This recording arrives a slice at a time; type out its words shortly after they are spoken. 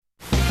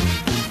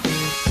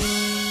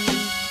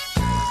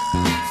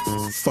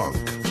funk.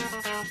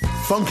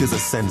 Funk is a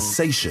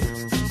sensation,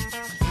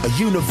 a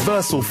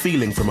universal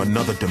feeling from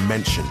another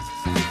dimension.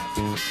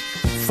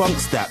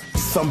 Funk's that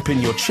thump in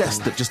your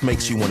chest that just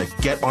makes you want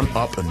to get on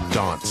up and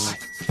dance.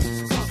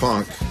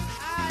 Funk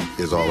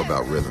is all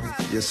about rhythm.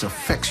 This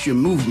affects your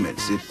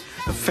movements. It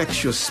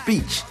affects your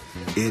speech.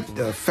 It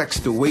affects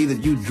the way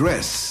that you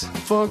dress.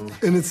 Funk,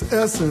 in its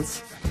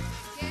essence,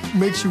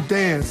 makes you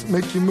dance,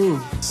 make you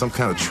move. Some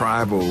kind of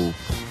tribal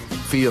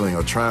feeling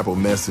or tribal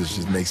message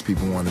just makes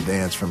people want to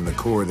dance from the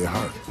core of their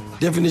heart.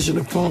 Definition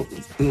of funk,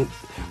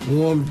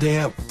 warm,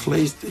 damp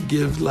place that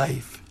gives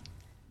life.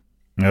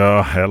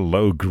 Oh,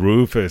 hello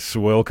groovers.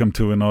 Welcome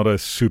to another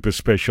super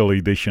special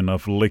edition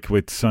of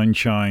Liquid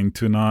Sunshine.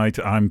 Tonight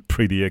I'm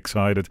pretty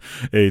excited.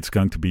 It's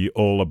going to be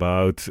all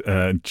about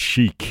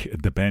Chic,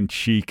 the band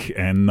Chic,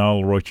 and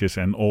Nile Rodgers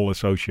and all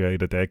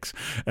associated acts.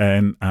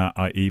 And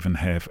I even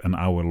have an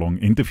hour-long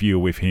interview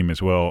with him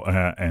as well.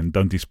 And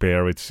don't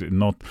despair, it's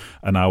not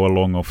an hour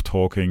long of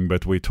talking,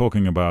 but we're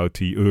talking about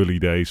the early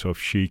days of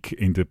Chic,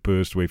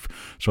 interspersed with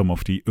some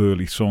of the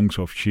early songs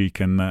of Chic.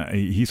 And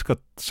he's got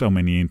so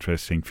many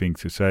interesting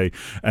things to say.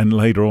 And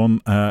later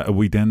on,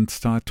 we then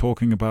start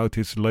talking about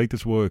his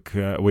latest work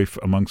with,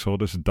 amongst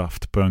others,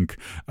 Daft Punk.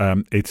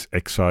 It's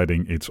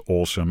exciting. It's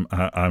awesome.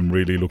 I'm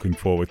really looking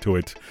forward to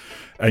it.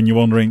 And you're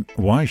wondering,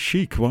 why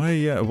Chic?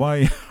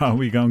 Why are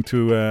we going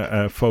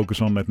to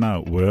focus on that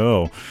now?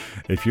 Well,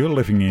 if you're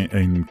living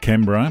in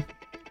Canberra,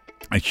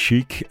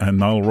 Chic and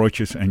Nile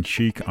Rodgers and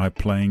Chic are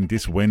playing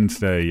this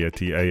Wednesday at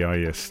the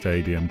AIS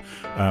Stadium.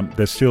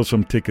 There's still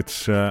some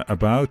tickets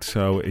about,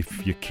 so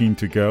if you're keen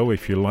to go,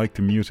 if you like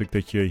the music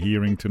that you're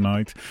hearing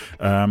tonight,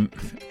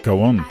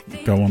 go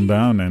on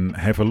down and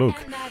have a look.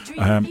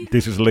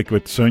 This is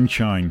Liquid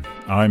Sunshine.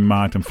 I'm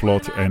Maarten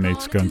Vlot, and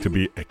it's going to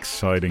be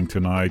exciting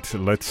tonight.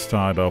 Let's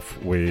start off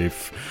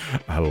with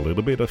a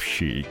little bit of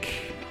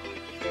Chic.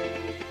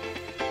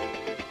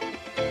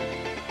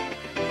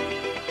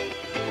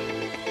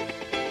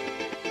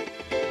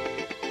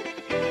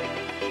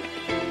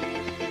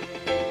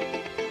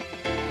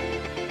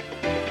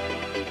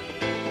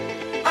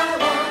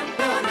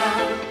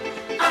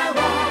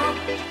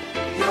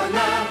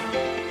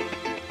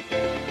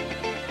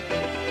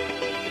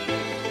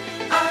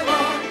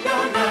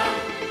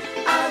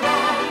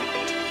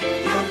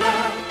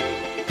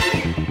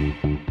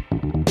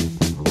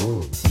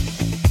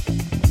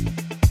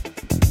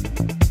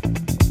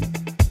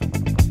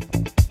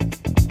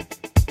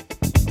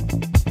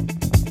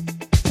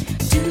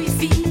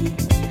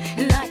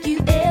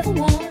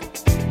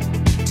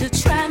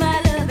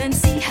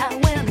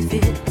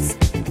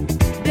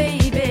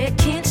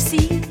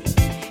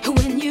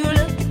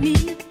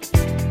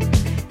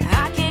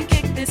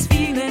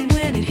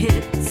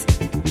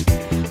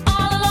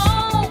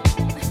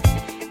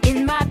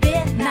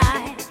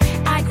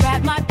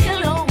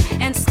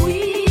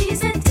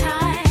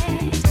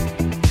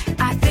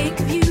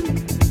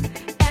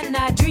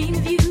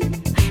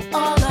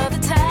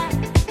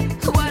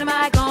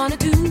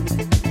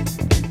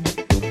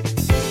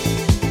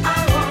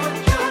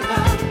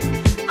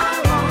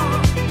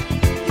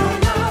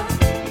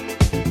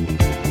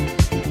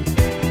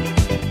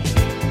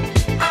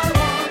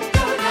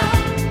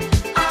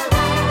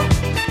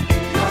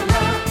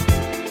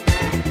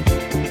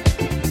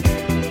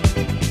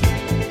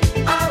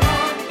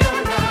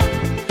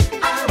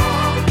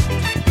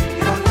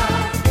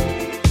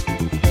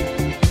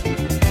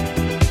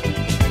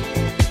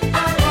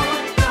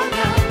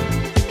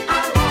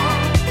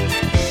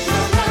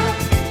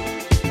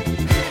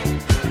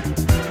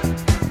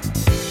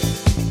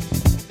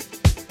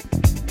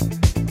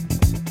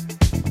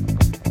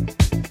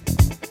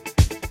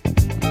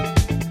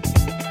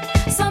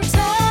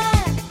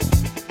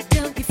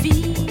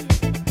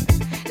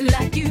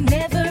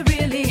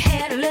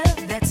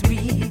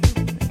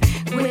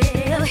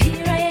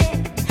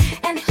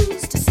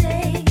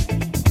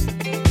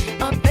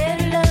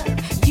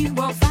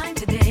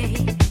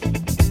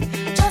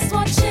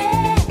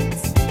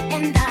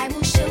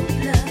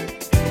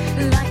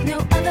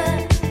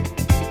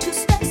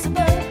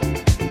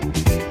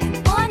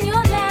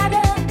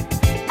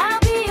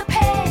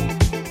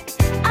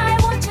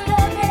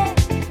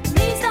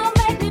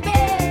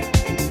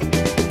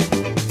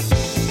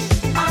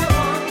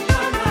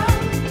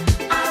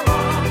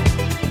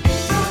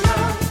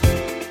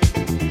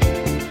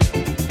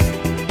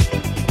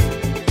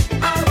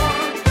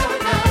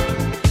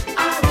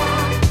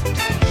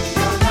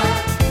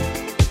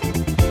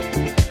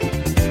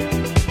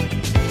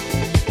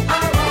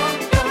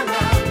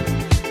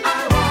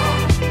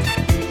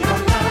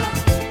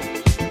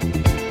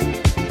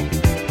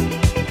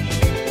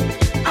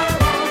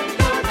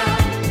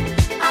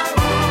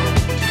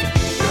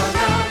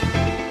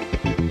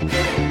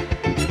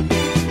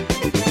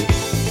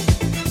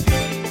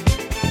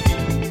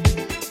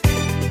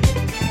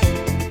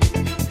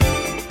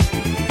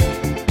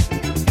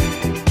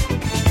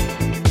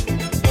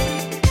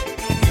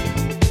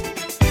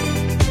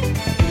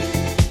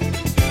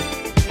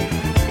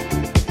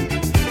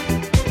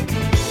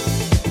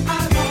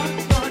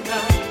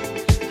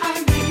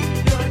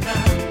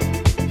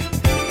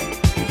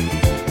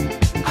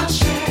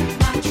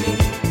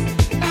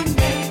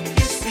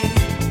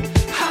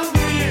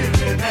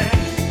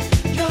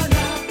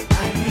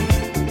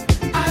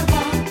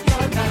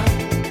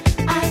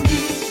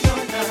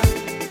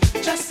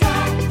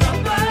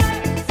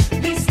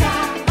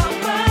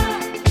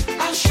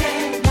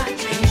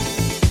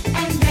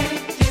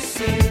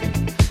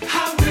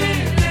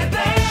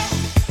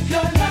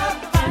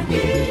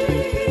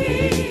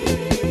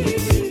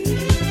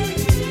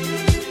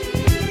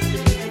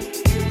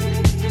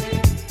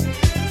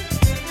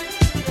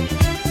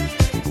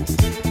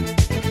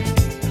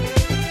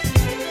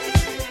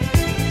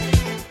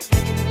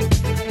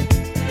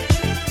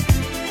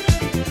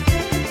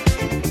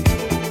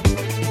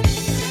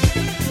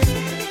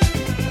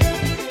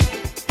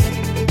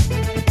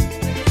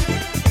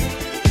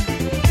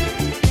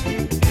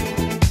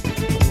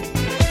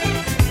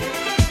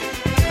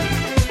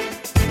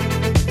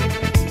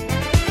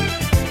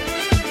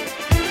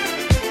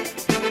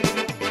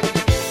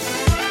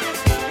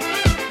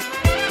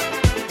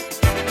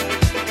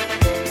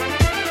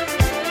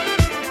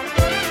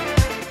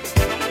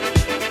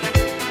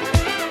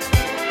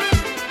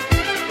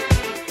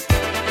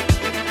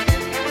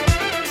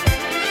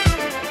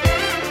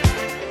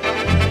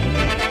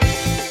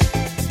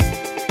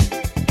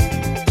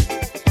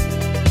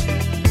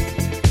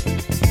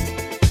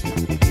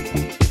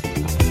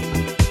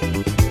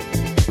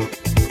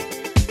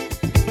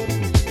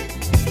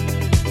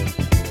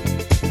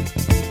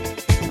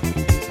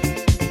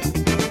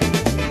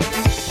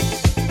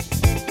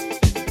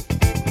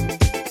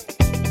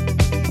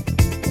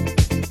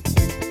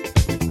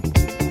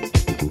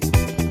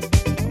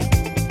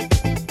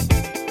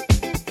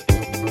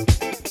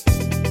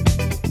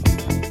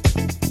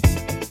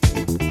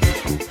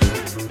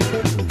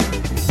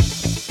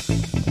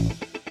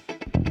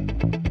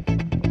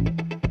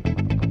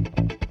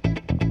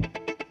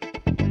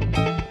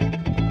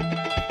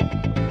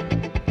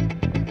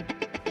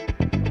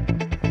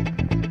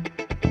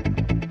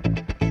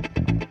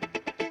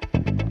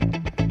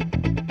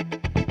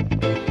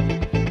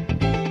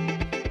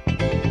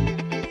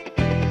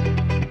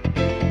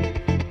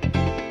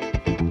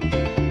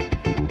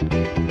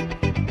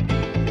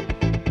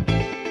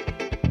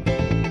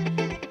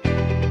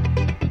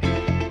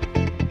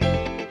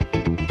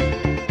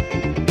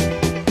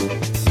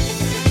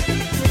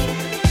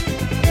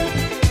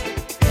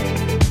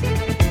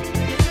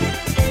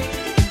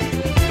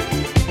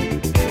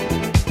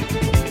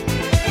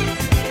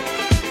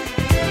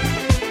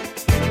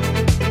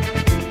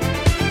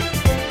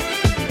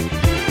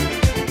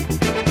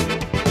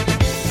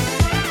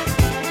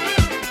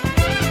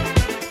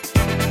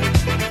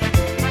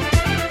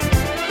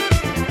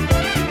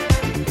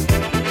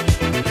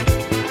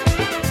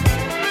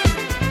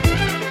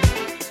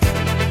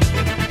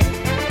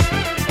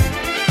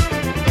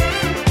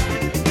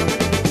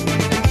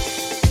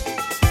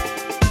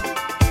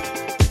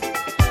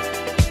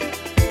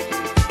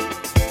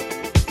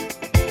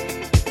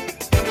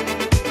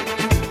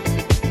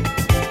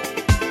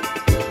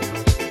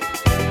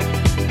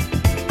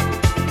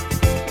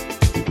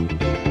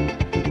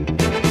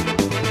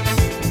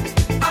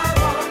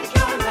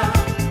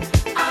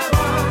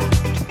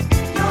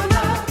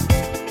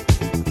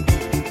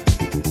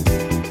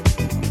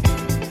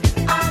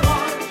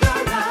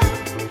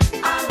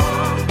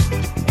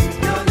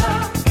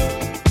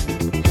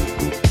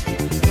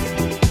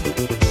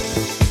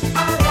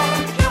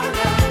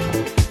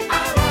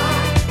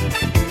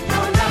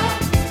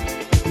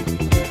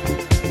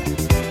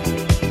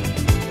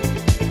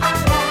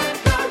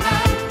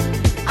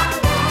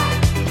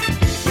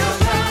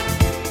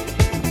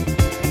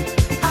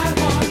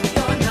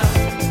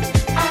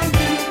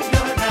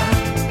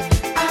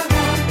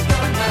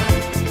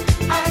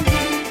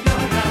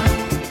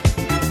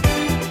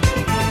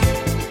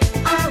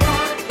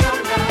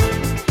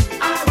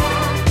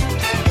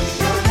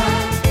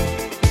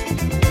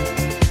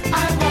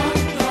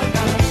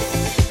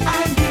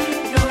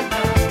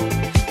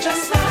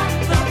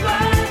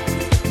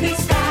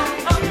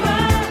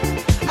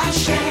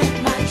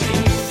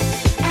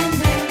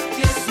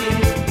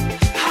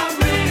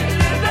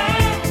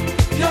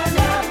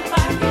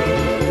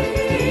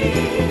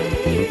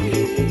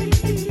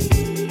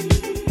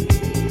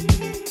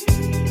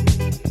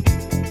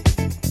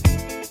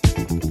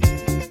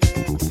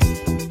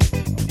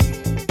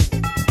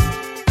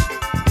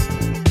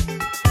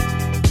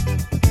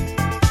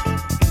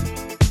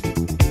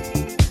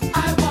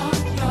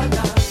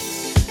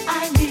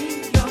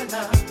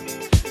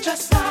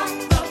 Just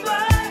like the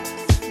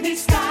birds need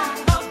sky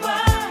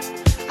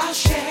above, I'll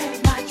share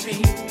my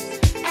dreams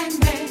and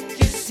make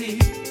you see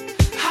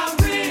how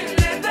really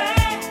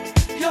bad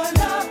your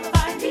love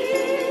I need.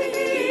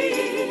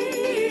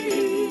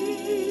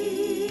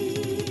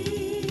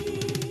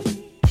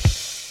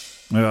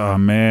 Oh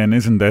man,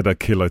 isn't that a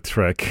killer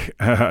track?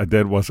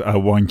 That was I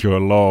Want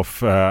Your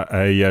Love,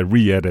 a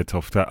re-edit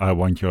of the I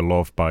Want Your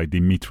Love by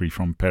Dimitri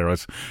from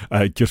Paris.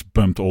 Just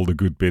bumped all the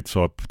good bits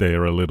up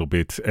there a little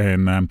bit.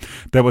 And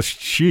that was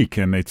Chic,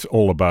 and it's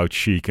all about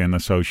Chic and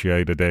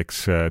Associated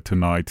X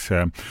tonight.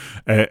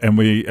 And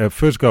we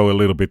first go a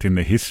little bit in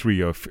the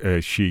history of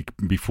Chic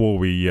before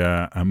we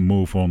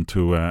move on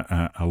to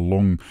a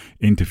long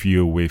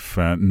interview with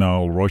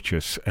Noel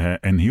Rodgers.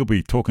 And he'll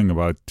be talking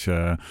about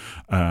the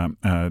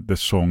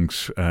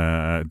songs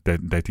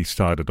that he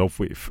started off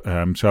with.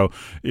 So,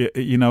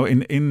 you know,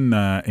 in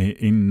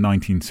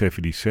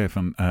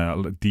 1977,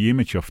 the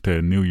image of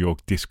the New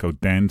York disco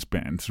dance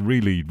bands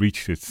really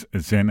reached its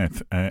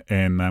zenith,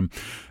 because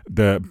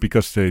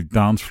the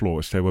dance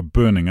floors, they were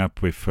burning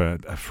up with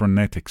a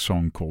frenetic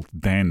song called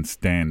Dance,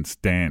 Dance,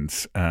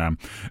 Dance. And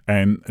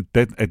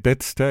at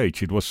that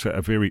stage, it was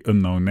a very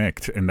unknown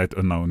act, and that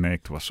unknown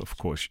act was, of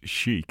course,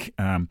 Chic.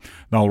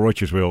 Noel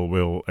Rodgers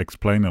will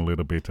explain a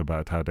little bit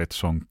about how that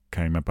song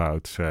came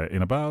about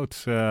in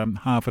about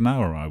half an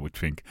hour, I would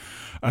think.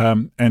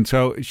 And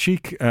so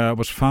Chic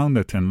was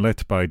founded and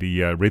led by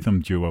the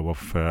rhythm duo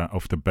of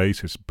the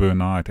bassist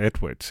Bernard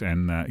Edwards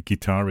and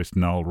guitarist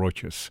Noel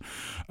Rodgers.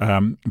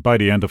 By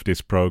the end of this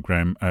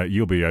program,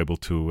 you'll be able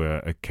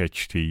to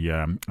catch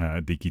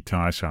the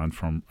guitar sound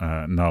from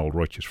Noel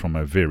Rodgers from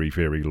a very,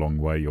 very long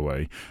way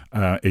away.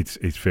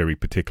 It's very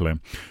particular.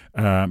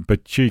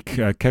 But Chic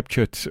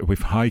captured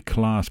with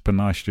high-class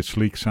panache the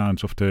sleek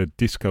sounds of the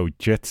disco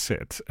jet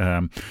set.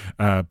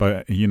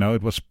 But, you know,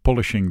 it was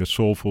polishing the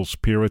soulful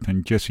spirit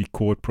and jazzy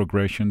chord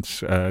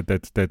progressions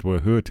that were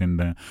heard in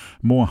the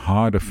more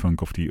harder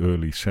funk of the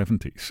early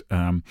 70s.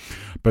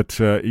 But,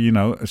 you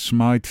know, a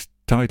smart,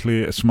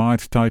 tightly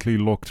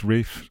locked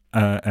riff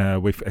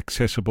with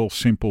accessible,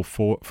 simple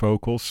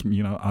vocals.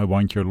 You know, I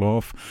Want Your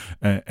Love,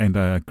 and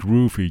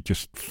groovy,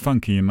 just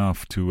funky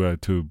enough to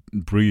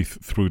breathe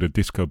through the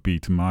disco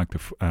beat to mark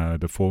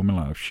the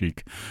formula of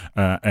Chic,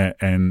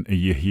 and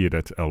you hear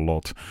that a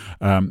lot.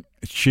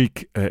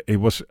 Chic, it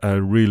was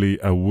really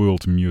a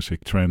world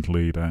music trend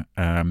leader,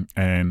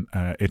 and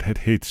it had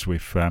hits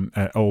with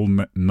all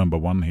number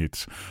one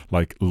hits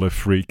like Le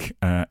Freak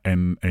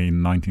in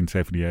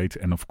 1978,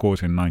 and of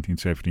course in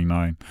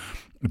 1979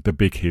 the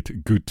big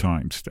hit Good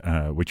Times,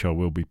 which I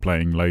will be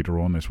playing later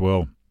on as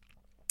well.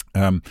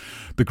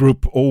 The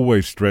group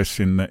always dressed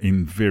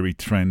in very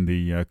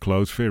trendy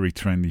clothes, very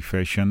trendy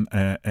fashion,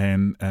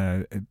 and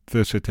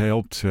thus it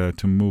helped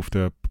to move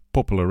the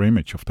popular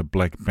image of the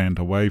black band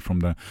away from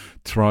the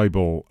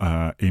tribal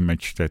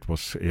image that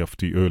was of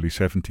the early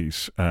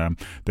 70s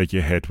that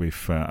you had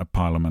with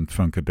Parliament,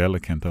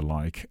 Funkadelic and the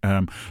like.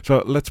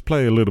 So let's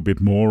play a little bit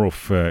more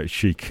of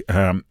Chic.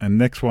 And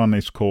next one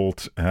is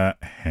called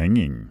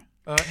Hanging.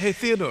 Hey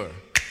Theodore,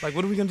 like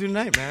what are we gonna do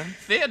tonight, man?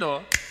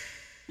 Theodore?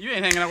 You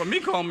ain't hanging out with me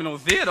calling me no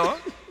Theodore.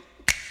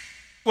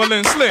 Well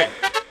then, Slick,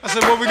 I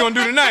said what we gonna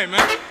do tonight,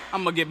 man?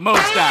 I'm gonna get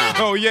most down.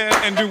 Oh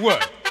yeah, and do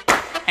what?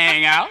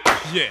 Hang out?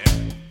 Yeah.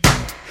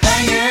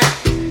 Hanging.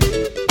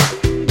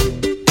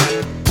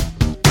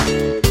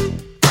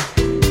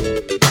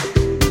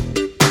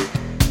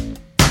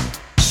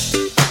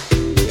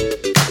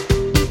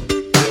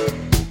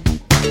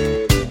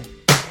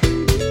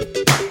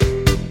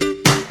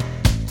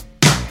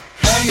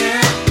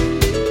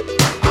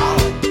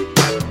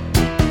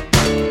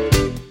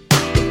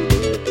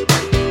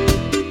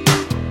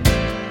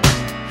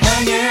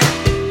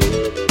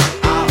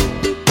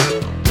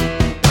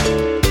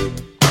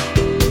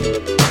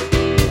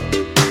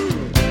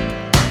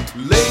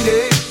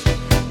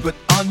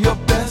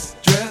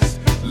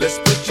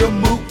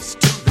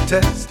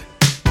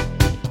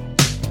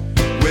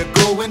 We're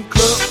going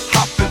club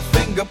hopping,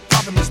 finger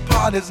popping, this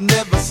party's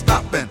never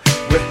stopping.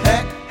 We're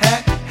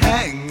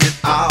hanging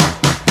out,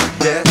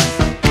 yes,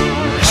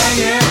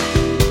 hanging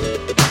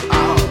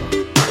out.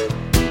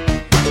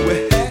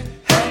 We're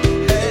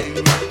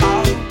hanging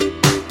out,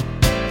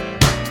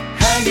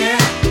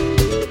 hanging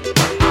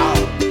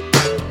out.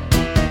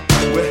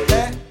 We're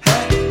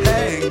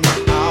hanging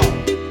out.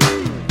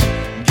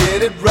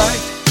 Get it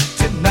right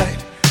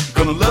tonight,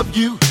 gonna love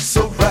you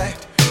so right.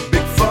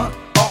 Big fun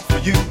all for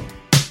you.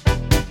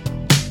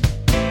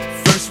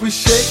 First we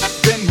shake,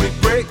 then we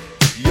break.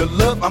 Your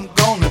love I'm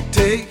gonna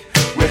take.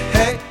 We're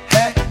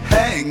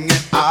hanging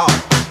out.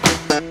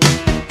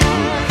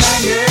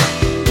 Hanging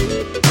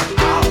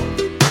out.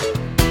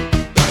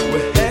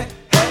 We're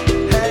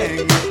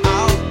hanging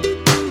out.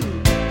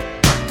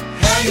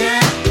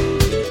 Hanging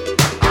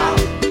out.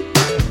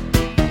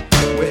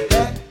 We're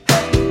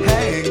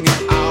hanging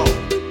out.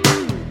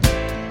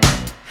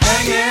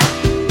 Hanging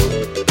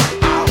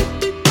out.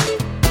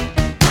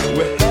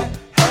 We're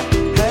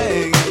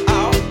hanging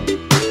out.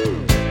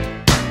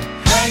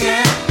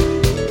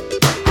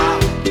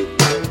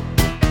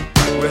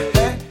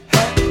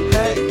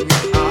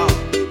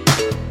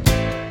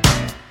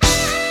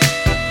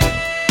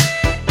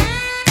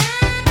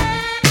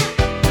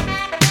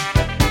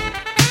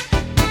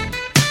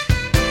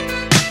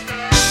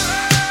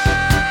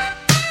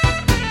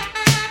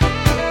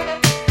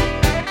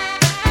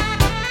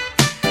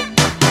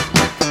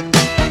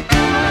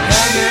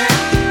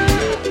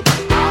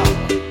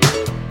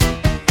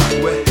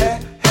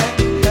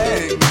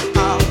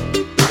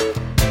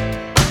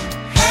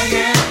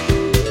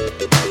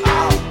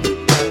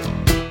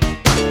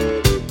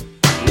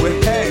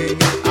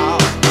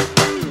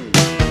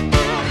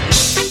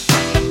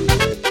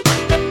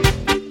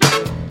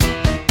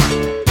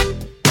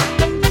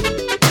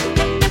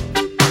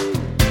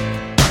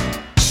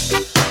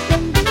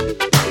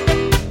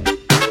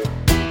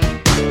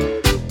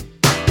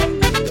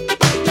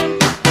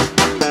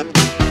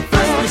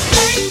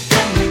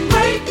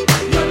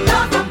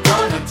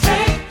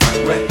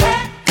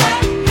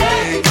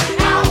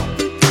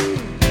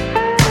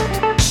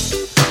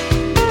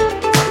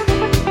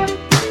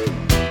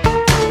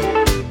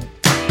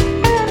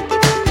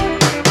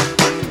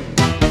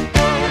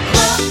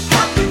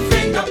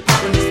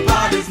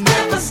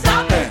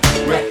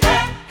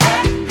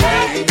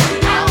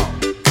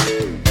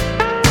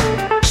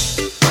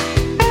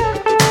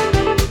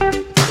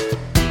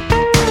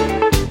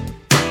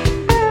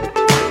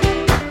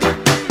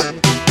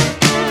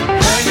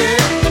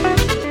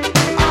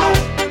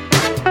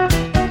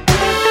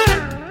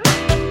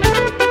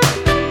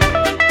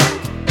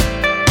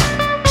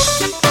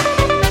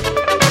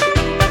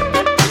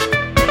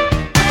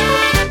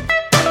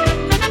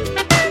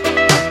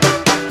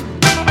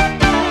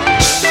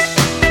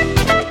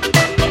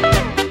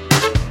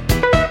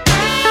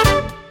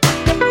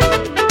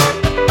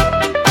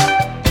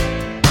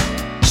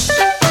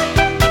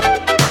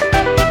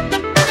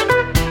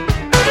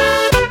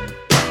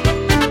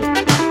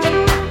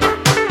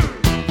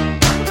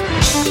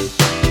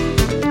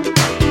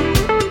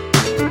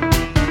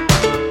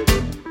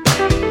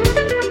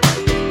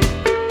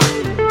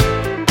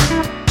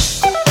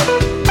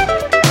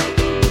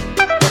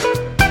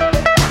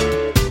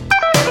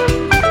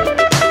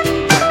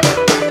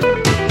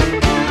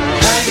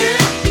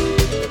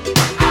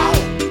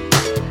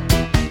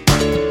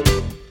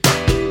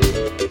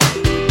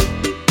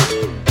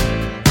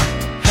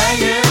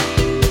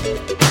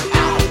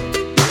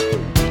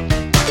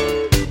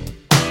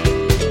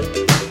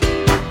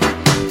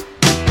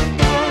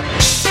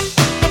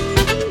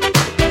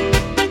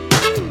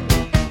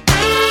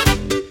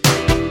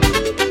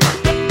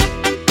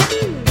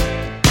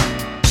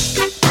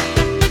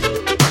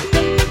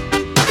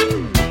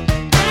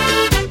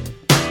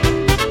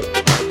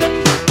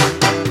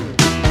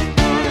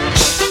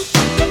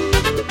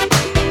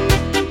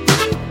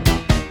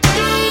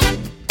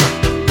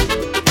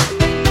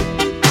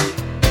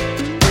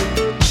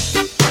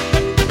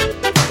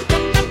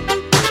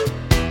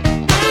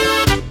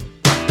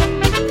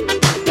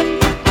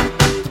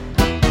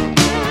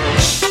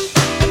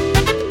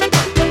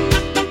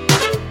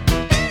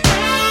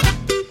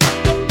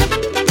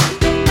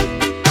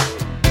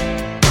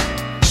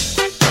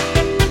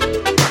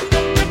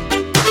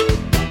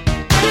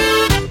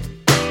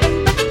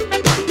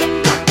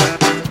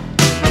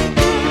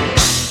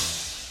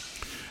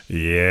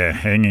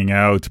 Hanging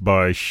Out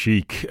by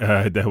Chic.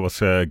 That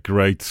was a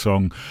great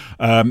song.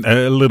 A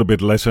little bit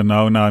lesser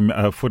known.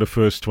 For the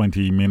first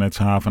 20 minutes,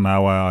 half an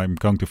hour, I'm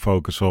going to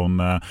focus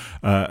on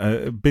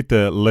a bit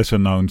lesser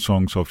known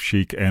songs of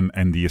Chic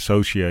and the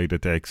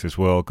associated acts as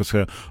well, because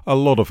a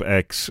lot of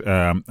acts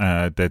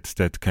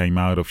that came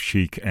out of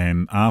Chic,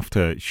 and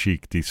after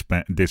Chic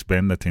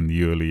disbanded in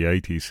the early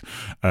 80s,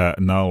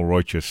 Nile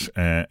Rodgers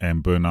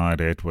and Bernard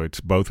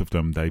Edwards, both of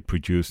them, they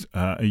produced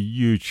a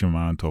huge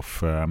amount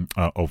of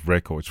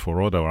records for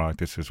other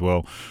artists as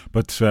well.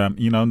 But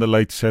in the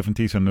late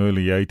 70s and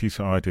early 80s,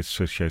 artists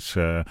such as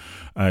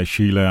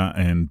Sheila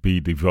and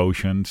B.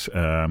 Devotions,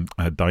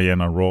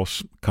 Diana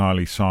Ross,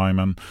 Carly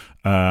Simon,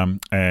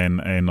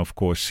 and of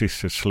course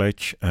Sister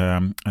Sledge,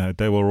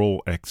 they were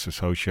all acts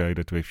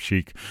associated with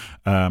Chic.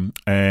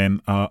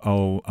 And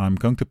I'm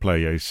going to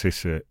play a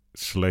Sister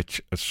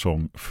Sledge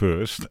song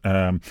first.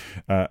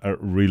 A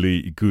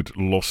really good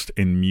Lost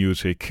in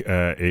Music.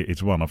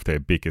 It's one of their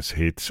biggest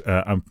hits.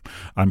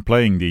 I'm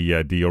playing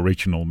the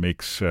original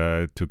mix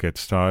to get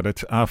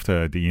started.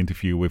 After the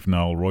interview with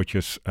Nile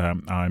Rodgers,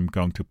 I'm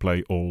going to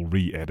play all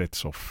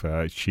re-edits of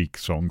Chic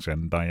songs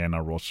and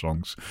Diana Ross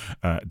songs.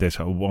 There's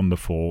a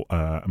wonderful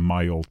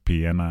My Old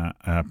Piano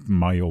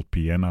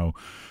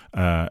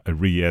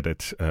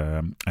re-edit,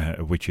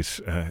 which is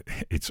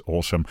it's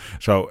awesome.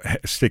 So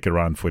stick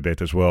around for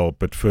that as well.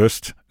 But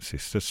first,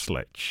 Sister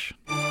Sledge.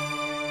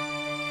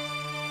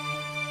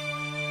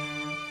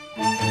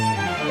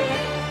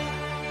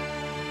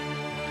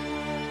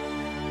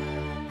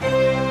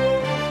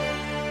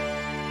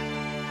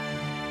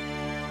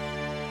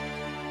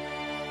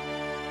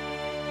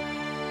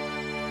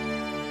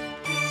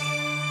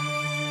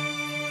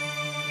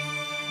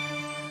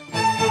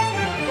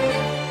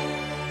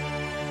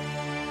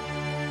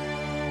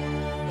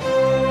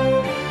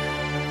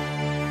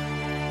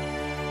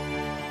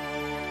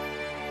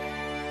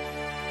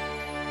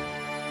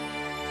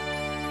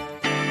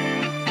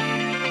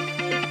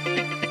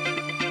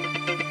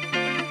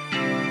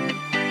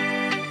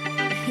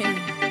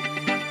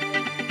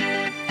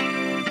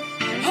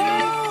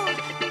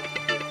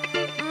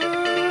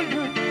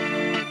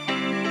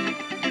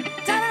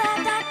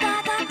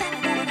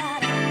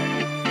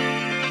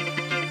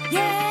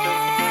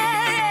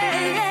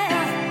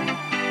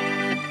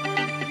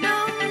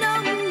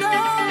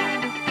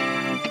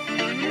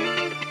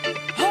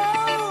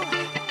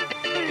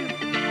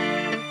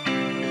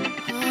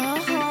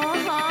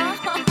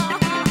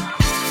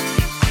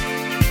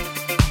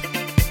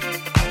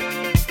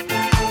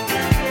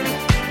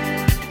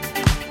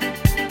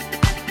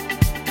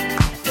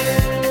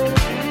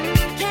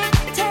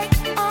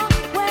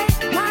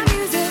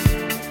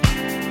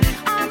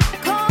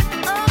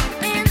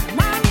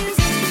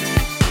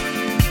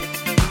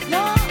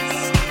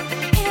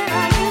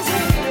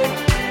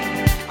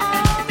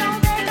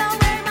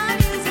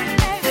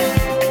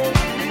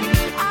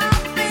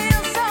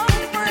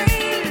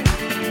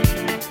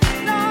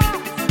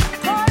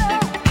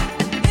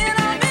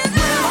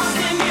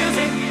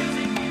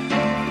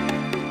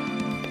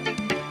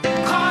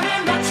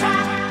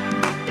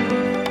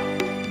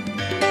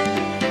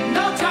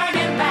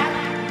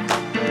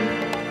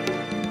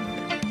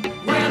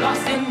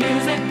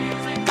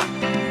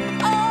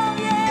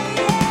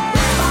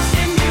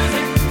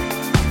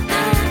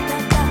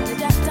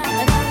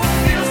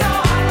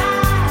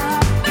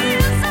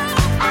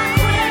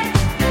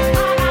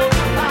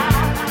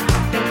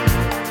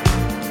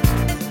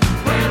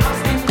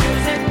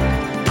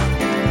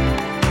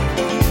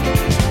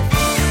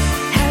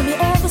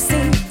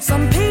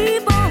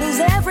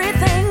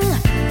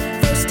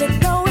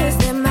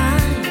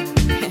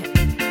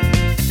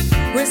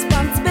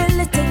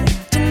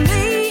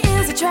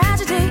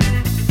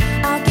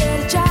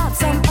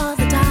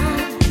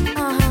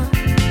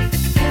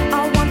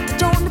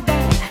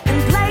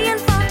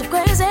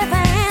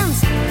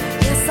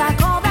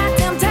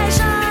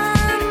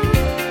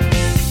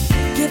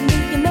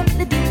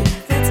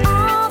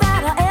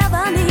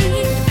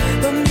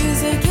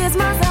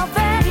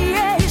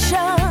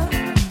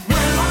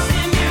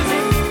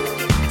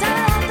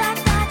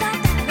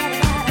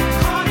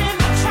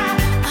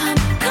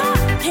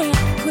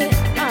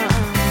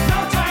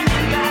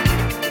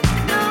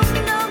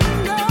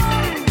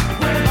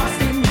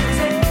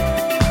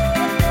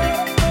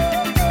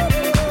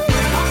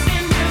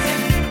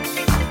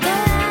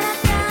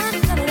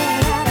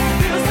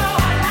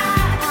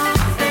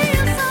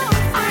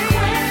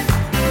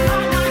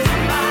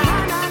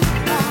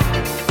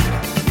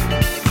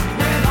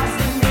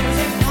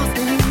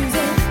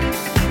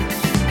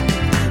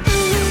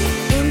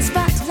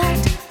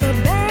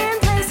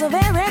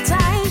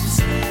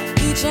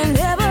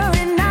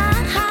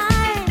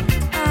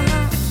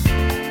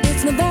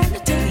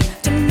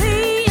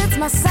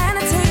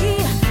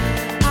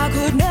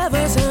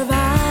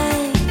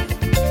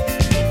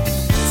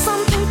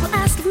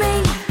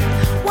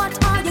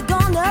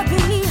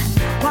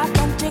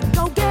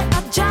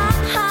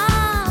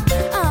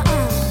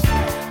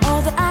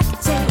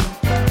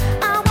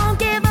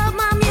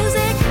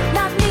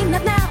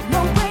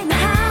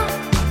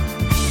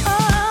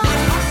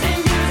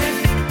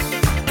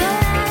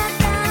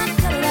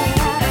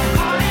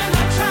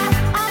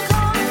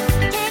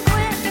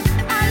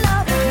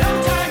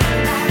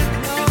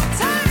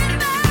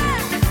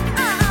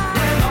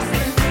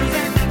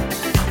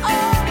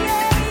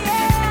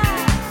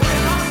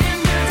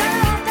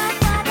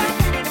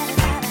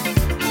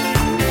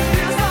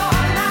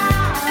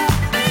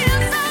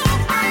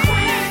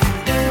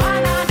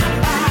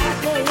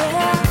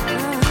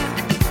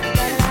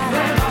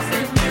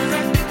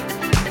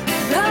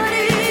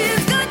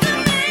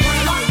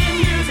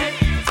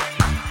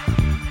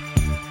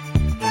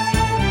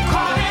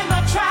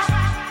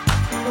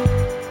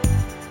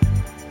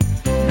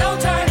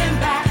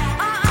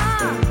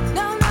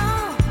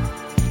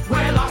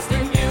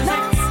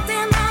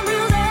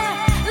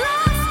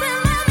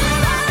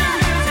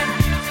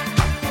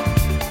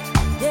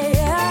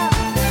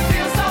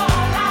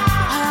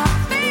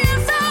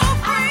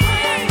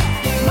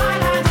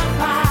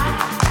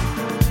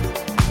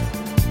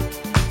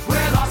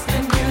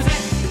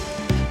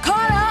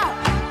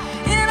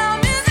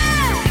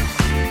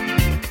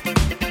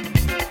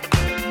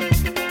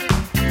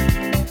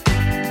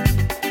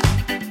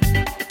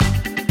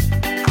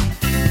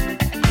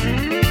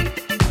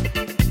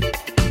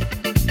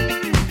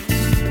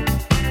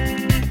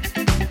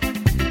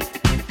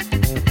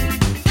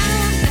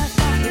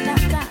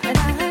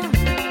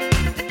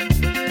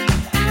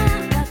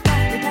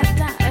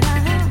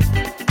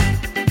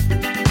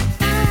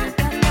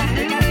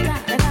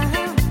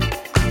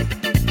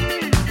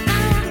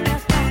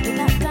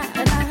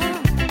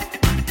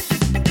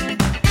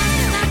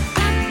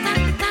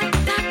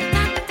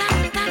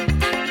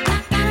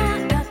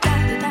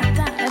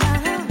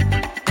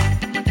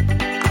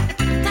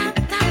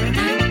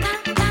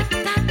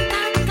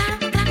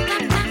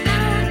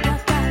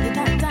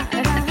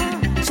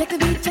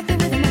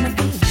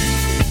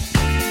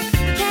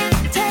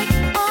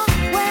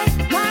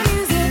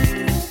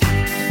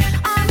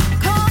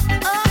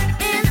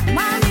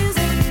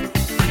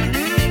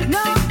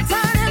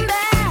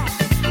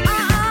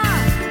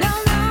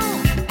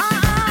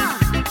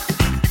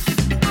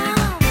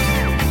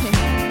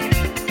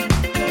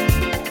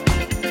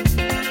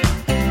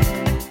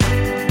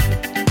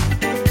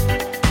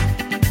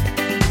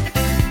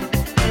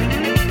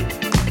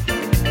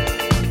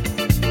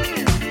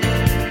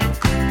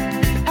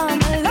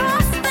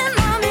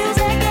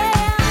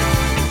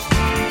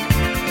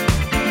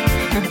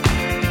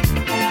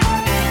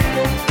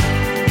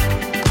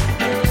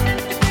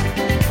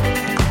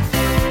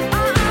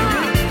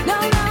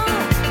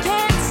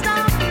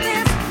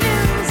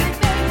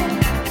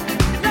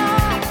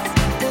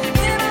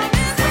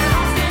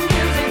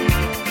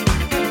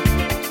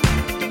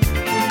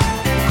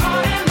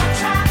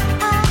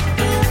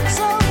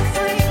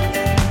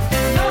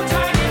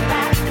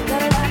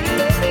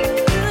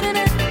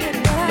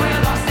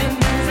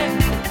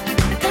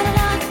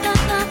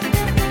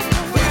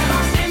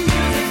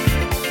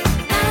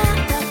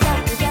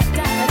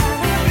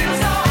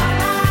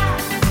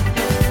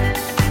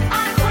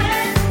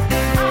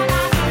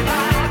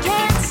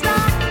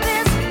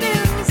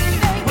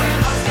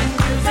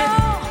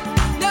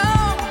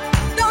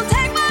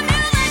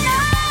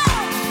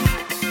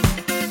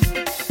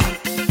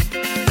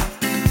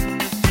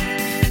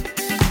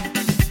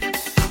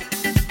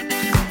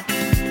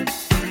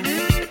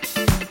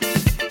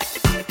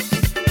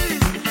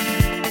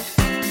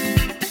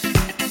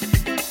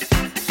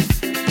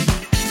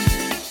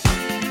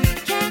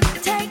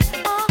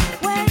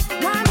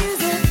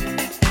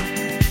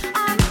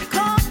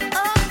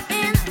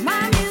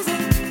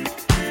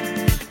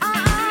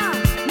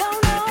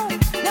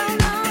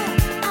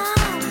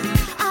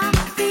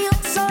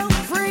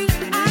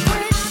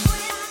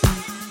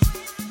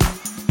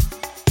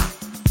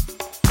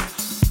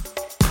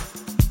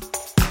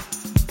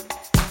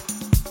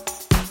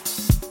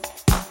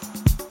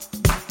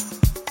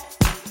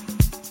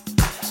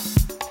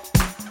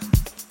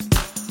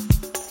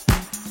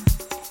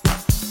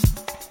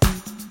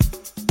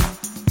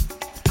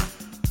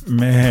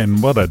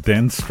 Man, what a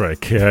dance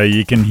track.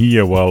 You can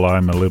hear, well,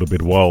 I'm a little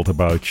bit wild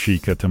about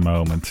Chic at the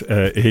moment.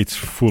 It's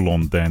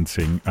full-on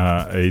dancing.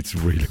 It's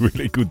really,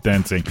 really good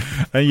dancing.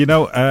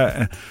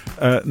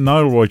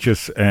 Nile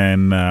Rodgers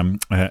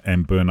and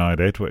Bernard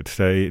Edwards,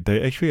 they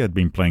actually had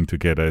been playing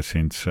together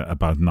since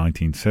about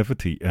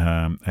 1970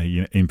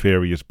 in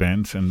various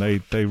bands, and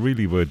they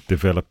really were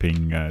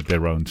developing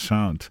their own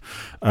sound.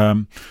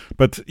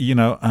 But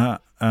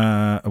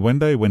when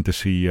they went to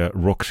see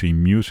Roxy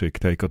Music,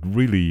 they got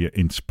really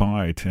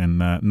inspired, and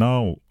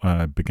now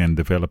began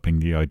developing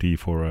the idea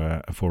for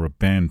a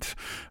band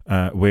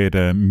where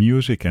the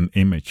music and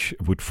image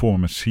would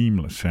form a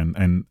seamless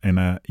and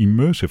a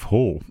immersive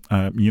whole.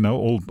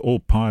 All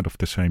part of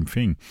the same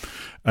thing.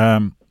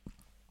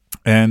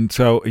 And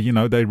so,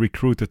 they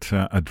recruited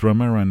a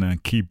drummer and a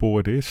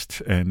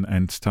keyboardist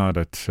and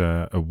started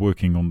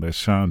working on their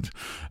sound.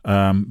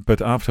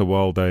 But after a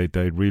while,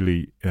 they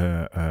really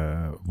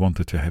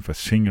wanted to have a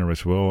singer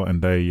as well,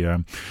 and they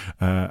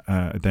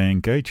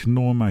engaged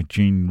Norma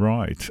Jean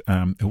Wright,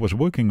 who was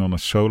working on a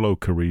solo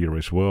career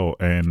as well,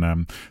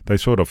 and they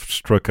sort of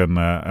struck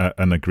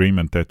an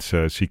agreement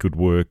that she could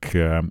work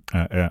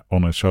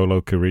on a solo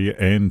career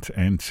and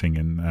sing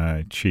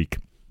in Chic.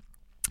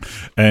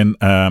 And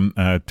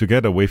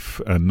together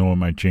with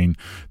Norma Jean,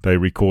 they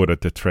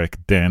recorded the track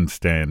Dance,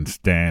 Dance,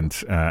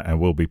 Dance,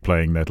 and we'll be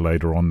playing that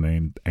later on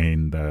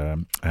in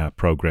the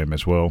program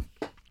as well.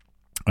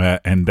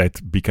 And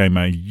that became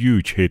a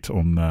huge hit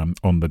on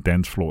the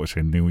dance floors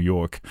in New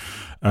York.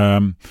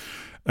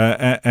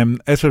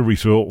 And as a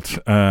result,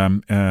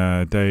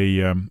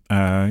 they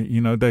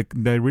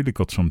really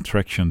got some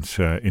tractions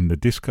in the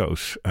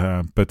discos.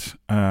 But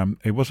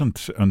it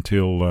wasn't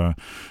until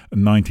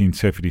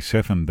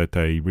 1977 that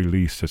they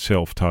released a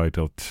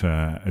self-titled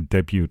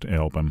debut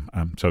album.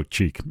 So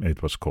Chic,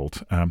 it was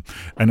called,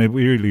 and it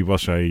really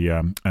was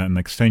an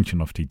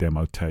extension of the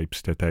demo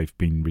tapes that they've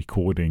been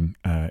recording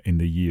in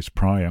the years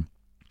prior.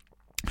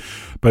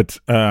 But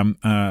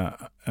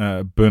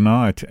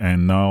Bernard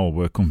and Niall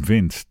were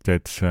convinced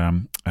that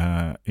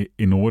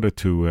in order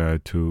to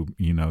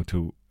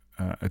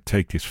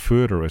take this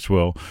further as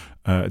well,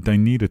 they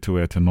needed to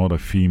add another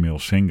female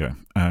singer,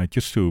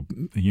 just to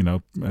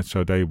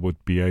so they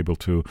would be able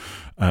to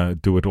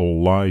do it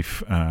all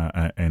live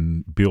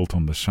and build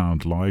on the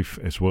sound live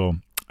as well.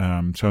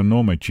 So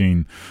Norma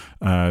Jean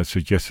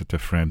suggested a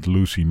friend,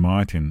 Lucy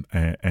Martin,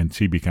 and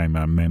she became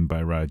a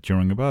member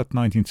during about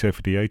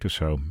 1978 or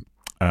so.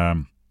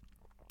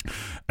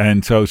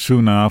 And so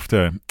soon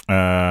after,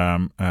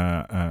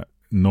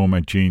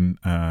 Norma Jean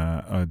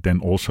then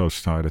also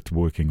started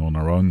working on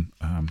her own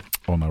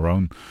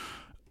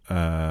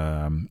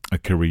a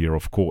career,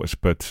 of course.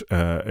 But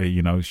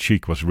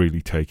Chic was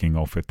really taking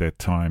off at that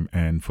time,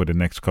 and for the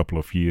next couple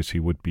of years, he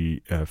would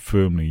be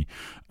firmly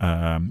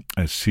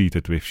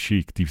seated with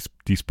Chic,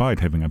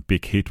 despite having a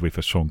big hit with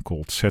a song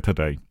called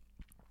Saturday.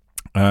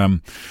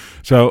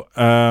 So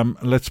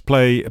let's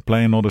play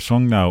another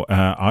song now.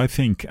 I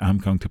think I'm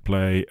going to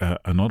play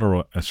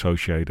another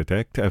associated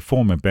act, a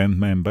former band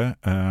member,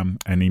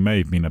 and he may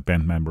have been a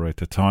band member at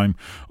the time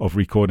of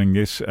recording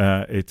this.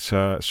 It's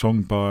a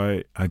song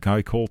by a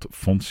guy called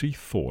Fonzie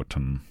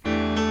Thornton.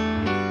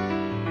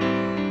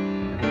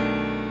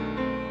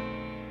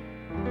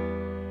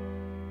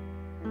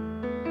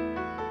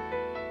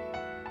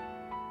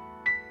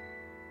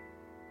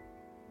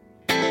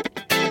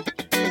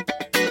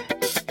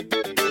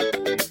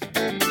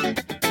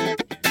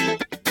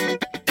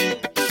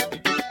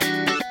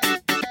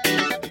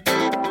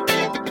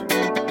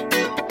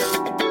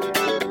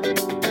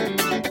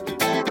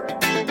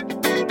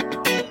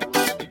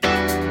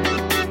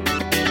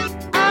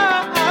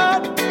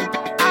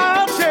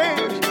 I'll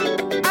change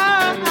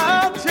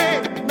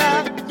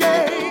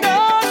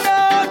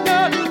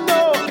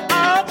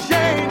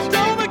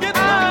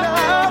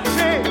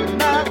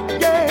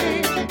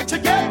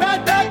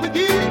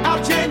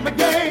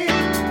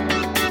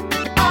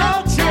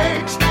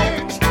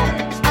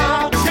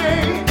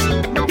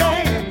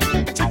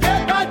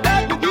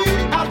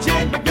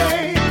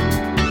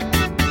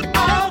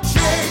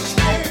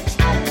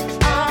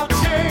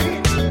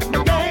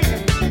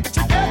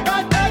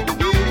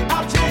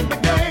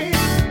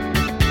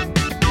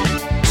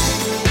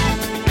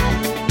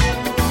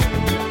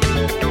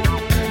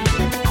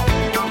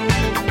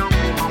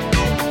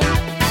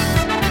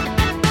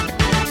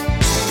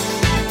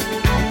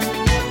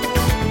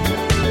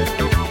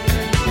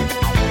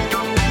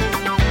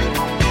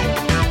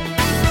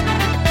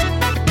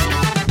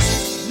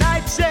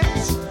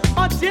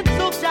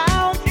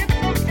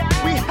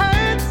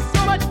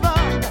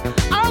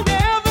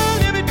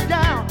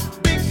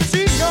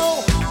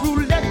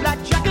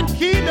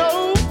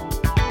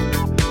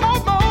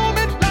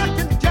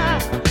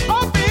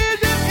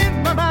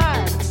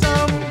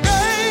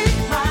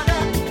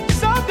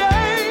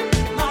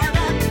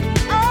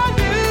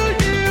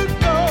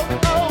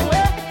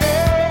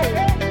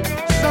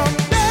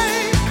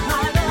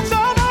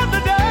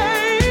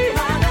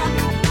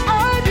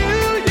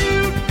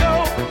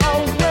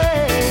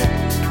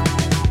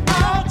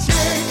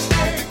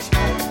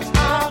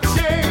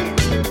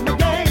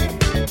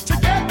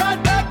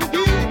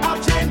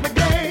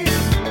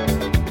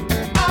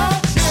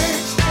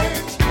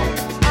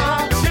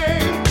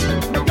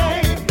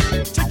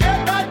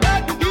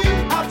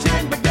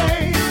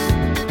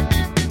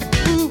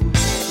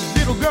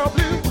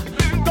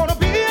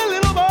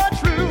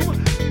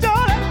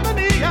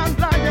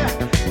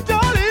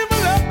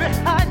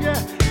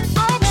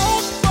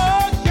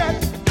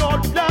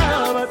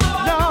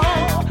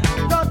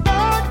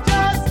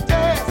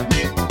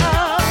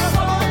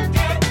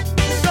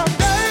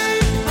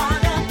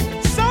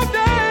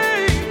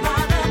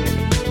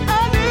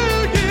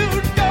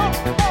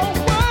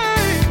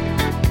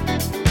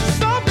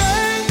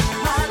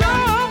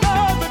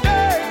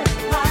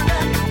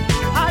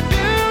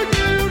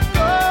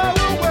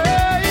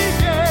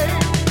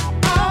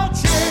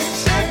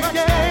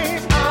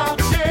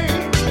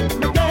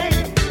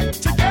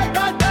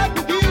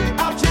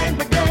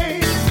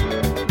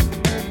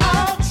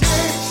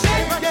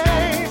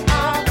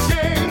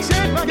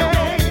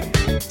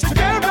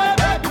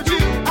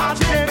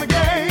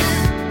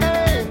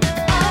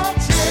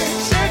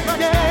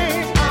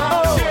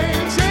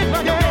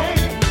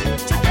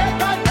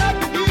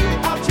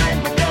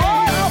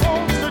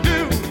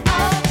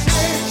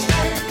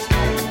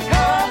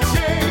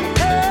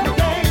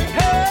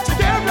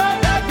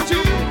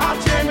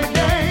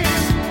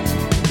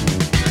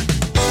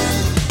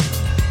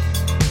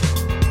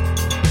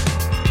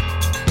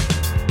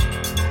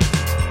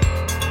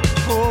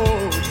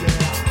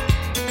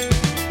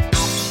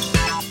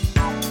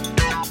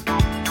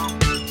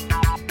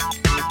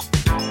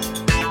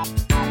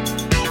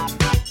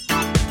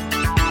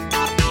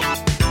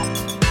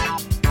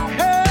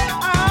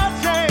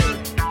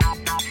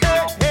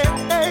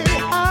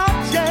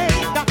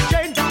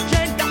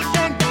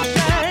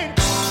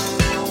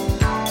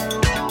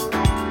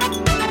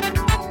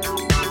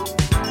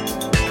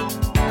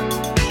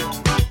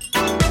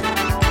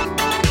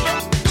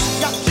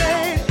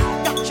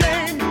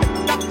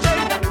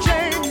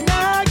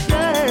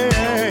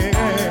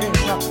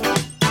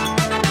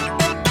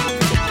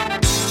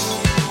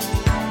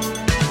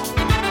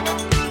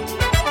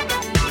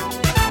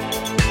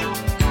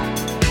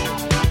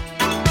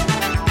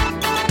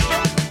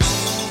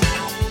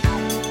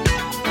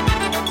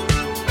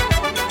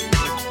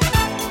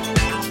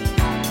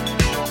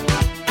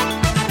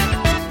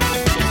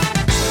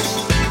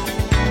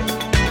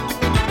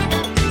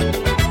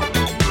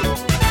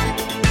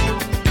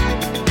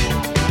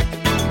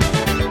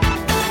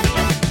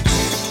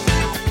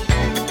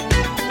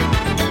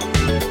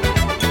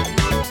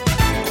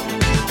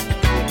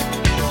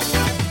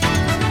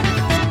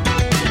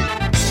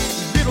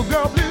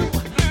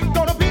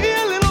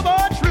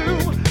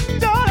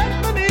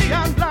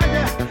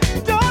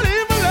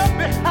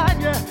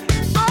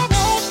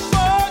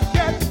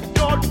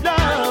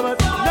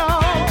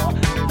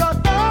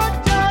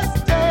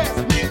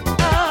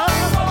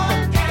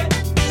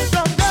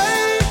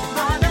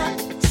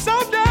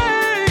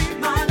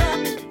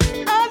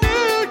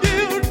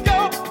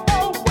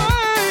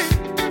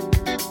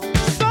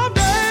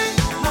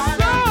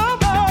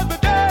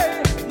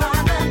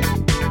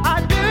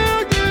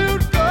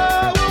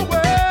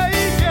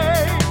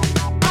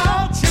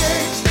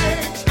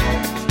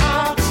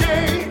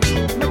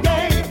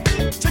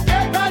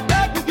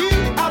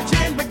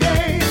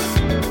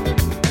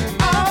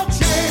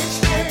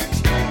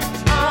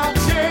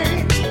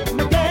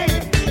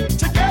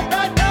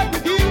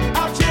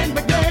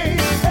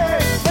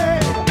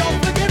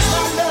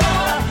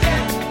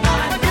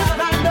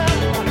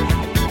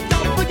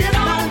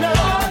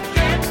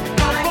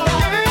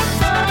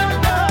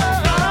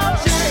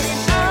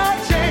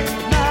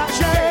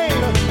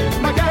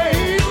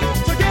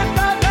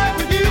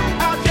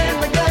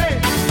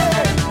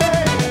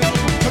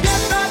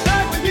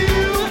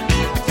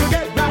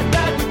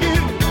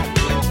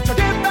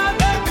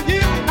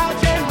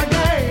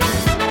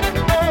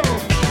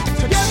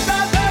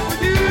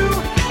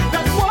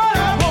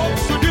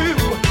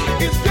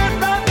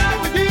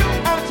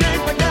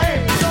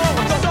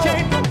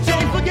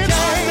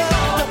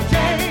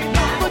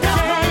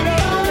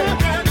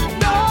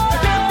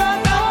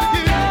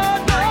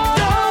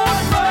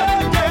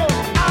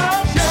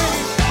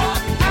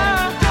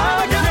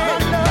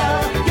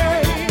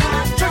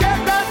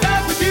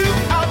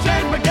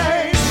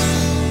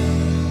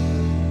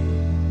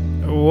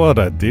What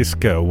a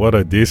disco, what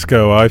a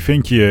disco. I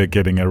think you're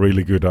getting a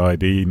really good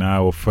idea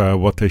now of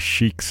what the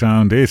Chic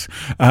sound is.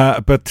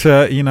 But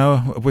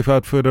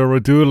without further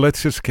ado,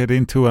 let's just get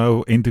into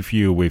our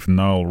interview with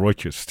Noel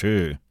Rodgers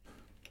too.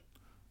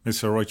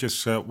 Mr.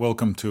 Rodgers,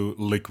 welcome to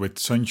Liquid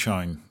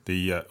Sunshine,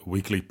 the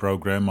weekly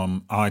program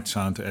on Art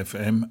Sound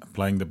FM,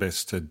 playing the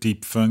best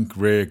deep funk,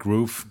 rare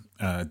groove,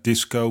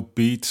 disco,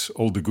 beats,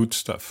 all the good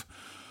stuff.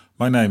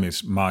 My name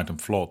is Maarten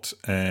Vlot,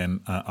 and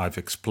I've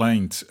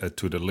explained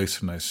to the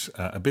listeners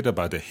a bit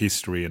about the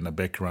history and the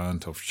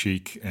background of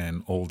Chic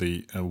and all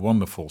the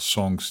wonderful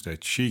songs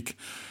that Chic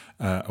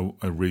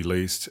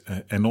released,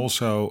 and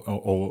also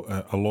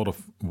a lot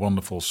of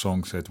wonderful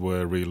songs that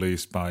were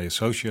released by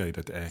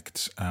associated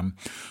acts.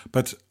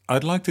 But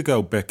I'd like to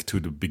go back to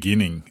the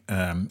beginning,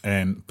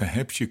 and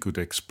perhaps you could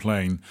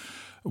explain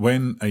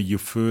when you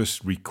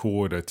first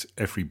recorded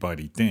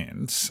Everybody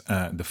Dance,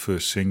 the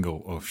first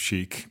single of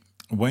Chic,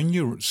 when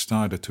you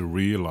started to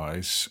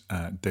realize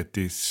that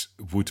this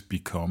would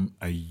become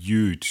a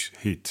huge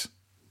hit.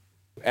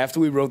 After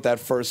we wrote that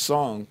first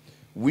song,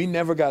 we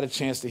never got a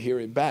chance to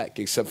hear it back,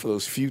 except for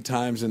those few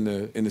times in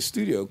the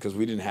studio, because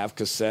we didn't have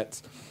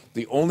cassettes.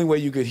 The only way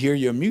you could hear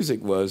your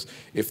music was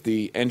if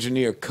the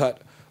engineer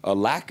cut a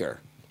lacquer,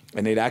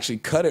 and they'd actually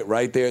cut it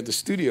right there at the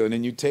studio, and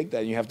then you take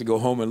that and you have to go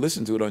home and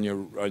listen to it on your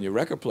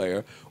record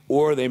player,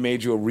 or they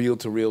made you a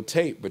reel-to-reel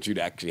tape, but you'd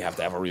actually have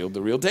to have a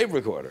reel-to-reel tape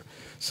recorder.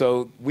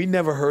 So we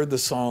never heard the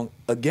song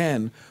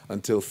again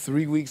until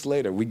 3 weeks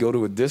later. We go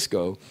to a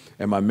disco,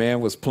 and my man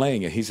was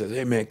playing it. He says,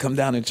 "Hey, man, come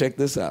down and check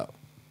this out."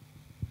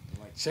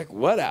 I'm like, "Check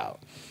what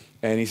out?"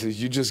 And he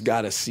says, "You just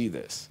got to see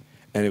this."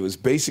 And it was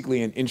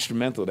basically an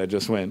instrumental that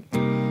just went,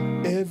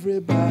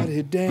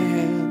 "Everybody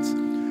dance,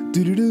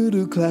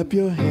 do-do-do-do, clap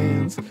your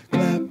hands,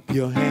 clap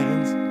your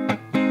hands."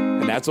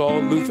 And that's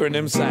all Luther and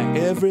them sang.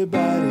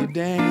 "Everybody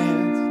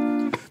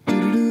dance,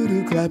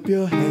 do-do-do-do, clap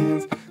your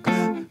hands,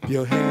 clap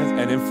your hands."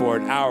 And then for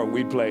an hour,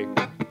 we'd play.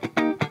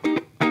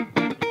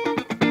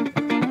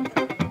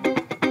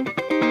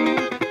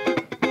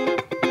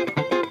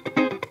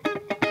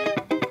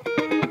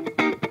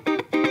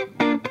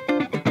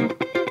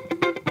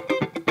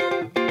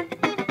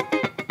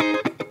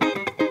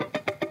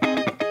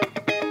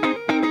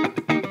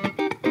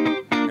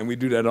 And we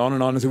do that on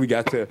and on until we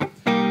got to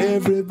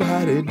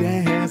 "Everybody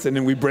dance," and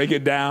then we break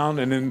it down,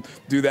 and then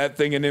do that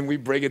thing, and then we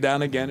break it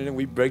down again, and then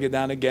we break it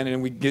down again, and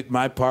then we get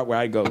my part where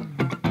I go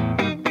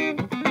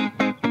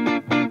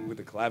with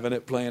the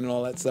clavinet playing and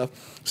all that stuff.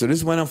 So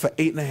this went on for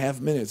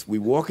 8.5 minutes. We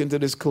walk into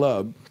this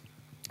club,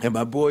 and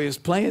my boy is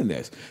playing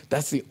this.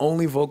 That's the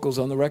only vocals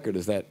on the record,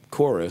 is that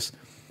chorus,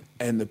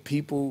 and the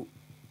people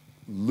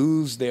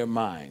lose their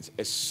minds.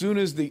 As soon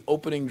as the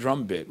opening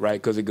drum bit,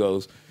 right, because it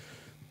goes,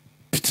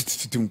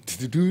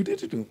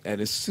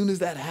 and as soon as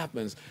that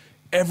happens,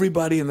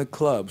 everybody in the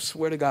club,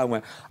 swear to God,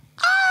 went,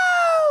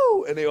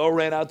 "Ow!" And they all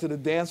ran out to the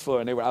dance floor,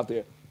 and they were out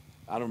there.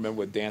 I don't remember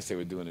what dance they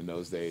were doing in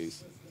those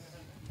days.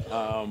 It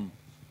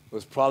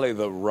was probably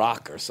the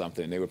rock or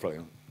something. They were probably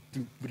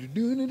it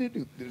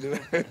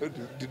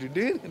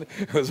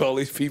was all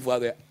these people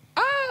out there,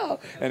 "Ow!"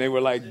 And they were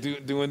like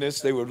doing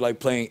this. They were like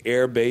playing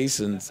air bass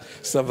and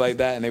stuff like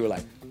that, and they were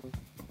like,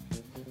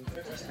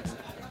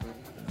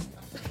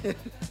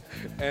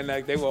 and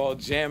like they were all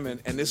jamming,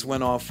 and this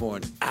went on for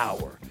an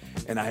hour.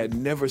 And I had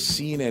never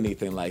seen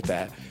anything like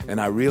that. And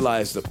I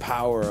realized the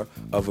power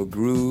of a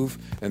groove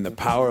and the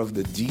power of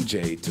the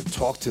DJ to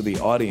talk to the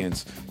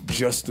audience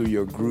just through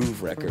your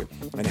groove record.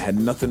 And it had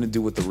nothing to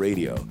do with the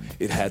radio.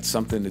 It had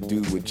something to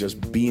do with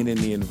just being in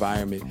the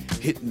environment,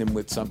 hitting them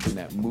with something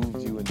that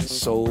moved you in the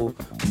soul,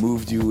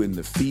 moved you in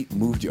the feet,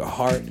 moved your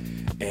heart.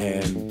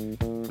 And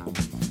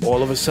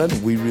all of a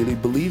sudden, we really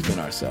believed in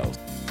ourselves.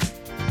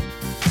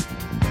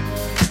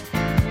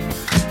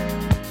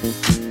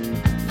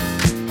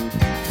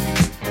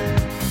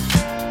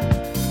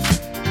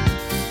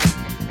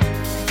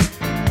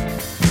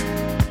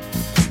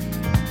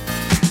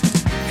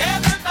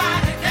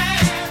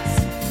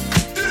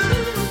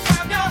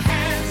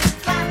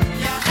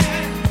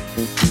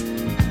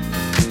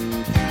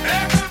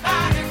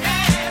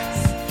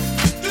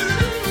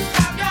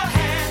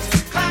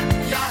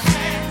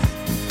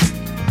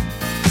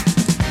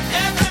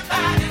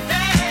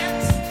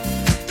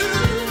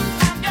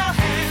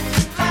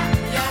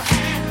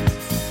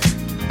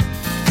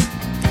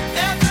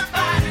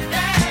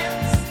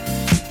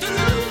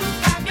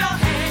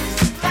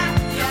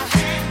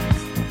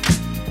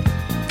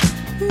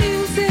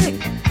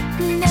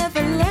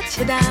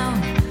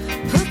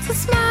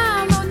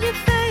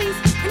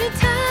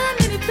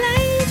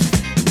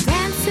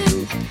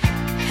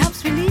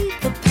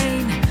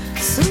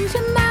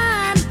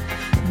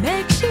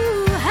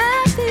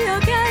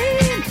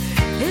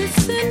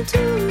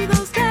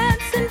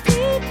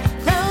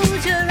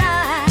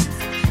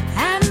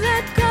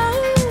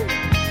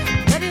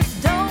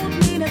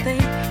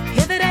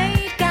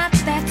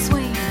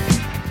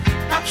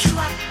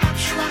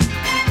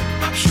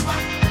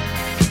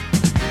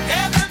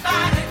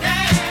 Everybody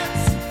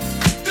dance,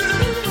 do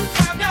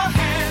from your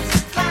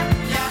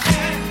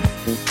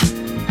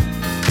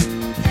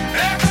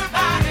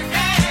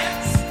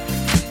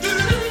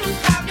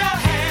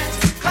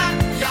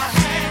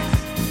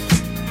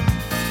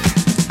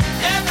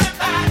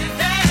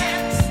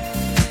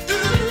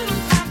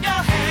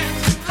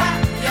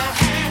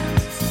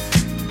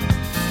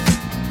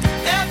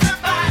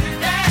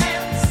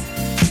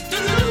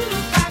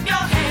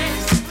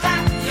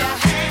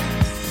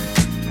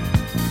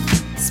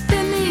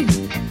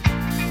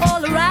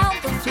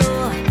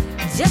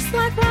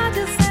like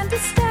Roger sent a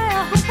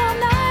stare, hook all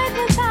night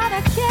without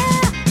a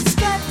care.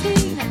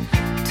 Strutting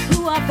to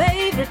our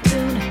favorite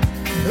tune,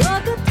 the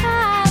good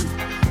times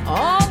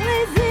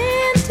always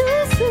in too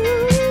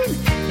soon.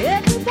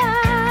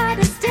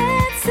 Everybody's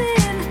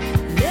dancing,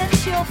 let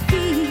your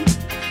feet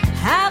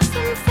have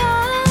some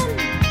fun.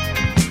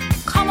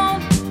 Come on,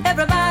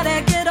 everybody,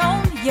 get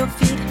on your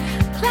feet,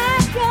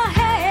 clap your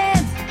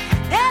hands,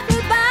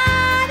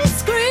 everybody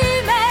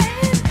screaming.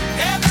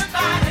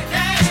 Everybody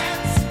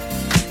dance.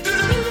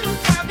 Do-do-do-do.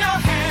 Clap your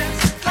hands.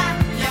 Clap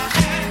your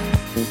hands.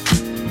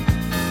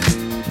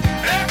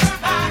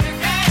 Everybody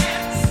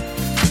dance.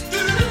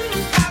 Do-do-do-do.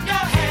 Clap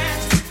your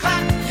hands.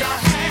 Clap your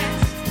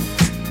hands.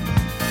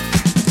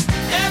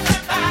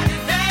 Everybody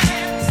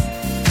dance.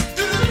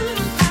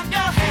 Do-do-do-do. Clap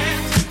your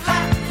hands.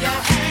 Clap your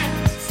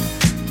hands.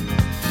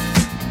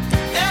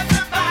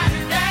 Everybody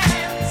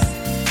dance.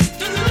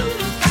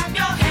 Do-do-do-do. Clap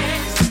your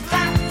hands.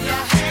 Clap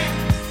your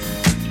hands.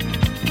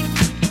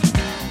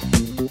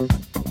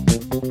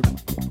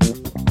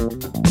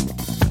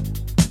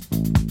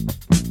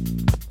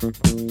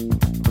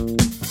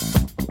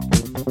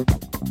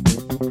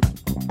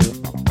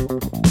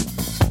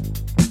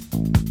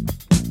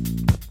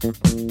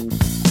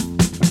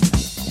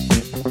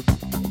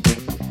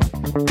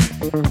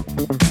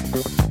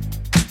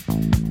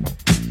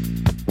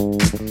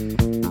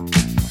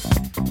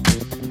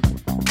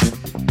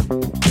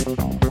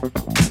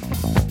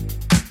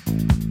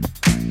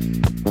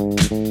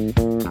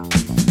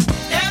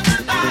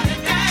 Everybody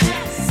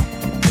dance.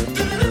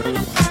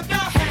 Do-do-do-do. Clap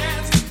your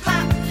hands.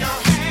 Clap your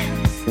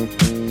hands.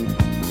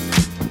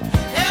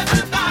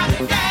 Everybody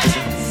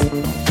dance.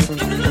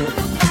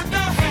 Do-do-do-do. Clap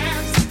your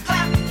hands.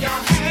 Clap your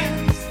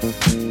hands.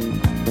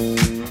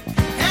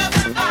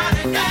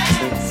 Everybody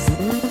dance.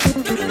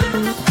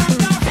 Do-do-do-do. Clap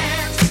your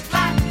hands.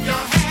 Clap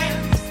your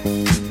hands.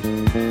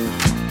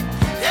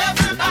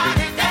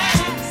 Everybody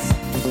dance.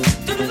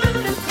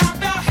 Do-do-do-do. Clap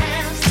your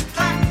hands.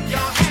 Clap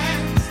your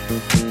hands.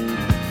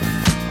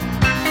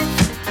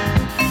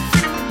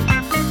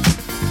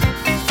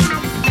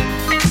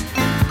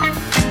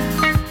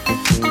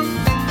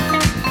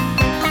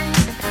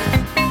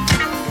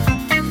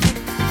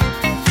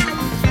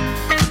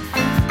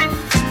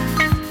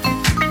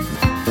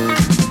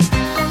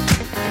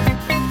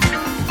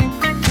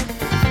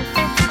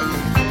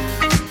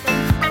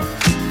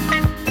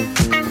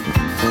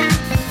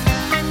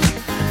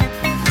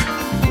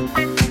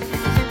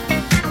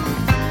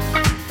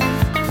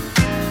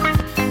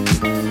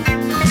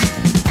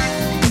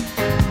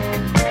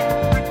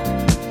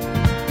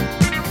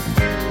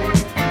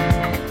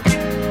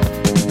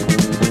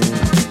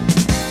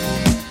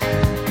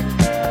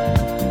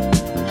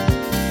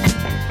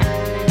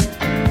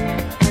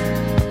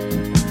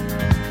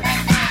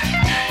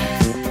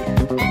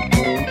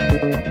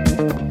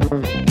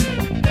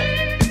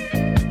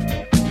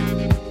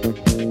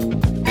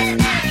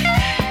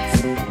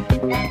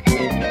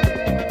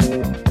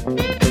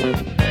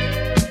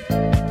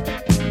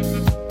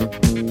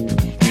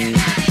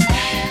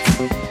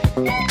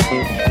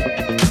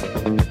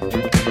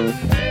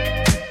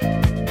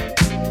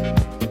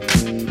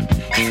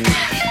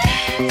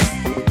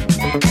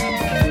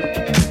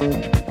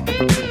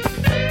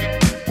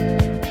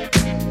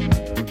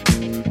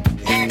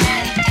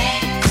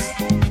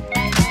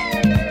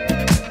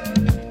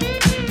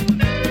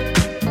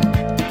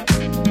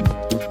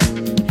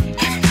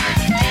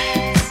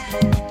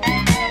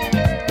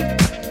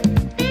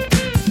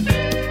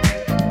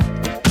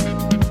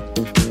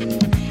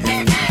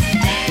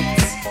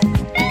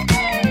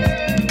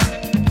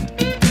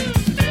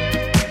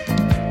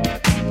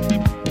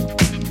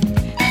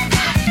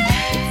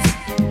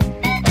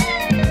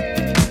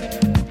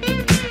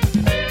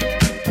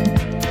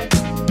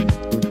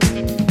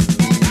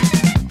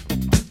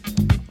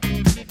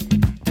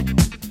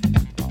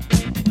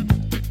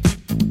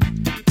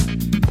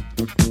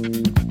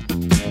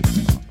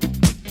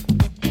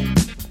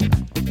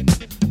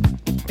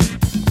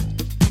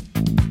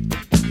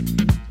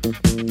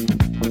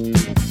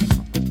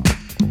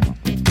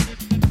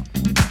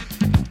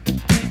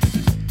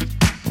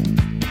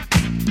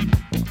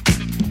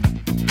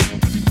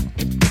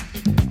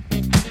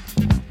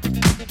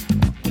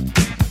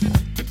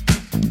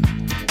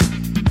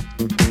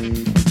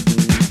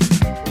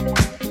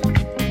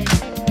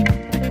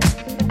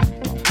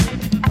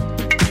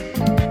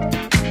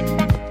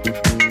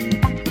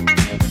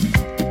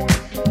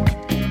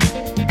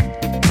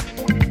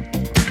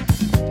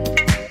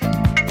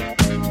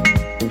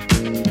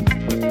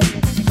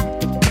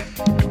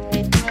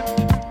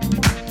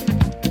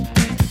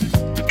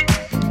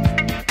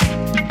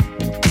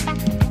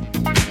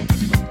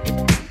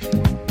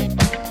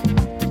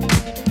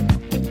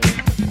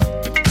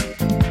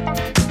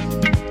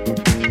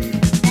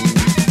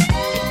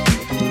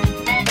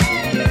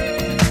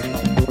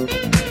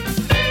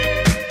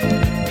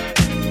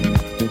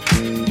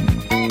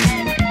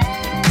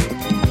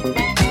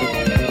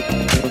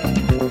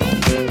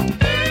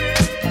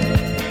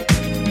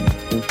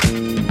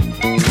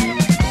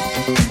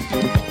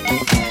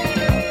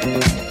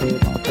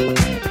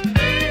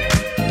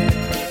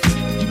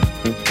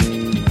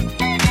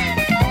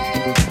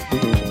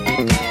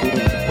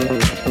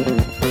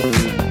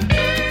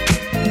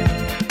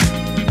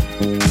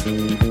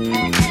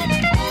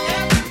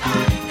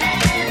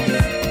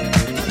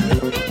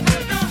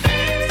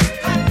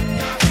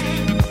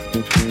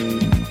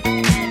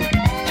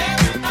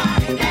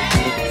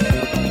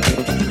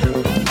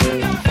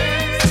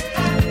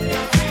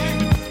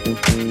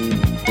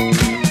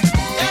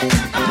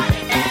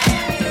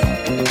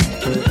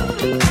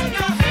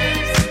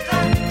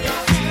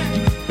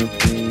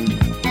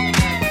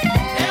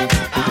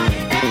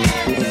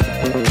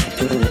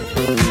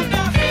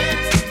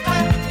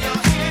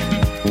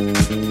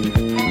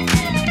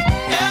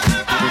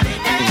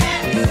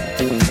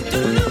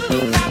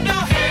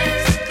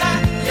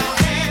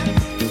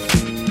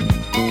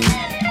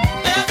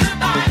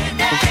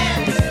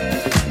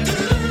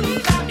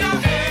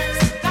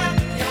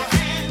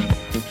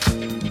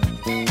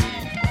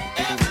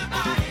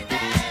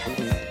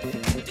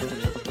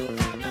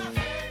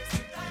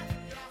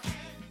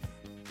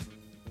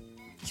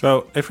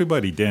 So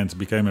Everybody Dance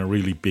became a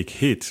really big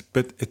hit,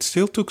 but it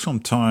still took some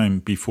time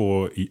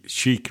before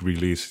Chic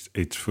released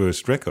its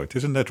first record.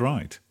 Isn't that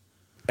right?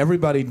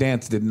 Everybody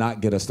Dance did not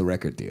get us the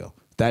record deal.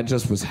 That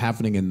just was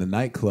happening in the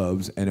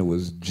nightclubs, and it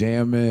was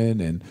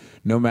jamming, and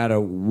no matter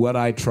what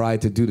I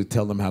tried to do to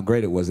tell them how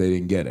great it was, they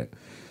didn't get it.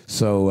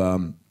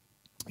 So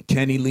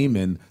Kenny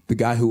Lehman, the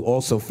guy who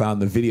also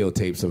found the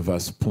videotapes of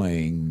us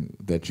playing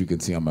that you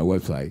can see on my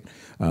website,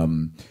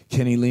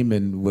 Kenny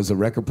Lehman was a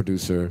record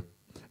producer,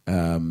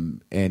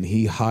 and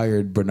he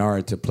hired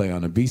Bernard to play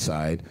on a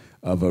B-side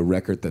of a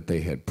record that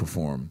they had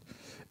performed.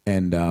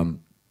 And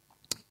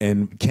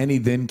Kenny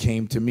then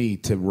came to me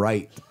to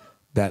write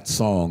that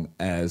song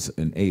as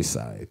an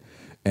A-side.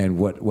 And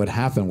what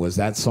happened was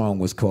that song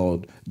was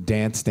called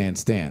Dance,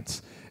 Dance,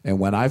 Dance. And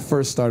when I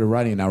first started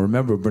writing, and I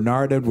remember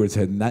Bernard Edwards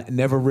had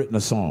never written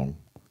a song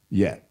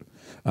yet.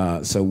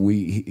 So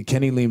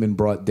Kenny Lehman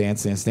brought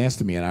Dance, Dance, Dance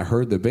to me, and I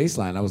heard the bass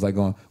line. I was like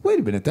going, wait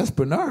a minute, that's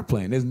Bernard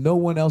playing. There's no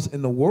one else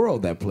in the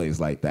world that plays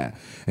like that.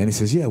 And he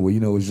says, yeah, well,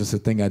 it was just a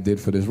thing I did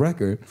for this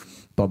record,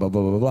 blah, blah,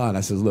 blah, blah, blah. And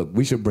I says, look,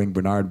 we should bring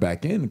Bernard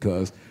back in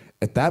because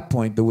at that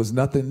point there was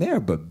nothing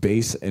there but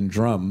bass and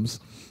drums,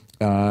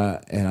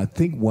 and I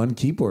think one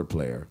keyboard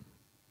player.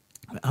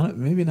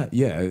 Maybe not.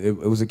 Yeah, it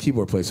was a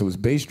keyboard player. So it was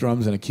bass,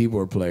 drums, and a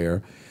keyboard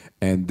player,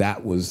 and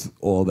that was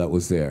all that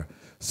was there.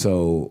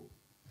 So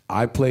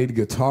I played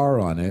guitar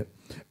on it,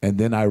 and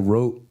then I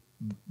wrote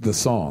the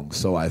song.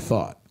 So I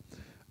thought.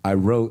 I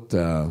wrote,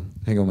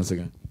 hang on one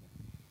second.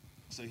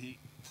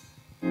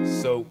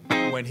 So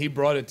when he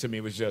brought it to me,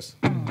 it was just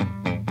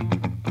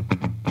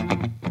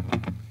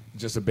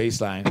a bass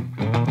line.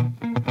 I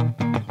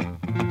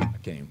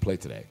can't even play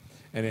today.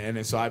 And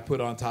then so I put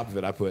on top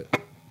of it,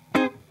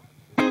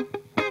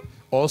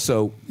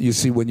 also, you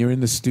see, when you're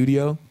in the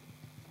studio,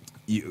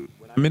 when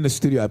I'm in the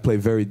studio, I play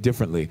very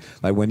differently.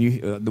 Like when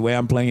the way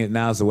I'm playing it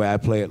now is the way I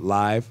play it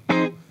live.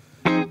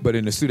 But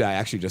in the studio, I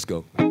actually just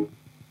go.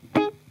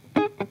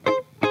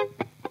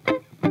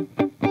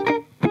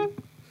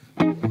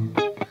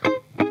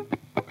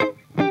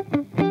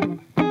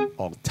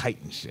 All tight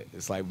and shit.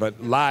 It's like,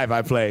 but live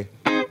I play.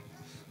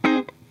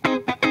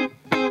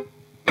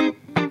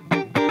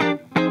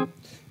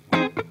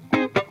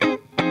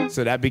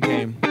 So that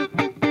became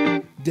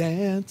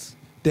dance,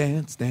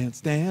 dance,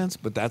 dance, dance.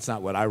 But that's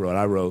not what I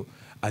wrote.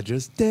 I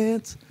just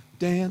dance,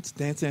 dance,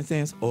 dance, dance,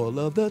 dance all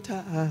of the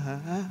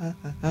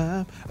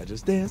time. I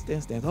just dance,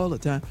 dance, dance all the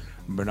time.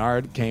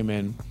 Bernard came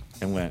in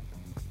and went,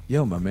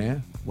 yo, my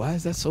man, why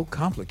is that so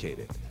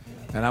complicated?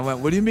 And I went,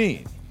 what do you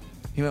mean?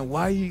 He went,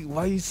 why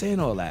are you saying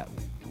all that?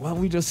 Why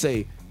don't we just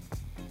say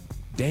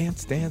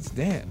dance, dance,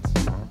 dance?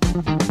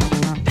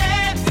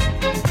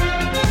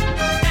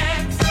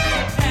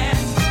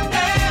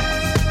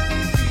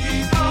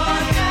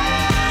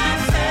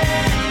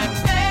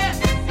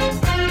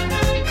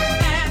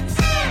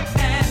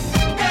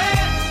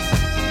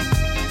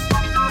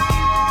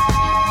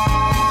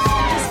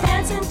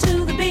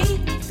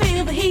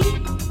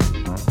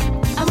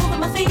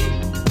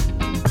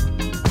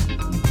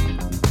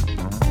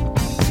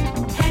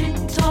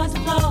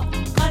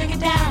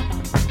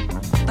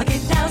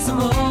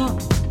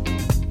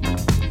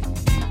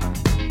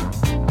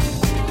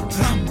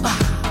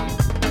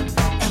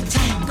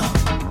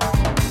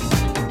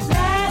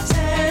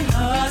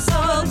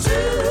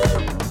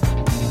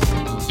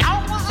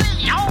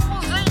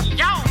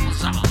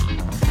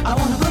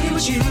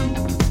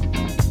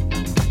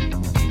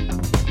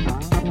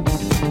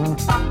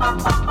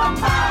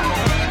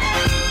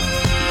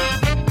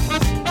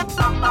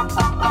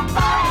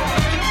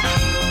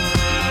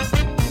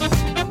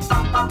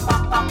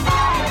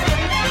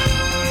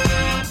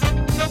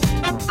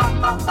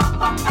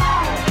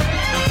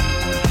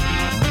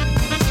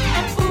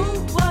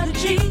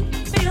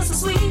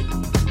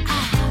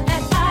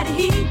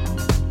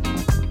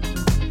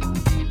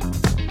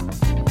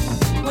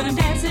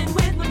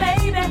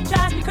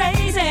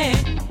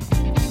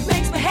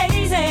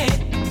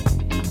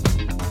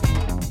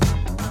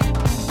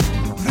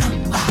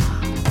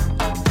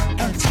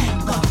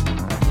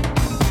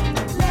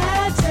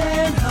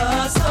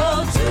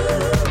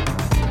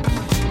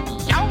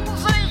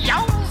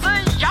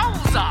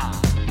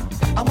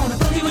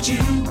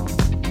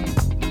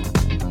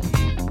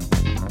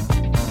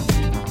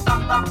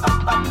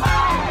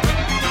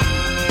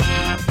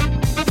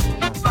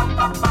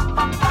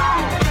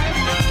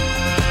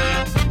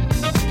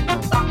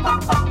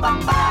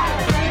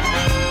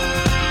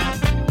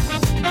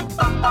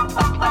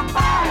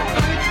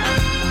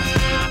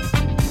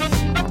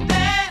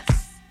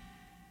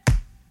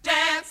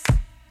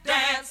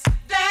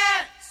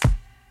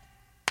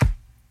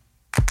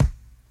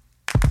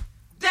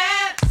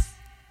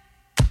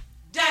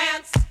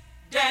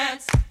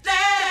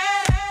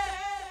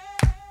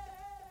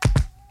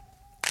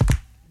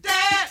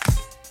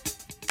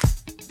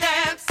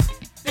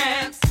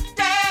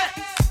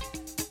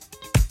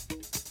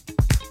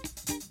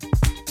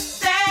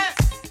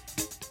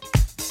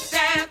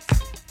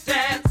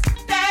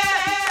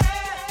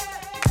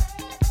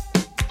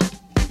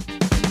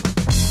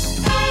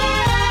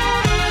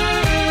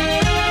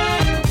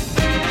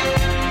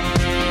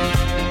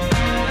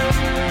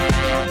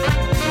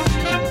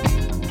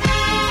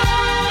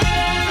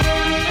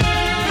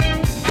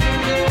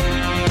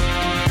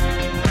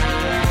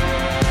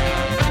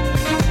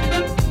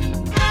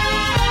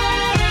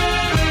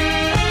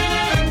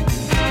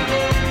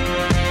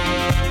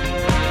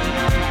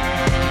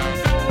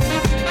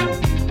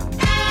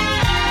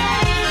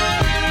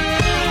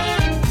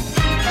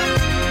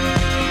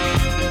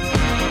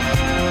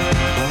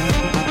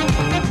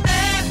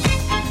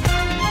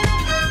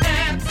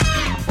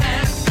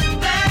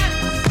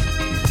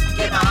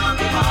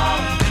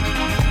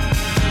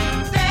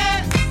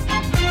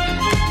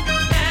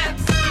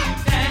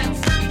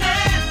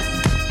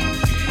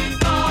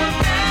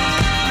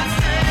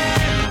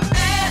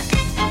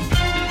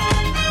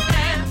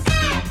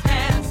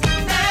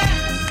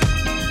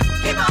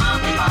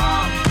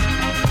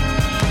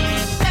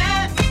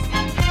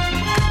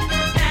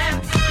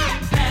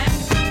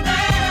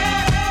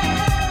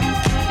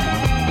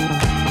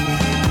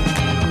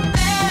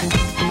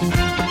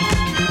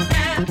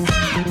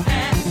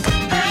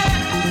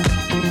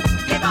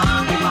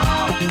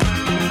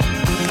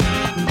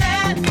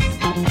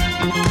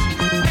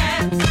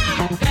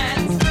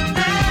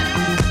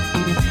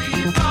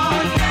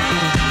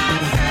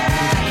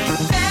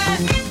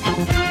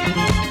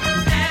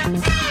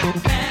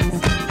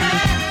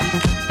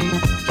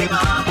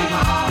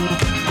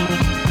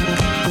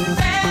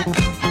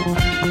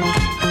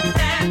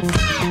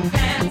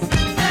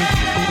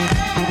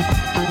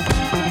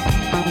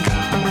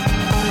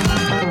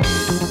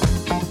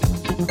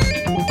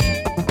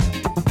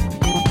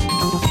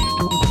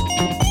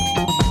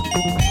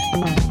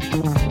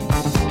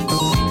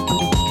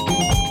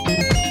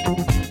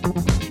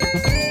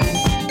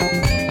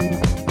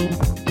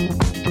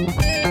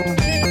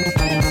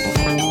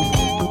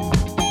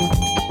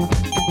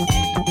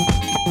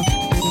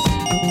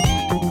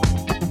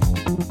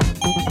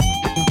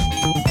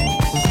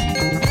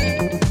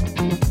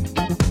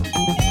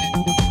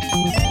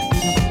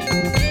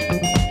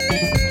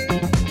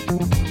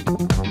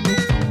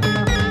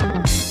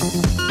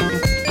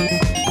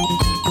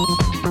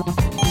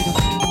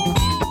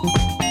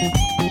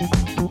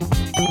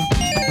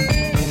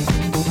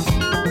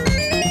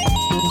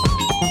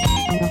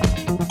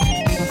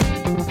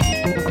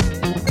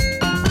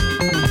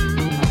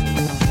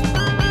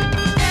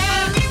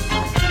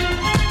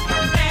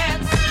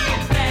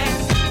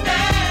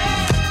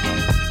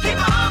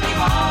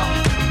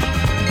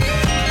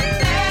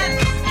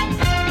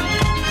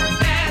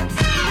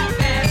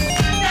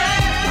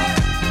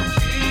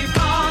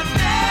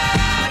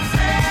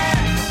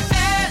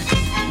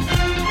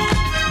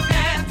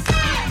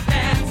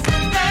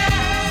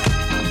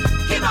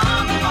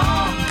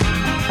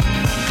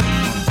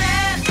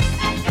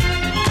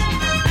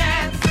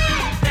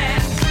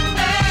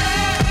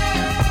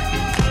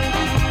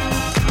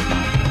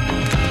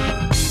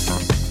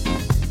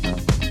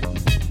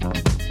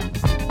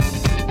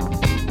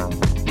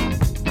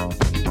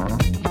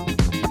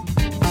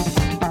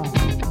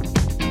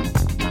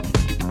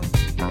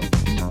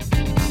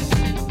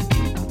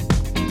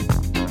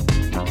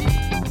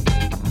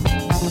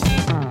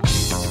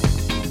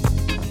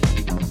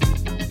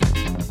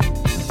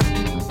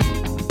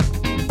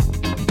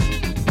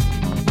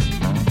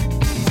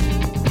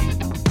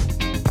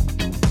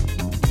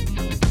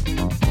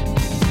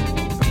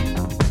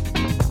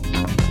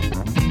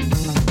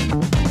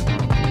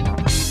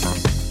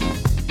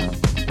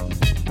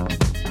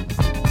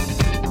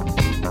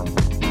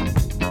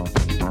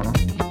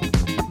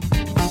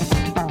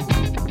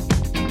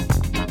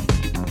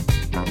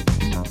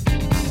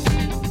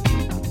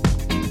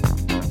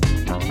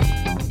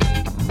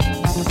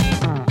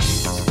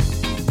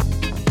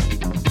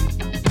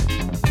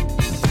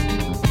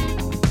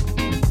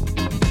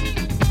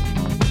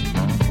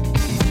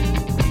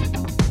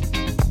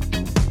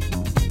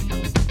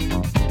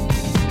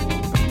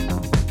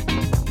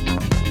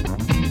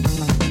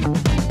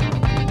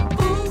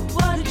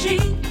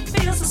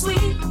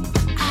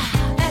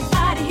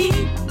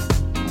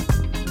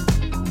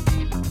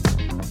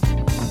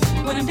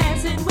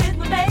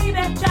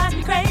 that drives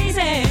me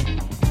crazy,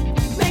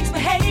 makes me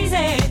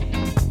hazy.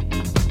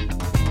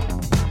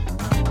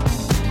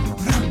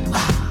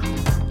 Rumba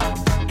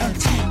and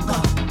tango,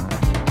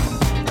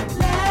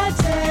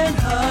 Latin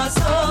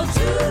hustle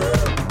too.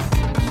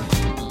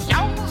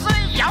 Yowza,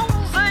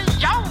 yowza,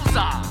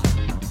 yowza,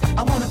 I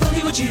wanna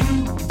boogie with you.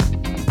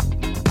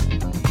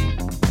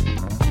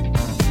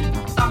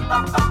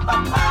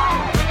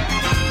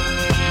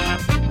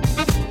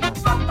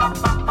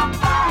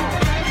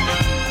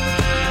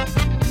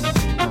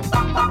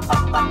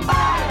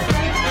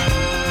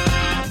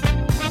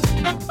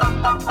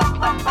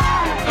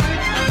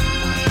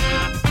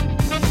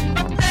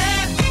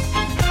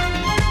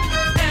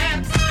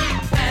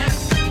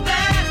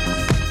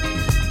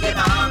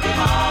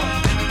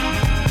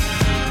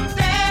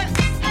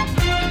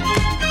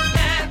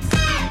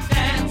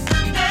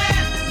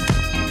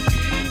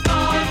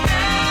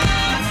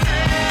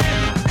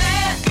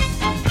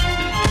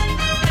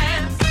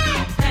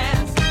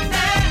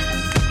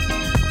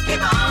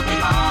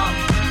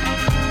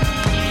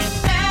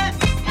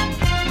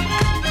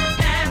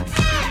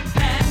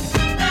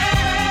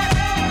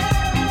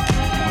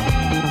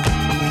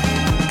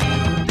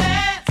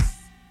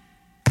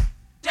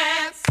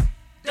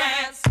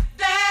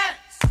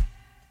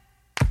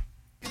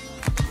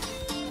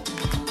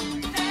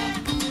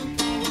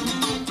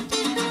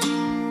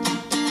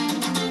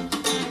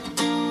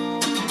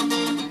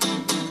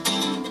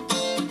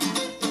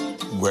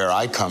 Where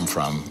I come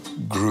from,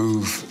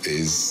 groove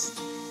is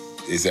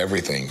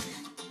everything.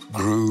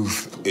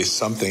 Groove is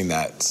something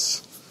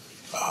that's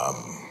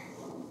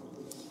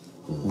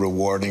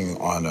rewarding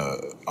on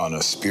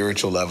a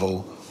spiritual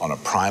level, on a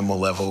primal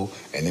level,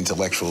 an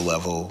intellectual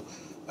level,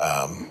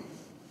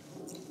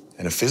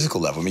 and a physical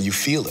level. I mean, you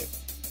feel it.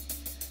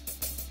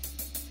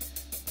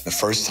 The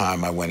first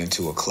time I went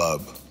into a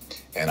club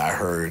and I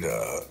heard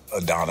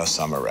a Donna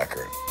Summer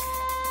record.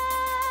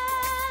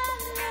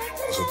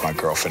 I was with my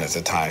girlfriend at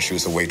the time. She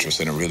was a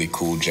waitress in a really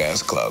cool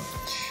jazz club.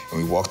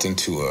 And we walked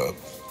into a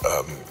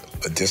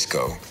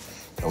disco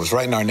that was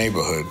right in our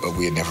neighborhood, but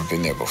we had never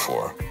been there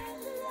before.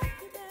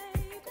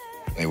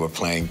 They were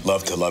playing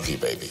Love to Love You,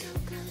 Baby.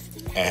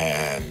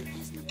 And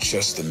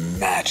just the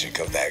magic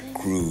of that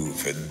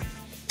groove and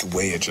the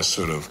way it just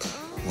sort of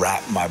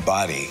wrapped my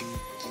body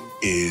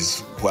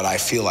is what I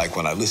feel like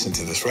when I listen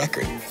to this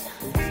record.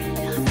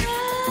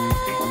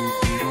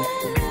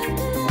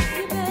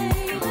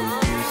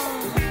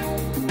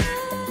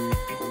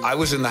 I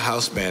was in the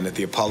house band at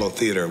the Apollo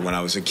Theater when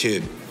I was a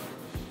kid.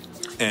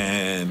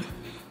 And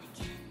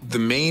the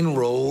main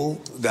role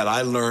that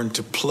I learned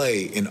to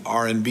play in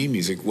R&B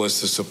music was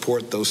to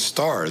support those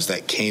stars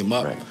that came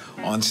up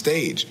on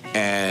stage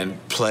and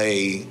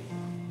play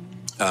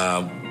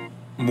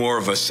more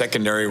of a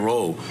secondary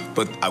role.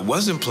 But I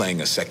wasn't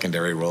playing a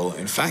secondary role.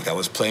 In fact, I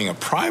was playing a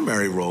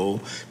primary role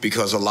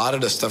because a lot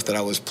of the stuff that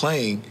I was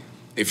playing,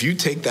 if you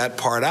take that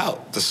part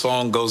out, the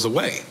song goes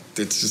away.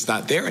 It's just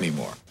not there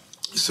anymore.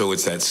 So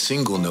it's that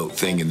single note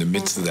thing in the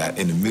midst of that,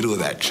 in the middle of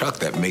that chuck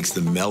that makes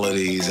the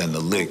melodies and the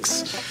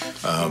licks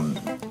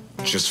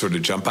just sort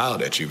of jump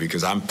out at you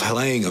because I'm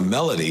playing a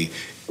melody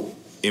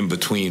in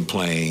between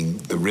playing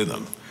the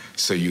rhythm.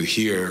 So you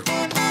hear...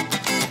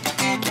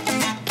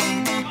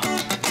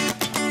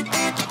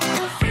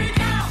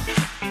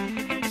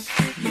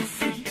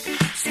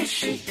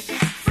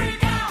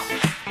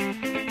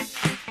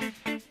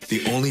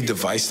 The only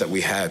device that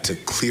we had to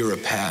clear a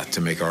path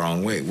to make our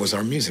own way was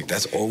our music.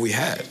 That's all we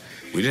had.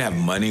 We didn't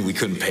have money. We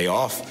couldn't pay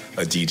off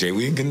a DJ.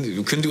 We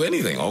couldn't do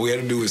anything. All we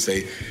had to do was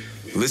say,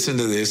 listen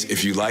to this.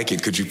 If you like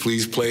it, could you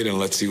please play it and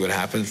let's see what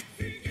happens?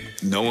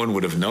 No one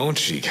would have known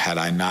Chic had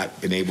I not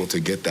been able to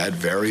get that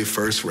very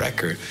first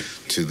record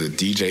to the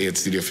DJ at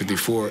Studio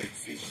 54.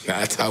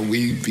 That's how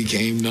we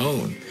became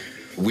known.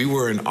 We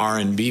were an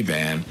R&B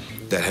band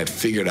that had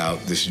figured out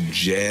this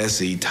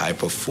jazzy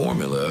type of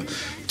formula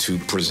to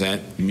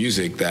present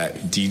music that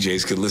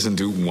DJs could listen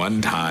to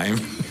one time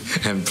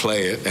and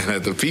play it, and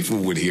that the people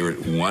would hear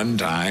it one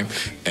time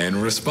and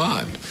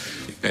respond.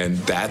 And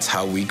that's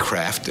how we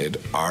crafted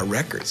our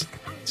records.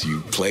 So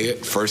you play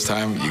it first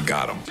time, you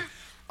got them.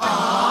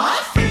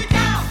 Freak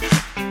out.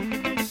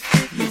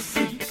 You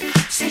freak,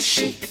 say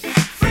chic.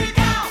 Freak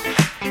out.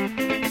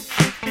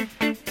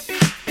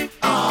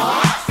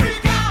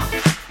 Freak out.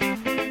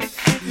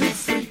 You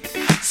freak,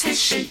 say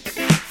chic.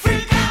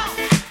 Freak out.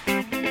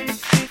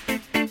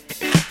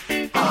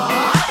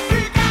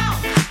 Freak out.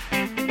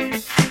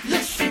 You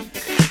freak,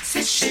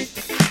 say chic.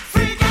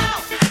 Freak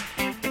out.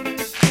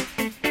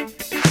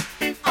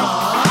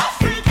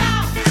 Freak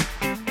out.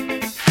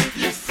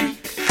 You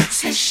freak,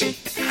 say chic.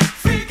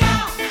 Freak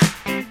out.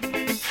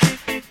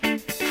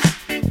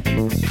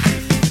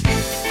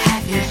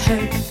 Have you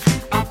heard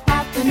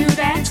about the new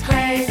dance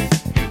craze?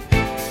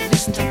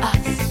 Listen to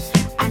us,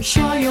 I'm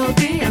sure you'll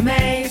be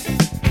amazed.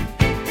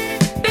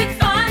 Big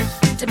fun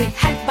to be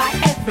had by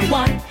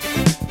everyone.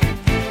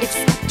 It's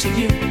up to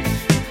you,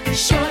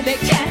 surely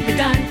can be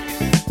done.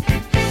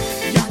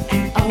 Young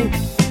and old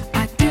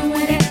are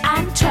doing it,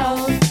 I'm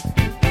told.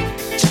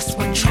 Just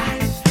one try,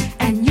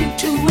 and you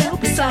too will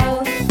be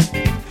sold.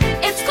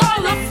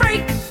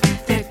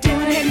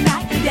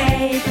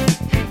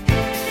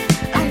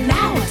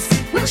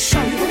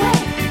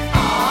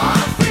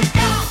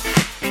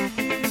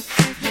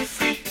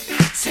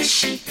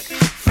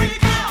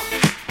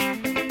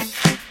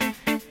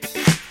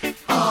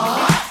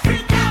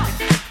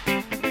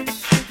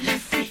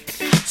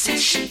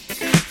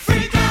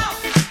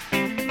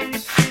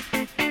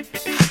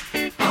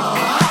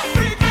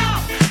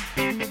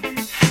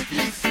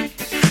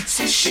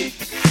 chic,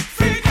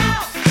 freak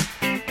out.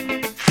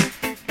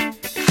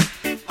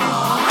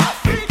 Oh,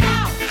 freak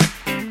out.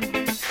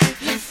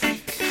 Le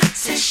freak,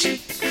 c'est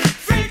chic,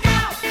 freak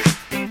out.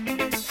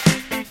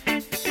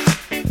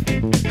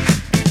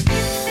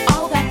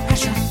 All that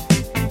pressure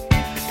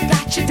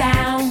got you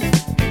down,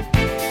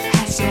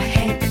 has your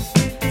head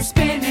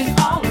spinning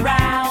all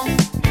around.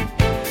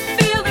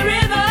 Feel the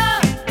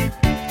rhythm,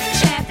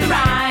 chant the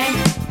rhyme.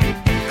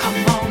 Come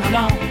on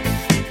along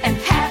and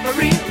have a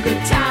real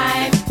good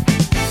time.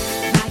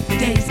 Like the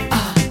days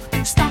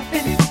of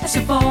stomping as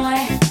a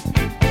boy.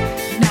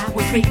 Now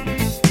we're free.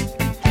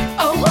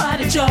 Oh, what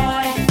a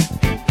joy.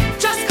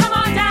 Just come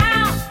on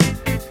down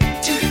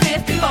to the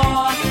 54.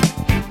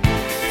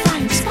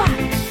 Find a spot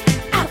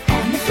out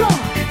on the floor.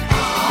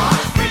 Oh,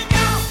 freak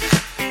out.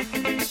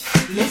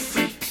 Le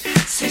freak,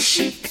 c'est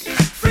chic,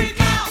 freak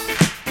out.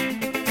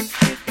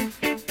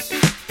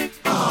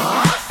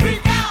 Oh,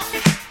 freak out.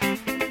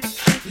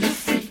 Le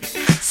freak,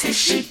 c'est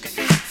chic,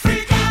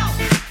 freak out.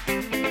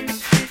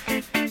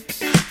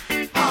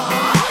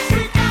 Oh,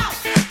 freak out.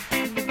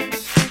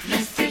 Le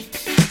freak,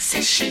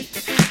 c'est chic,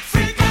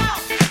 freak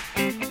out.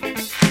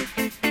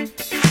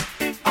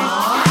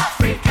 Oh,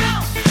 freak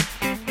out.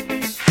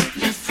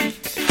 Le freak,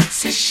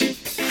 c'est chic,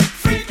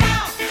 freak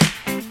out.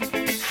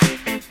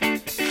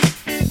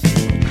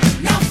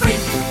 Now freak.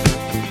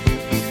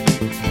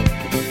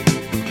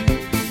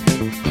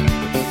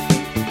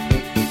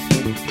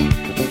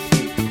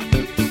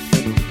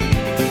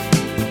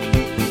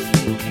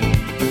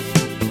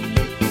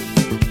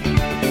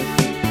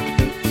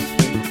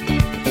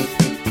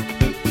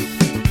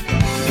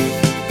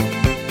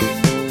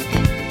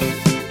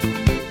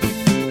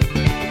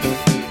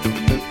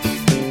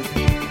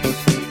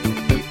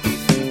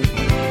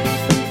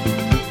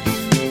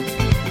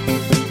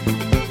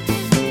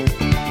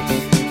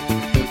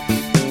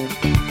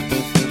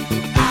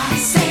 I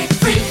said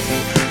freak.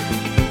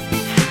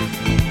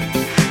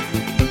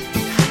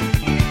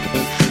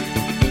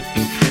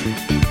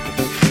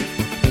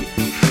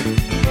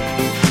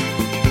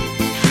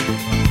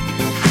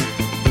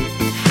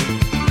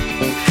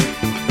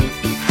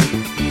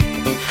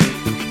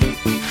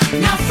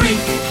 Now freak.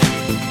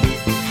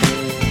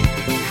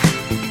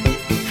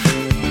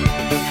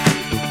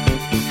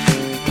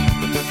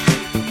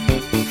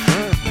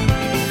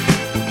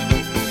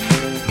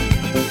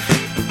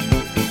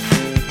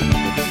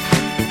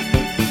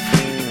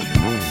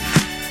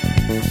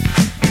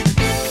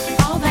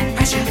 All that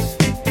pressure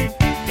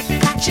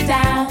got you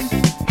down,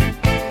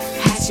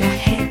 has your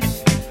head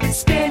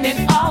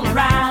spinning all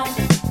around.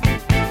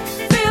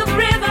 Feel the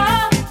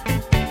rhythm,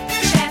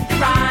 chant the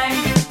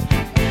rhyme.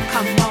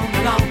 Come on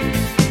along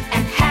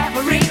and have a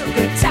real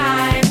good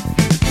time.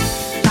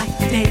 Like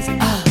the days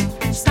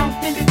of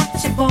stomping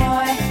as a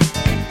boy.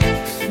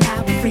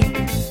 Now we're free.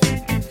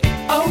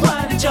 Oh,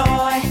 what a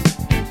joy.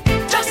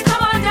 Just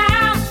come on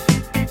down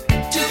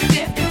to the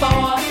 54.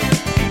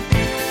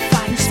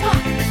 Find a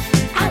spot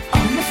out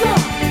on the floor.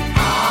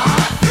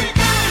 Ah, freak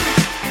out.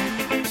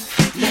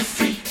 Le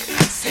freak,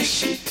 c'est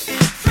chic,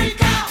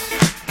 freak out.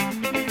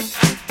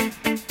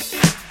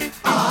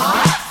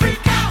 Ah,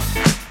 freak out.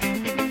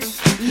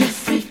 Le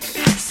freak,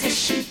 c'est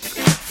chic,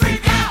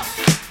 freak out.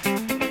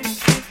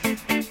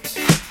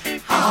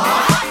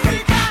 Ah,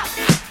 freak out.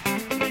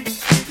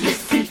 Le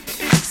freak,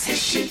 c'est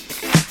chic,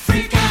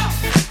 freak out.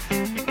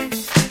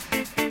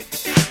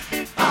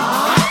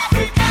 Ah,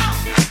 freak out.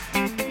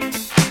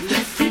 Le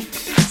freak,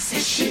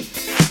 c'est chic,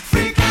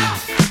 freak out.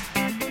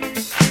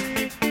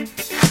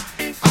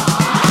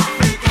 Ah,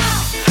 freak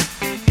out.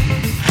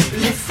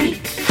 Le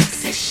freak,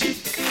 c'est chic,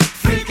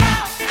 freak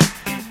out.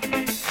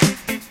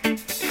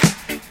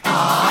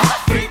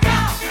 Ah, freak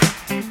out.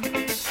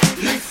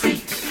 Le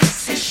freak,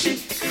 c'est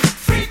chic,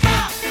 freak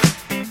out.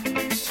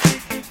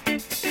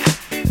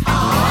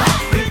 Ah,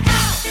 freak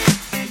out.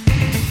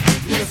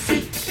 Le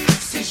freak,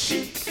 c'est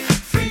chic,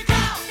 freak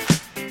out.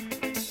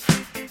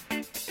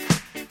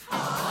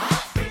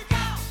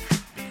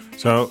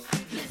 So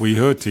we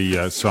heard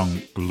the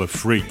song Le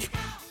Freak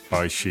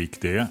by Chic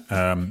there.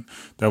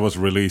 That was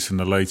released in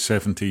the late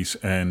 70s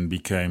and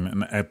became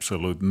an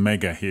absolute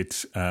mega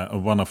hit.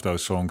 One of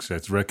those songs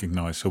that's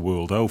recognized the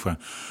world over.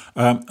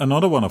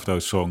 Another one of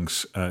those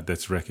songs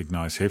that's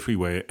recognized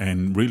everywhere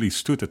and really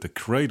stood at the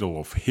cradle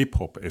of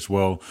hip-hop as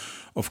well,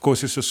 of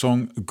course, is the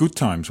song Good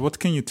Times. What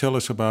can you tell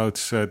us about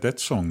that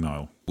song,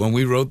 Niall? When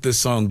we wrote this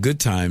song, Good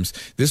Times,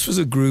 this was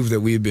a groove that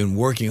we had been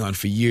working on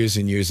for years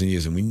and years and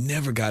years, and we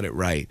never got it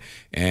right.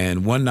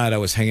 And one night I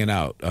was hanging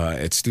out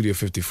at Studio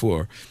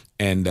 54,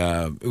 and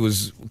it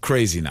was a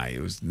crazy night.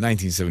 It was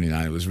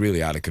 1979. It was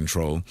really out of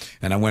control.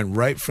 And I went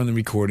right from the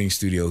recording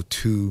studio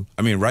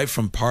right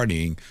from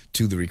partying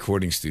to the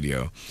recording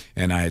studio.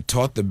 And I had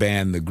taught the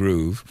band the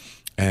groove,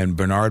 and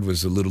Bernard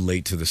was a little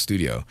late to the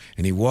studio.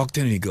 And he walked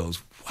in and he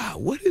goes, "Wow,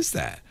 what is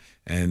that?"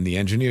 And the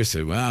engineer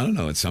said, "Well, I don't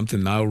know. It's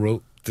something Niall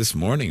wrote this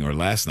morning or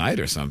last night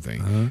or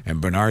something."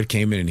 And Bernard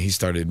came in and he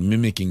started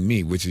mimicking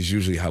me, which is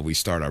usually how we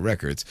start our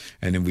records,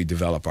 and then we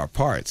develop our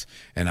parts.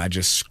 And I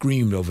just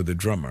screamed over the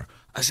drummer.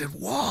 I said,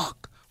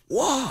 "Walk,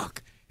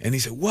 walk." And he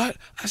said, what?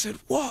 I said,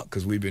 walk.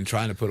 Because we've been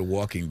trying to put a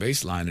walking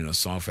bass line in a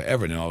song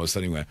forever. And then all of a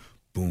sudden he went,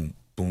 boom,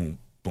 boom,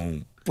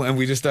 boom. And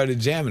we just started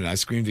jamming. I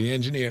screamed to the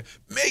engineer,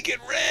 make it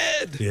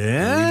red.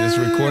 Yeah. And we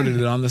just recorded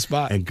it on the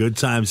spot. And good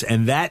times.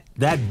 And that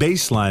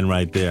bass line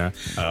right there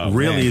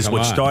really is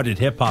what started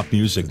hip-hop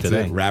music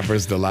today.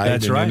 Rapper's Delight.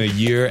 That's right. And then a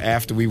year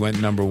after we went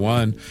number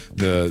one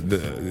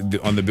the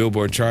on the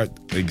Billboard chart,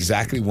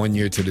 exactly 1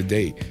 year to the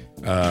date,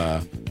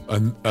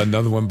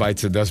 Another One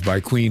Bites the Dust by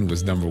Queen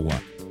was number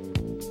one.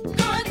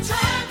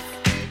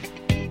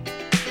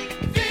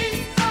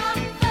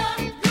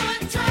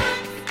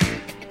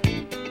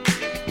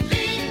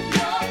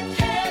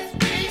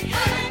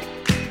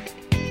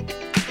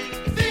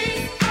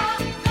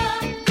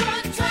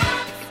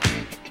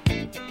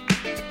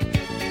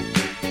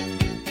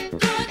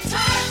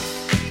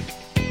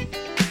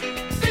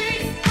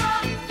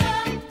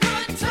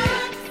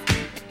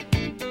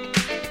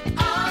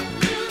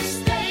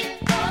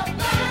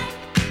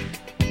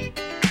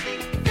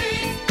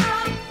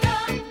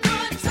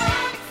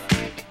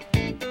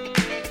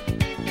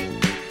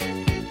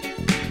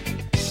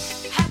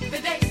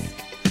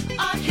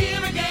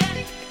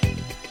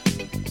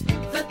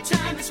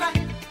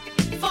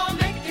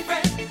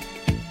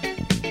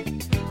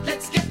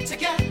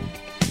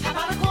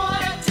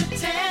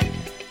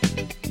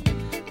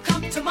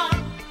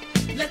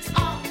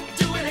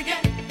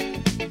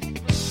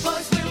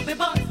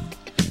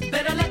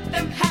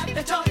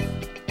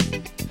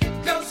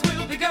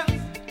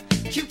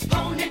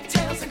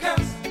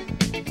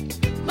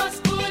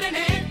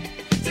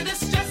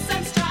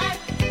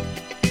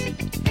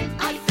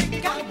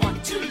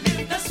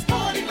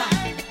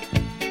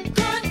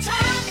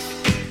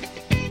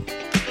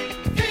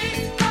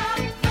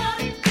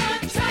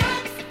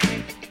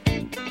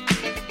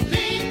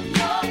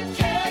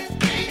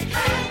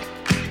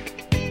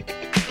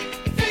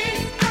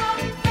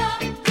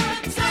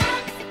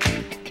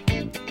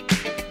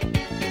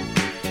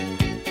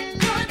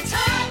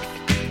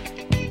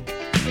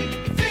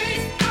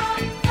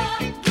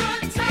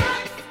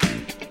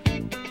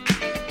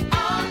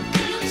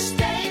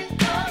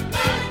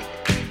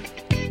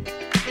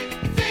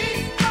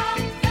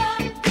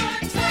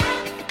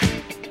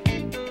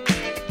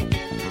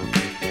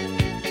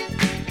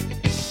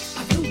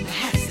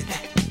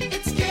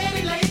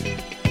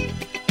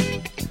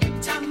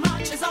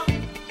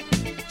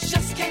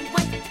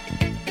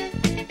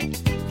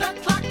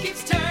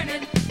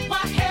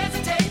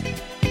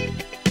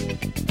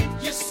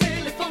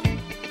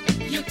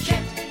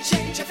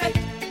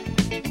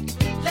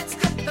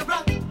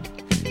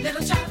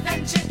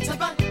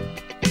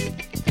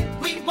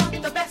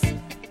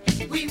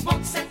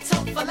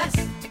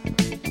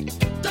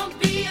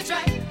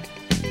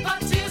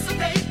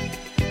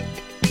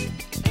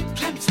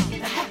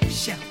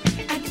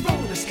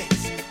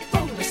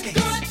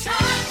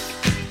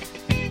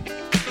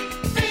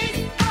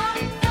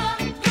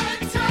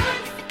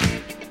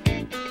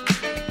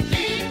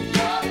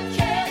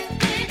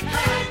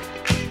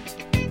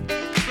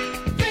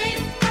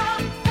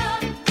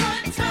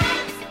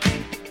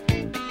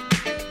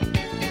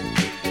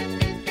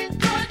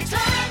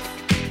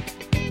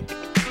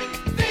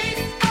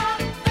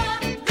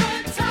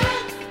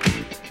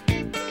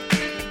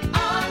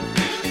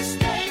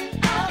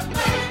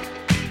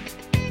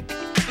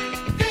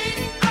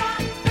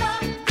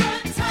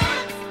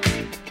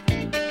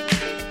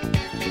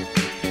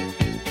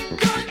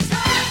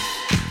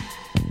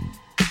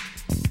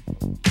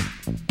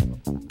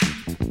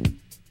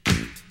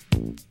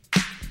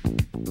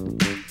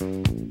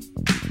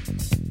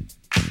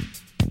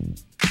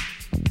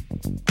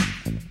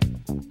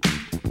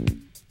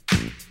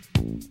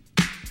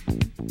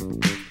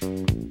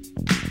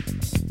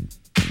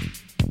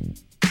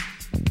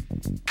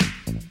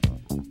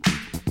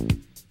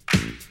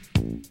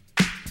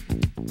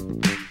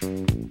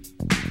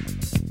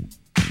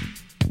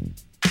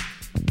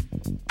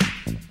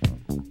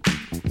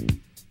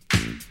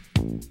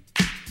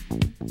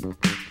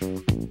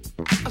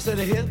 To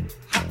the hip,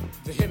 hop,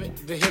 the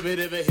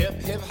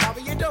hip hop,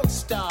 you don't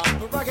stop.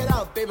 Rock it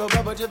out, baby,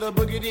 rubber to the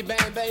boogity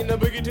bang bang, the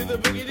boogie to the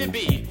boogity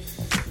beat.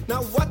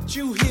 Now what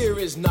you hear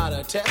is not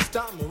a test.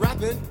 I'm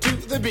rapping to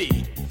the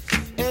beat,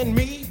 and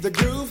me, the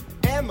groove,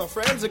 and my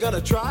friends are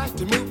gonna try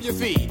to move your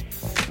feet.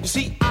 You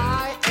see,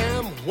 I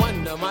am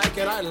Wonder Mike,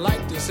 and I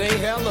like to say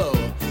hello.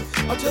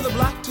 To the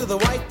black, to the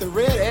white, the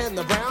red, and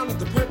the brown,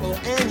 the purple,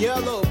 and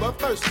yellow. But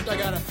first, I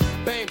gotta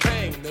bang,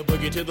 bang, the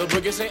boogie to the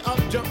boogie. Say up,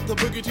 jump the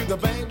boogie to the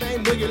bang,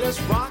 bang, boogie. Let's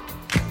rock.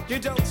 You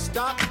don't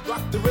stop,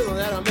 rock the rhythm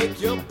that'll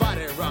make your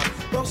body rock.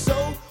 Well,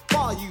 so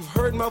far you've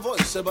heard my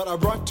voice, but I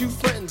brought two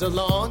friends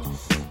along.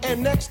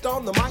 And next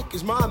on the mic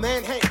is my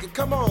man Hank.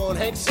 Come on,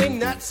 Hank, sing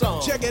that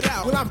song. Check it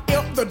out. Well, I'm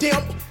imp the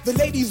dimp, the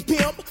ladies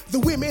pimp, the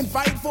women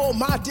fight for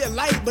my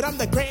delight. But I'm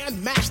the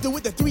grand master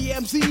with the 3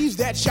 MCs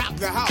that shock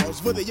the house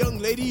for the young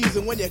ladies.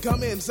 And when you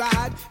come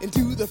inside and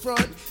to the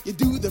front, you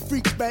do the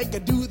freak spank, you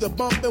do the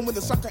bump. And when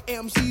the sucker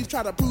MCs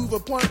try to prove a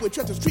point with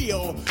Trent's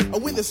trio, or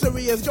when the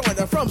serious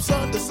joiner from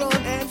sun to sun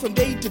and from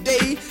day to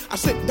day, I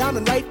sit down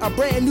and write a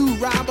brand new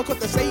rhyme because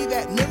they say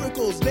that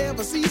miracles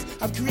never cease.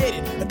 I've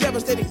created a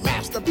devastating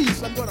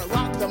masterpiece. I'm gonna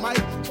rock the mic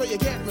so you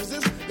can't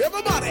resist.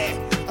 Everybody,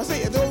 I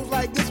say it goes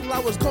like this. When I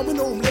was coming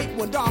home late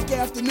one dark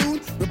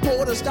afternoon,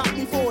 reporter stopped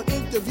me for an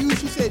interview.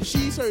 She said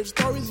she's heard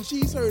stories and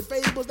she's heard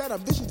fables that are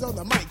vicious on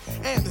the mic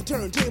and the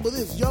turntable.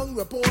 This young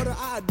reporter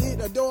I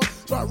did adore,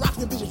 so I rocked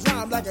the vicious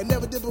rhyme like I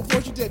never did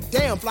before. She said,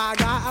 damn fly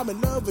guy, I'm in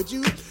love with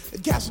you. The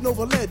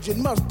Casanova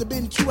legend must have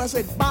been true. I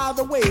said, by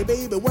the way,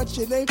 baby, what's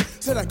your name?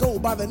 Said I go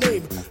by the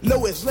name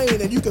Lois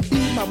Lane, and you can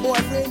be my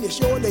boyfriend, you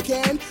surely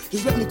can.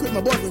 Just let me quit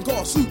my boyfriend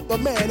called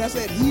Superman. I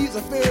said, he's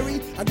a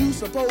fairy, I do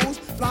suppose,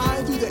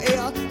 flying through the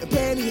air in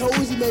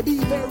pantyhose. He may be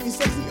very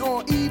sexy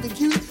or even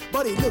cute,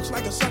 but he looks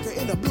like a sucker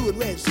in a blue and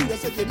red suit. I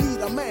said, you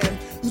need a man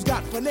who's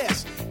got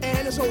finesse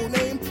and his whole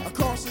name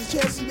across his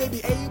chest. He may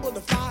be able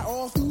to fly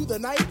all through the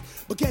night,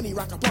 but can he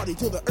rock a party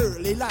till the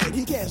early light?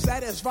 He can't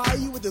satisfy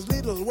you with his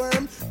little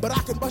worm, but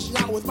I can bust you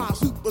out with my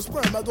super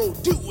sperm. I go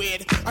do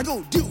it, I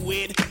go do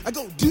it, I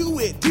go do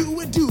it,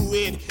 do it, do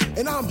it.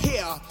 And I'm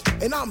here,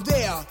 and I'm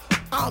there.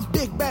 I'm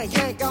Big Bang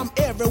Hank, I'm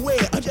everywhere.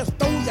 I just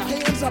throw your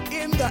hands up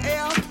in the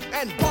air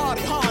and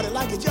party harder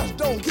like you just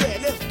don't care.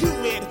 Let's do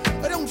it.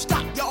 I don't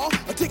stop, y'all.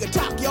 I take a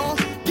talk, y'all.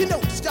 You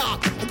don't stop.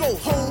 I go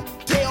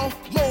hotel,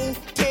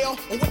 motel.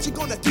 And what you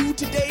gonna do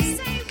today?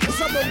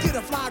 Someone get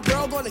a fly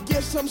girl, gonna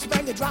get some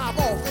spank and drive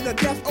off in a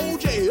death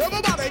OJ.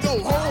 Everybody go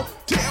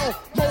hotel,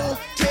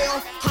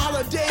 motel,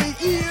 Holiday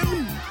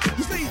Inn.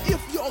 You say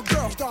if your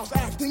girl starts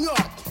acting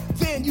up,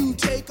 then you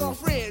take a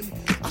friend.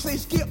 I say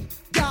skip,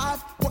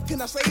 dive, what can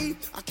I say?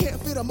 I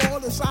can't fit them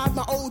all inside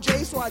my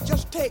OJ, so I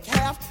just take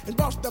half and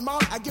bust them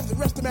out. I give the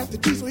rest to Master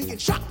G so he can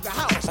shock the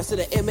house. I said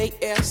a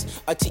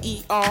M-A-S, a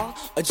T-E-R,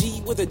 a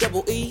G with a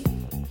double E.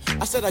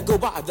 I said I go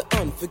by the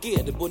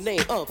unforgettable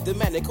name of the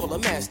man they call a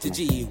Master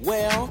G.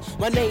 Well,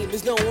 my name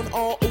is known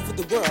all over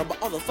the world by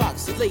all the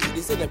foxy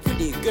ladies and the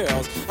pretty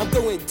girls. I'm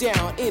going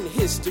down in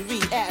history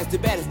as the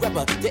baddest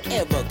rapper that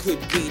ever could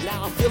be.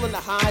 Now I'm feeling the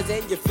highs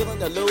and you're feeling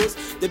the lows.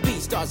 The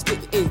beat starts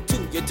getting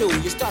into your toe.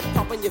 You start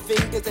popping your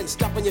fingers and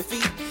stomping your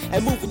feet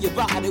and moving your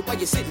body while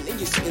you're sitting and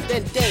you're sitting.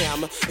 Then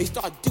damn, you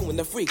start doing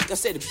the freak. I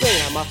said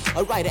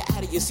bam, right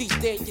out of your seat.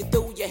 Then you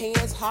throw your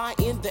hands high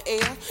in the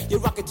air. You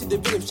rock it to the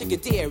rhythm, shake your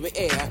dairy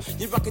air.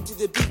 You rock it to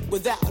the beat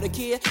without a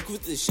care. Cruise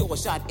the short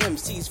shot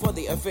MCs for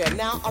the affair.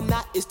 Now I'm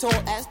not as tall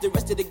as the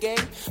rest of the gang,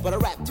 but I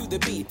rap to the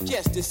beat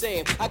just the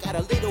same. I got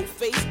a little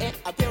face and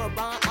a pair of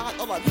rhyme eyes.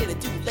 All I'm here to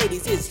do,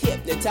 ladies, is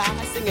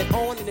hypnotize. Sing it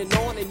on and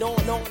on and on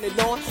and on and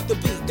on. The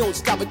beat don't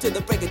stop until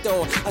the break of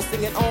dawn. I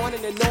sing it on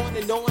and on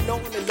and on and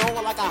on and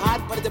on like a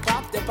hot butter. The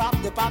pop, the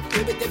pop, the pop,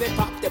 give it,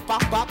 pop, the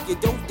pop, pop. You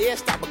don't dare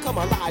stop or come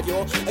alive,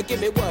 y'all.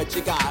 Give me what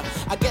you got.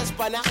 I guess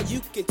by now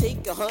you can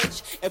take a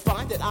hunch and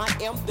find that I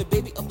am the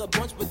baby of the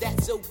bunch, but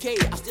that's okay.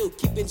 I still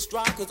keep in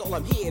stride, cause all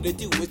I'm here to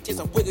do is just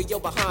a wiggle your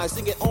behind.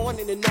 Sing it on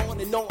and on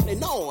and on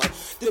and on.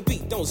 The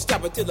beat don't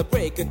stop until the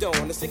break of dawn.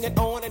 I sing it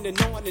on and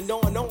on and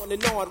on and on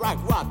and on.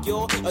 Rock,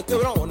 y'all. Throw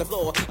it on the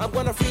floor. I'm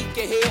gonna freak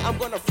you here, I'm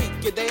gonna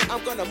freak you there.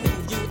 I'm gonna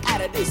move you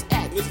out of this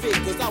atmosphere,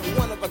 cause I'm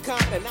one of a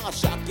kind and I'll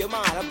shock your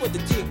mind. I put the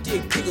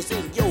jiggles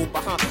in your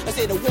behind. I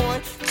say the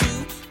 1, 2,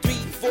 3,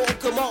 4,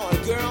 come on,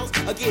 girls,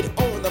 get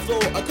on the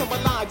floor. Come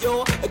alive,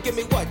 y'all, give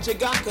me what you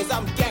got, cause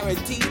I'm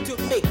guaranteed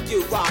to make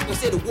you rock. I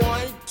said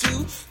 1,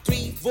 2,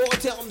 3, 4,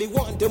 tell me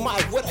one to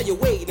Mike, what are you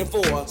waiting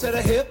for? To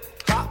the hip,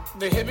 hop,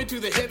 the hippie to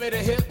the hippie, the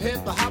hip,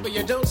 hip, the hopper,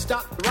 you don't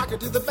stop. Rock it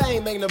to the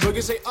bang, bang the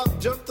boogie, say up,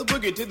 jump the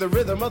boogie to the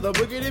rhythm of the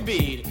boogie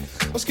beat.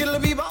 Well,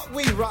 skittle-bee-bop,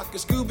 we rock a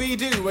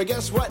Scooby-Doo, and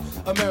guess what,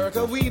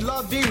 America, we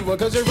love you,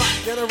 cause you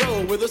rock and a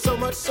roll with us so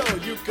much so,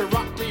 you can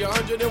rock till you're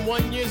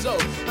 101 years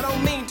old. I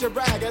don't mean to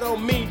brag, I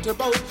don't mean to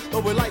boast,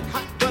 but we're like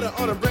hot butter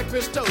on a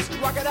breakfast toast.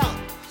 Rock it out,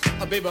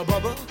 a baby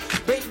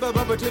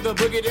bubba to the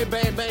boogie,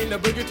 bang, bang, the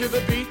boogie to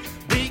the beat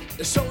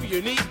is so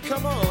unique.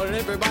 Come on,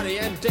 everybody,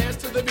 and dance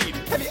to the beat.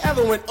 Have you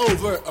ever went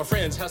over a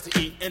friend's house to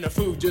eat and the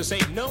food just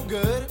ain't no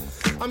good?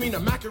 I mean, the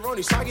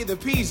macaroni soggy, the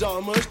peas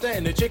all mushed,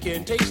 and the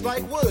chicken tastes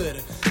like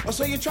wood.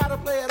 So you try to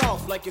play it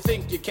off like you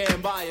think you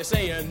can by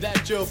saying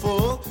that you're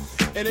full.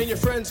 And then your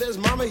friend says,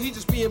 Mama, he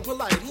just being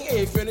polite. He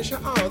ain't finished.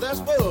 Oh,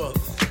 that's bull.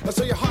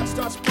 So your heart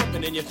starts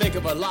pumping and you think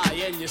of a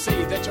lie and you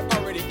say that you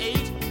already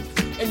ate.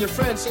 And your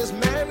friend says,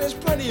 man, there's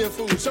plenty of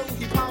food, so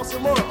he piles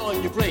some more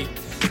on your plate.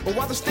 But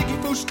while the sticky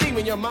food's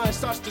steaming, your mind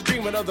starts to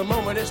dreaming of the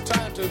moment it's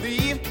time to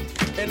leave.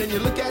 And then you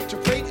look at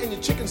your plate and your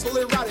chicken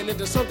slowly rotting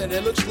into something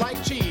that looks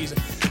like cheese.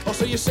 Oh,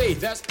 so you say,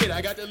 that's it,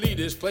 I got to leave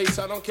this place.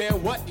 I don't care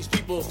what these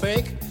people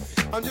think.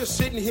 I'm just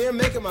sitting here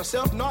making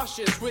myself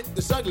nauseous with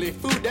this ugly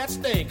food that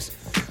stinks.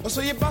 Oh, so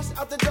you bust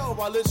out the door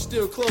while it's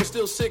still closed,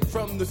 still sick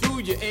from the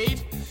food you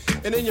ate.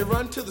 And then you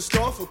run to the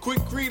store for quick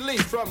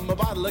relief from a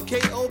bottle of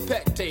KO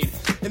Pectate.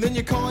 And then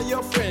you call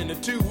your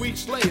friend 2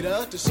 weeks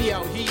later to see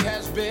how he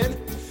has been.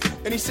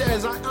 And he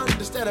says, I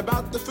understand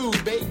about the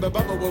food, babe, but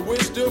we're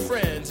still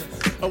friends.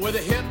 With a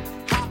hip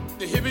hop,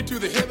 the hippie to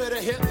the hippie, the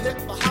hip hip,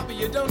 the hoppy,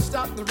 you don't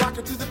stop the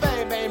rocker to the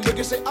bang bang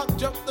boogie. Say up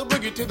jump the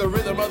boogie to the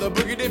rhythm of the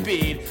boogie to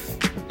beat.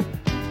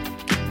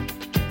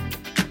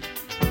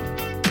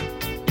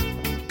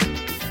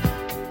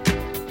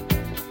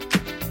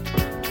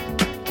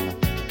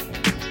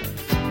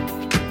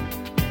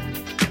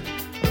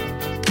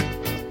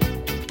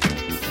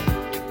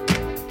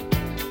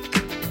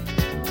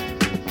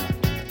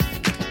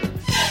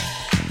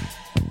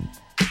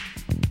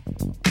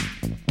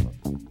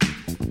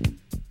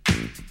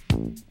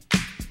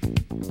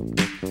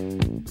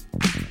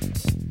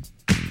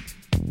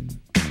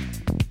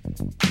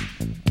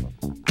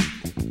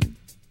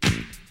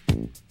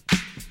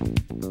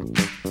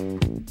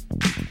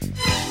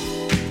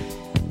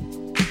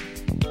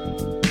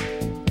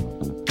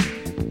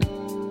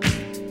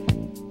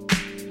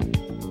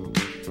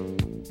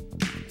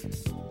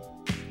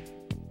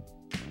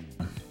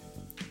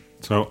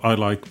 So I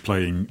like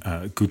playing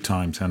Good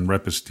Times and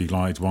Rapper's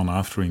Delight one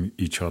after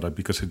each other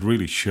because it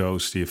really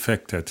shows the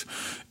effect that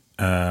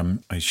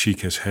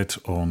Chic has had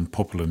on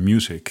popular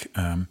music,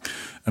 and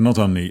not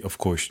only, of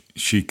course,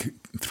 Chic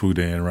through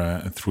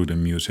the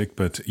music,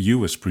 but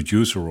you as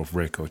producer of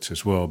records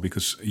as well,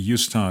 because you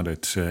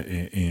started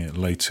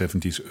in late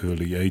 70s,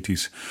 early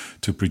 80s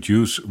to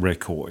produce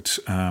records,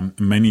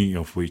 many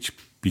of which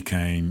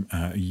became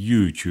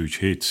huge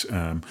hits.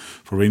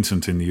 For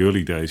instance, in the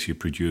early days, you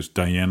produced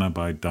Diana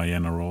by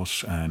Diana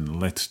Ross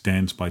and Let's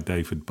Dance by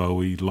David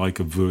Bowie, Like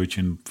a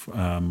Virgin,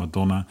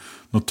 Madonna,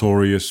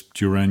 Notorious,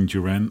 Duran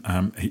Duran,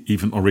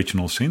 even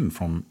Original Sin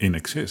from In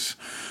Excess.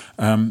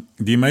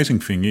 The amazing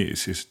thing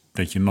is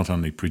that you not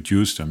only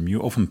produced them, you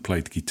often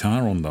played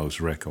guitar on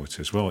those records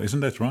as well.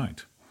 Isn't that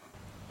right?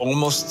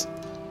 Almost,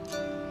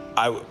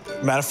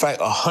 matter of fact,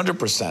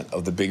 100%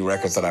 of the big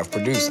records that I've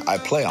produced, I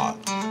play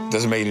on.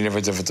 Doesn't make any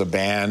difference if it's a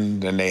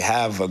band and they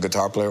have a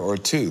guitar player or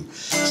two.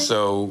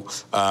 So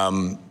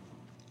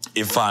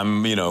if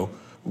I'm,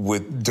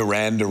 with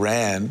Duran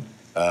Duran,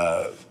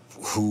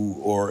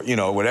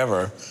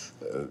 whatever,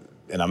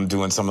 and I'm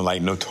doing something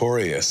like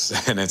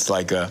Notorious, and it's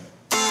like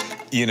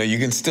you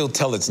can still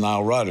tell it's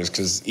Nile Rodgers,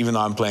 because even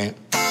though I'm playing.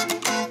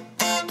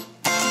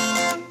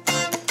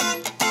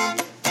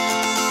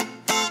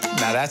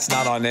 Now that's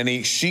not on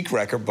any Chic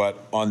record, but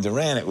on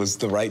Duran, it was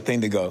the right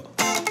thing to go.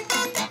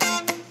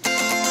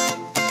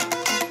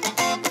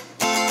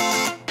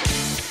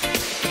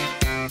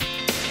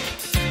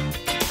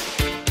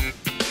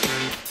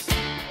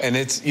 And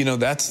it's,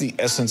 that's the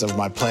essence of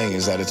my playing,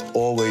 is that it's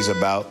always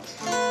about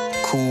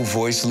cool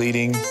voice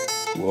leading,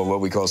 or what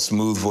we call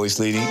smooth voice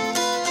leading.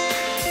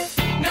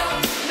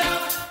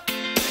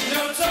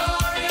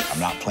 I'm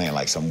not playing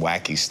like some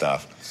wacky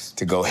stuff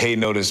to go, hey,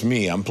 notice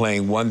me. I'm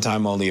playing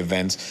one-time only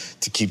events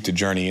to keep the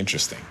journey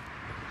interesting.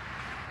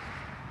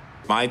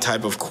 My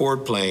type of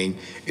chord playing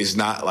is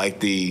not like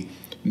the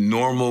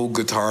normal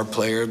guitar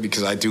player,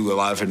 because I do a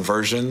lot of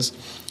inversions.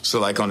 So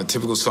like on a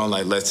typical song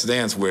like Let's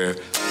Dance, where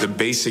the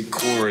basic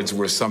chords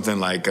were something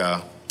like,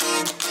 but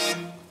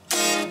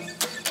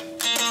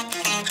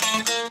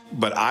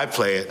I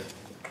play it.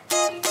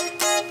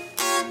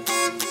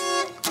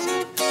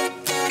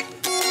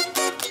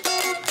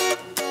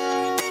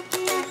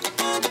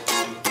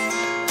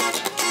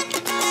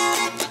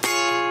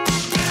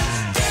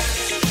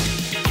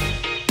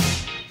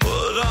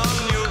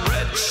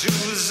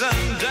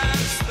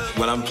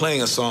 When I'm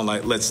playing a song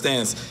like Let's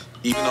Dance,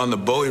 even on the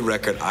Bowie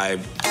record, I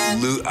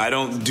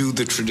don't do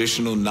the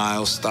traditional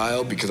Nile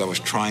style, because I was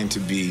trying to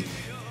be,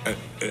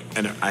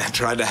 and I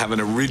tried to have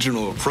an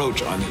original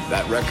approach on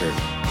that record.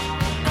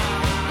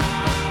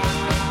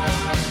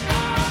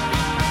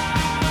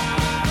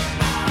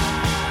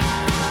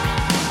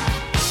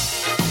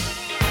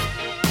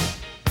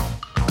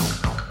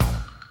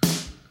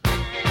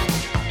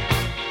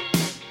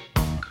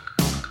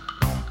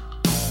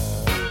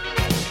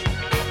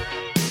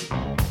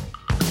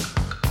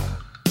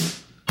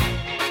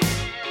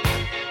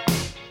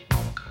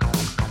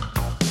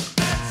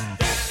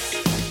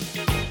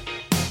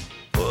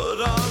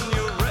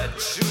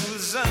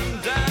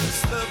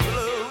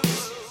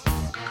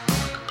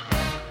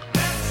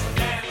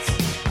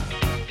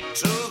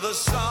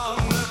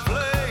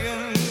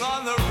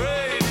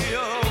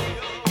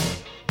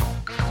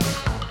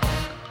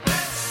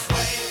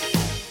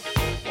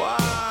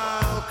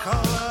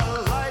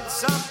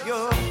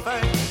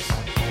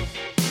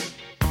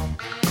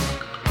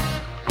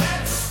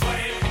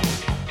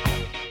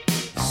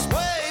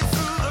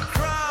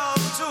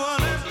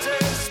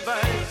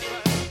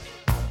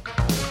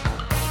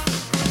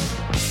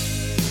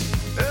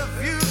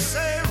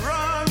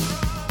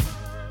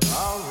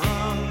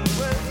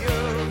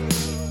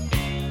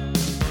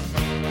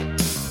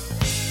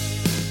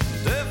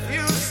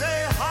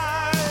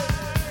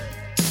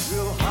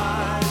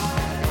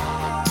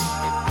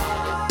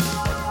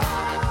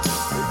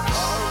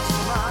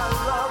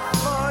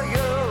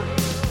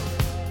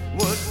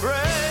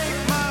 break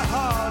my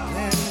heart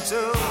in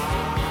two.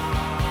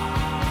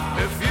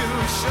 If you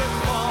should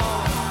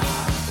fall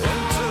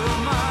into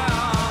my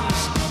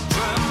arms,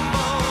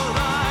 tremble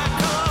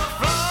like a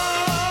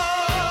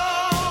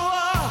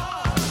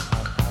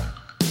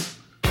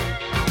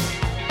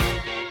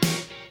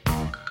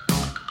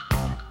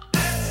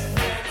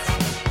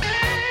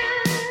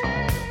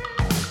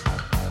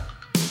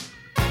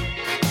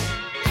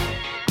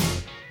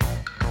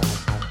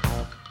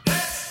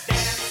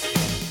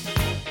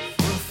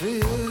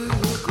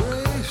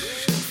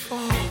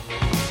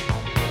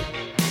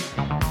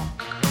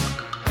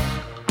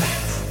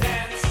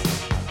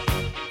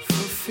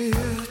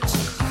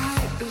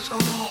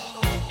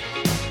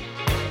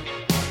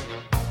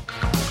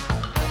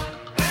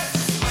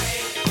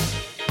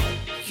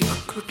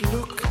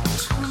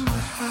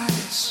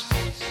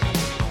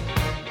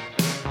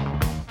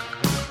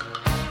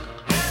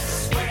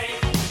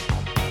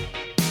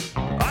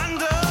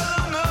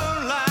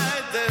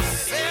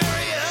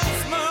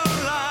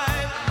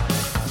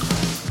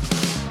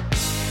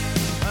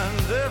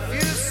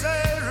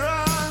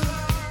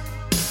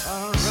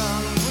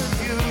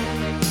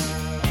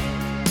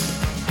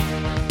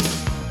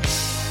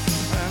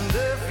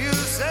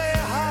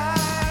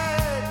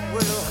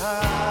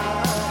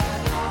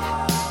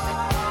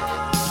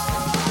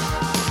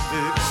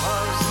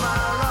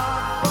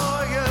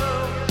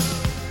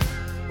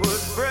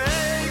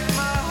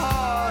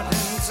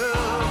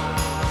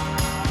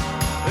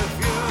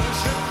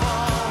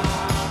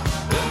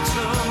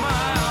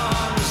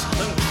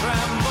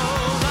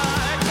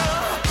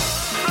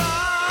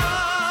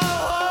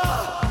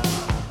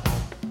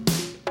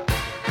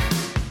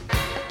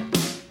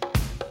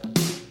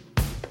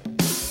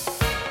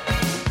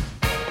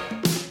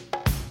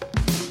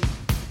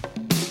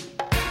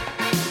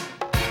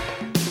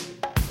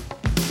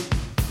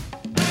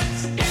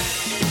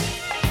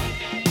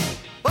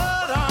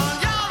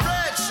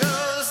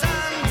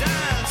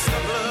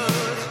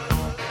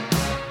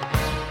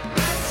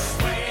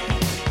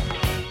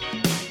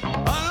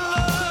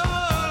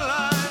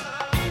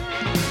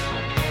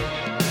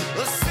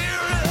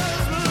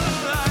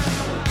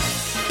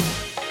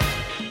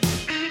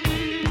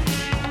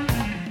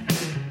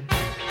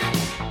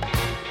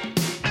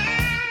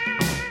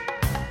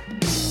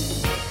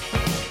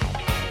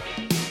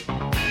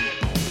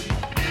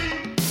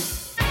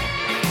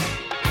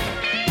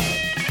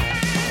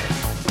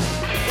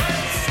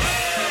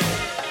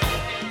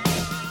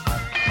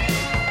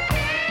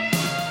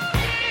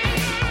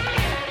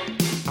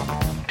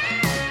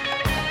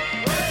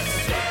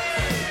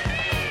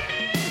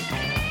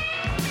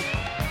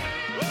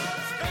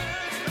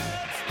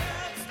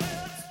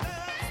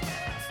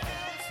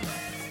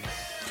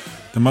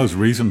The most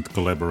recent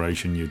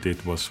collaboration you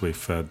did was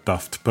with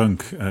Daft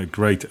Punk,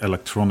 great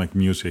electronic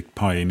music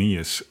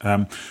pioneers.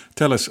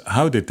 Tell us,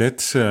 how did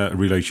that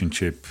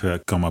relationship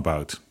come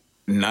about?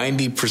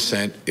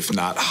 90%, if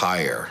not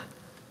higher,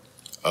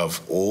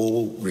 of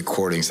all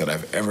recordings that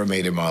I've ever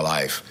made in my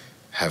life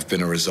have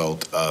been a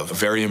result of a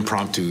very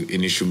impromptu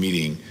initial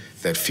meeting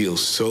that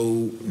feels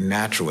so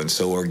natural and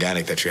so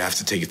organic that you have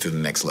to take it to the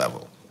next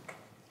level.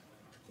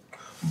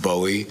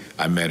 Bowie,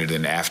 I met at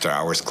an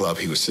after-hours club.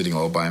 He was sitting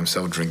all by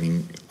himself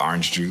drinking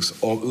orange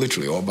juice,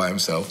 literally all by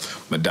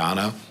himself.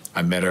 Madonna,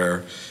 I met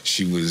her.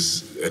 She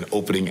was an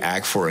opening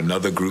act for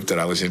another group that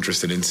I was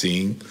interested in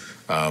seeing.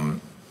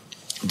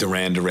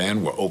 Duran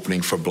Duran were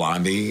opening for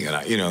Blondie.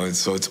 And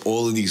so it's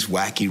all of these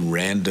wacky,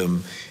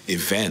 random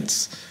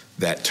events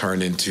that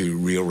turn into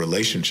real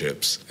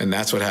relationships. And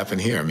that's what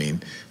happened here. I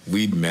mean,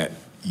 we'd met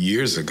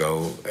years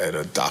ago at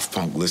a Daft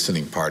Punk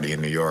listening party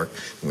in New York,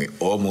 and we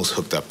almost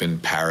hooked up in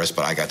Paris,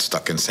 but I got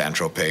stuck in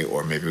Saint-Tropez,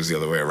 or maybe it was the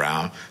other way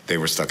around. They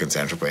were stuck in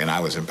Saint-Tropez, and I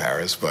was in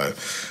Paris. But,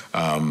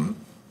 all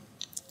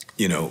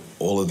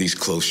of these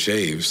close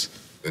shaves,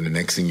 and the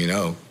next thing you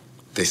know,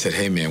 they said,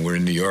 hey, man, we're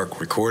in New York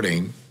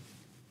recording.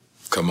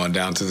 Come on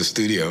down to the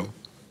studio.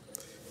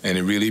 And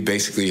it really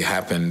basically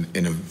happened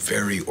in a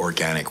very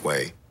organic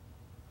way.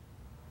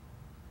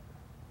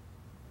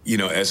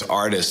 As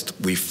artists,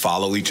 we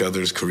follow each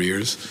other's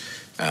careers.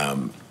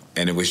 And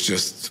it was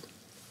just,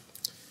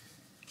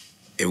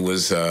 they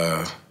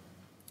were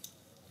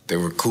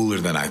cooler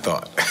than I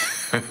thought.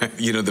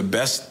 The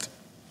best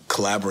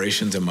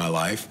collaborations in my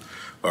life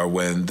are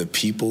when the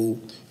people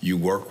you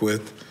work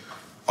with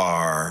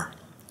are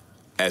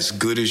as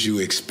good as you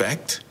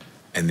expect,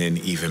 and then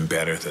even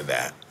better than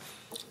that.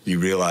 You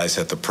realize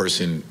that the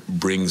person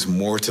brings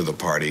more to the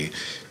party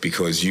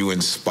because you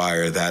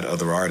inspire that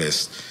other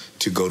artist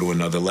to go to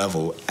another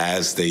level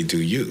as they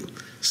do you.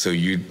 So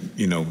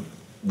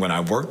when I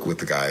worked with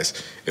the guys,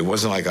 it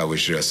wasn't like I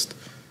was just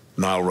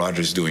Nile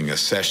Rodgers doing a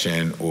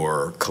session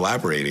or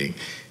collaborating.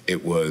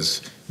 It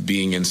was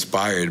being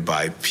inspired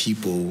by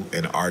people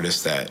and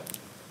artists that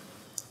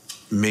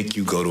make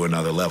you go to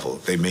another level.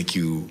 They make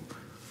you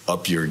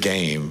up your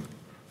game,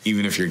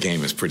 even if your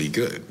game is pretty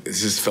good. It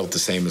just felt the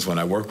same as when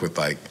I worked with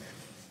like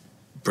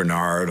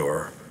Bernard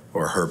or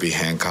Herbie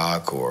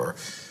Hancock or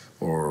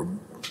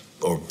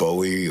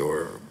Bowie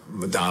or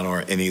Madonna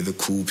or any of the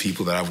cool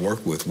people that I've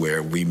worked with,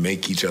 where we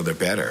make each other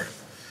better.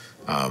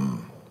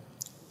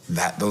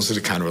 Those are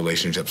the kind of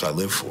relationships I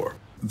live for.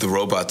 The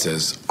robots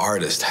as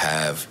artists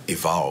have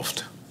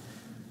evolved.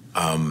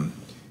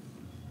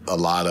 A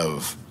lot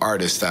of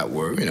artists that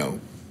were,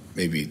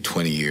 maybe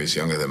 20 years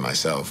younger than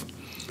myself,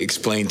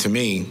 explained to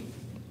me,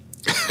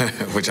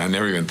 which I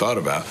never even thought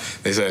about.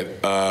 They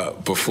said,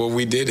 before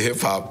we did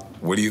hip-hop,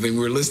 what do you think we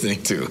were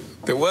listening to?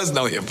 There was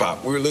no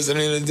hip-hop. We were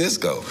listening to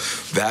disco.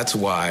 That's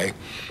why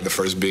the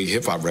first big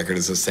hip-hop record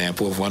is a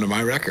sample of one of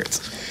my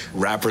records.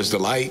 Rapper's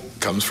Delight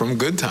comes from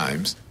Good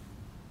Times.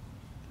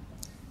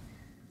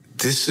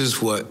 This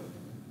is what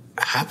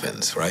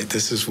happens, right?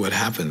 This is what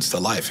happens to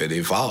life. It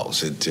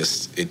evolves.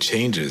 It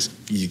changes.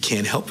 You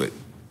can't help it.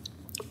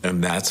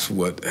 And that's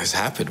what has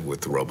happened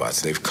with the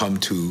robots. They've come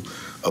to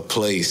a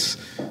place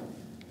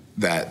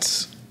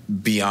that's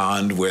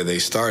beyond where they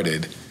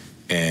started,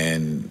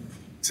 and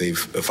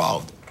they've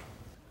evolved.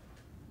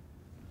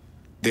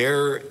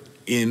 They're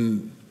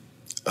in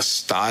a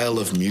style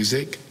of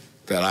music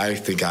that I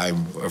think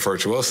I'm a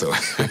virtuoso.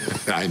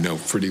 I know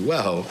pretty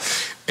well.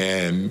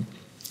 And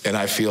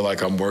I feel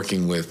like I'm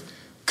working with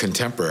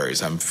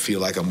contemporaries. I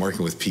feel like I'm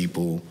working with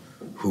people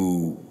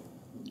who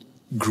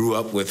grew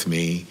up with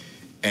me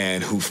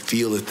and who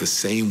feel it the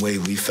same way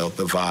we felt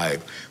the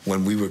vibe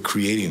when we were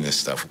creating this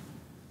stuff.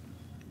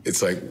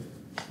 It's like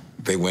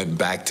they went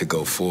back to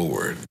go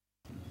forward.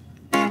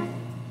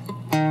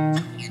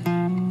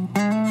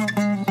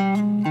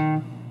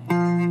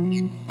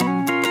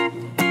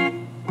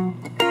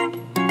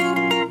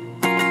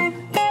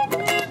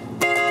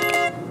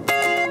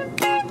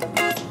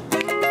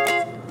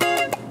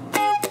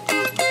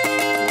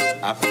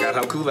 I forgot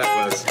how cool that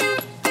was.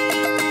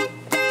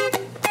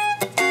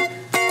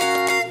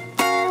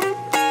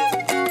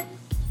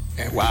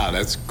 And wow,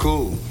 that's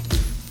cool.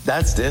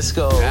 That's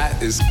disco.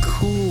 That is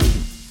cool.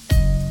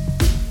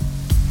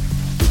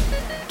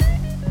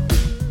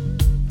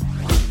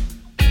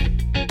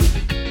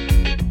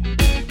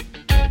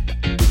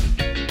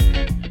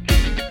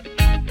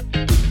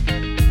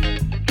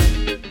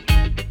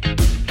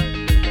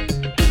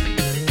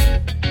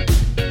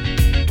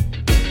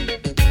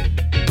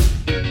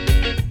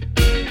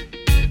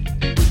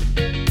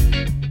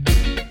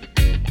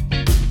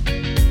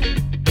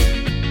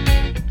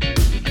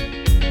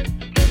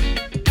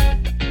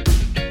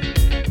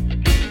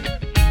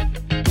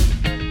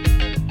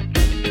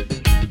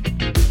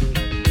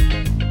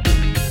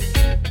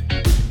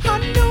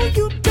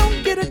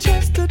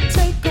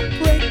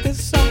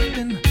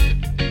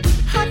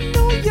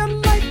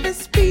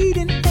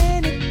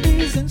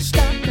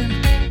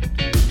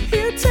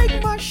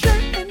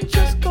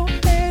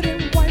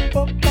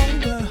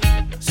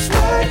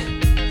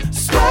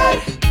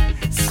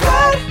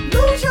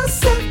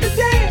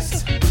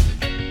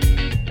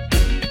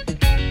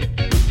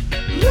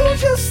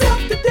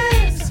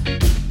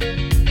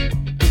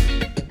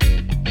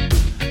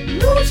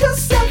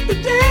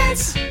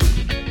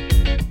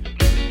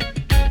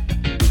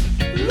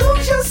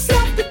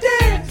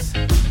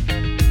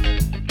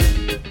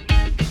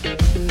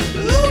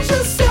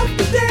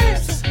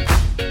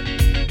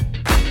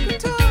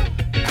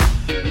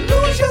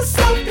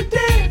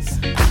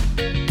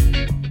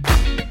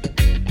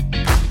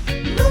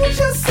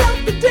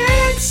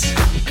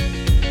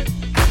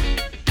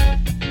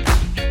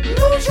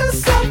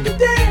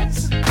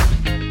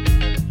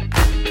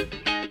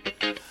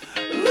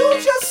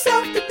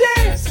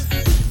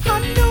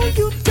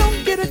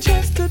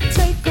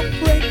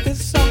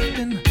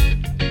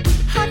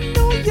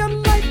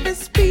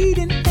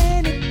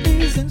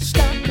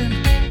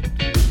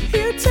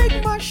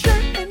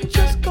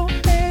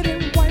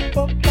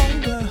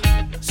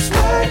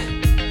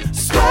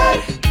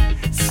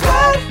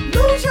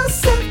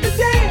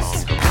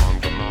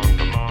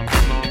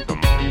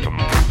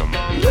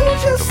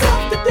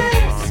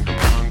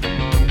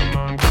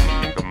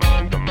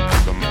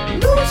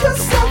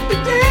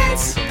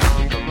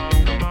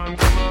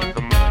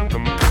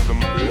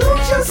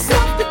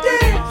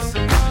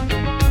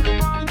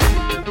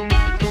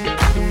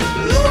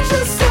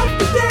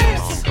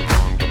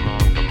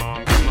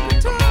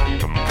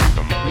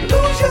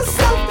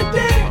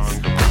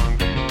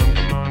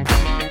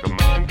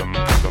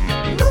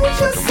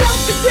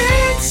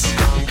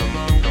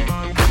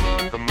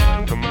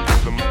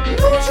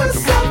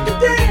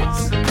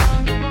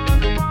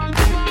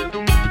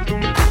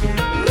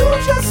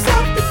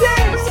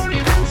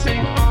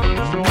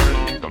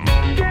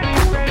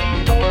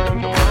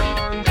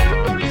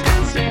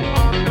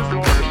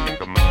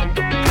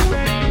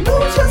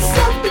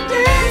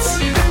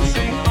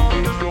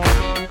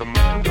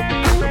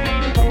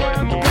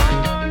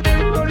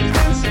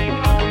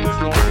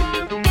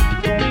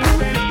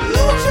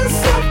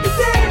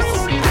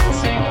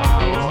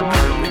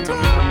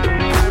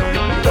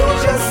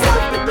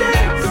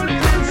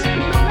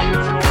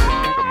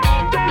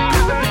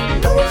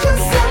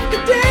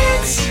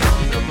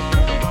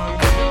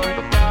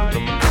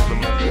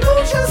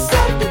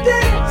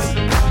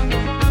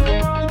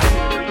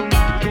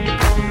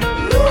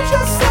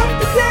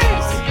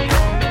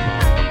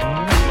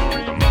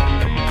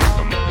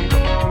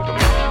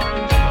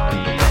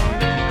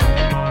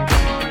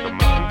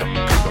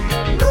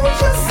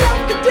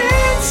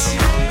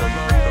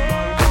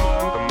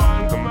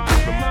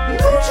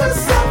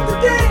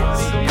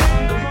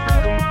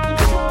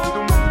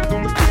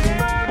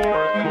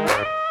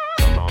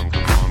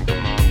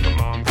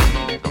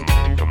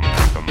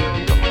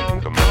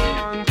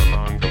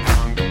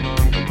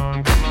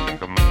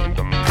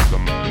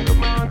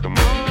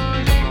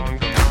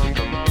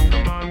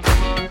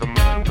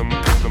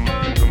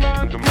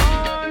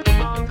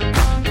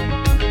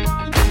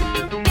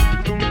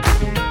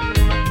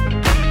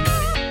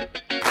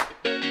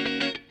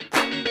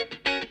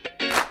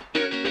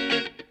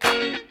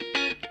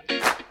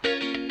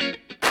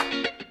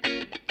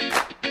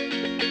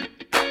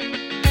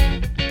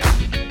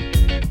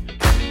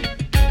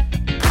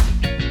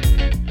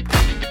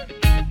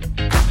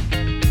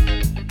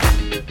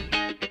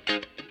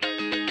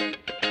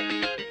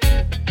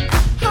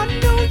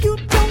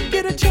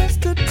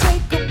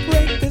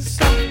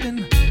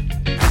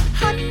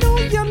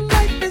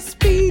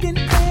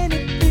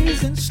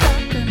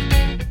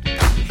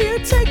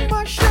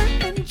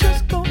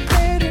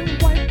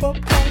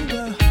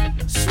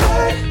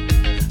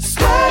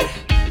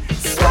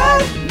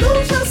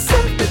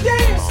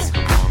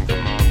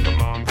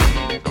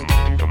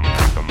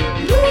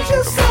 Lose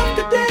yourself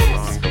to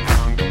dance.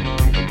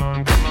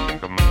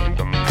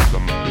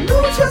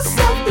 Lose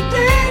yourself to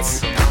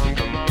dance.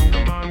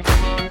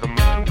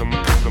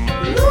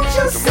 Lose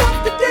yourself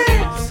to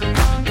dance.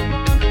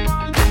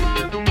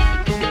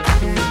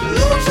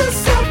 Lose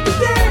yourself to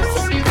dance.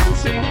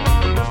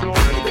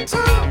 Every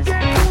time.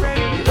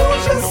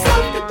 Lose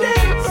yourself to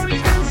dance.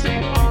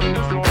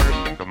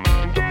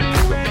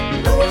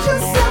 Lose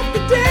yourself to dance. Lose yourself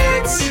to dance.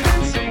 Lose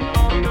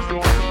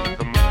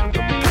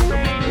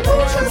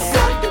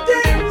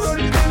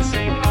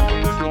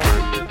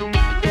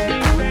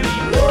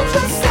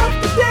yourself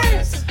to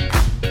dance.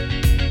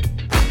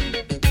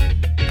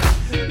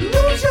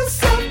 Lose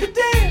yourself to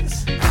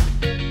dance.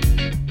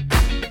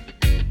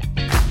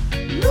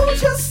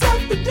 Lose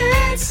yourself to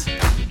dance.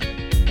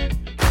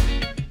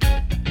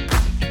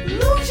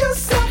 Lose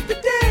yourself to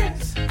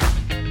dance.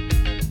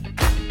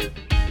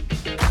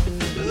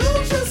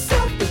 Lose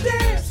yourself to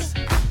dance.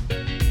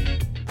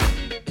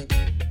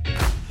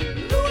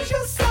 Lose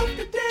yourself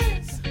to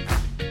dance.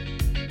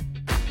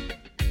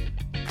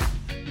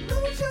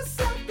 Lose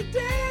yourself to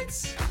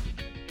dance.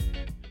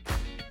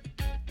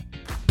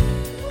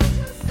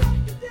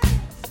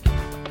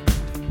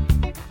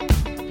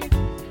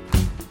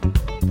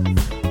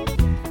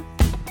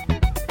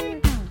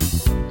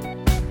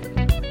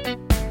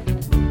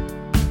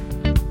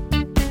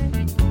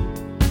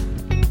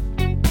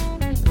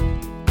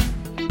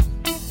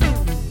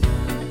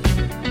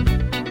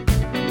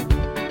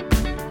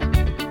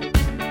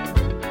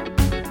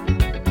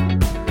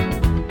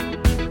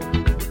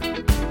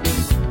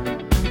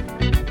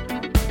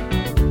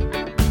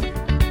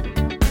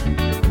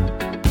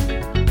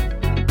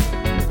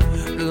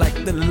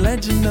 Like the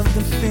legend of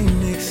the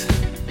phoenix,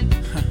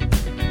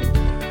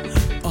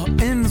 all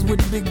ends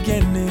with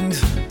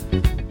beginnings.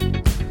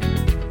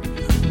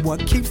 What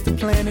keeps the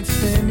planet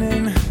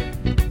spinning?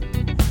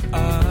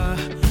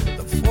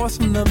 The force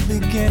from the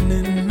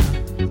beginning.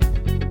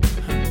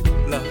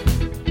 Love.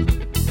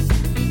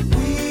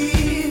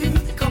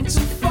 We've come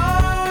too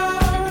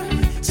far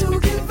to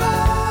give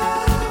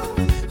up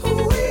who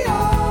we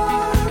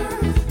are.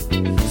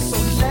 So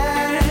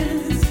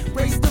let's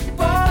raise the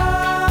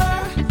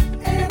bar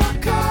and our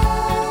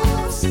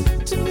cups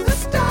to the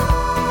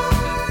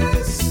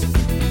stars.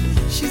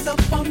 She's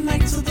up all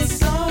night to the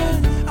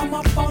sun. I'm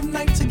up all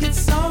night to get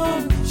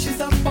some. She's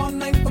up all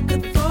night for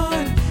good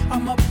fun.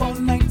 I'm up all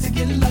night to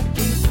get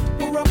lucky.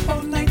 We're up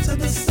all night to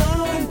the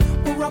sun.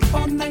 We're up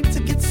all night to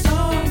get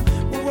some.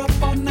 We're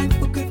up all night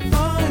for good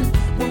fun.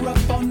 We're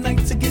up all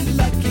night to get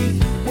lucky.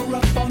 We're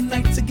up all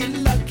night to get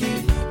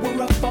lucky.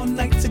 We're up all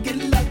night to get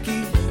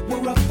lucky.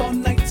 We're up all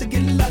night to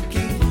get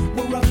lucky.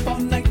 We're up all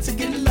night to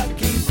get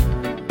lucky.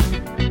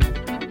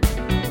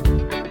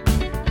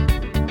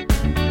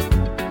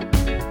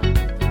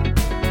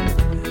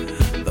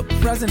 The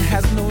present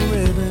has no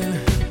ribbon.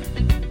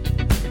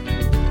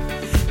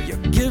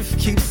 Your gift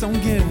keeps on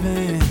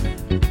giving.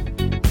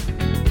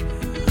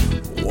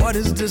 What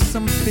is this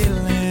I'm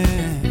feeling?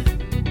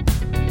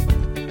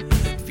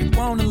 If you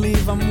wanna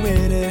leave, I'm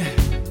with it.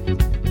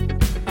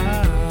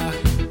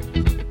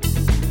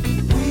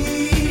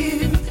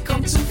 We've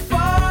come too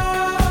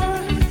far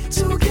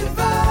to give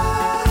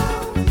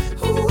up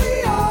who we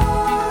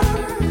are.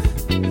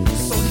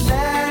 So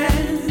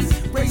let's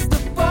raise the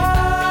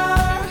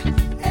bar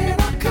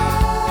and our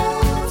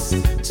cups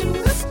to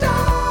the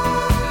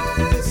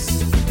stars.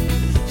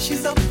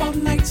 She's up all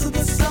night to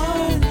the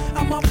sun.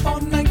 I'm up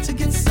all night to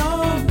get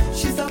some.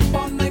 She's up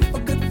all night for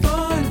good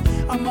fun.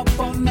 I'm up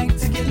all night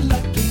to get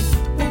lucky.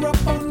 We're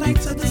up all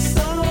night to the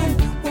sun.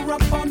 We're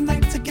up all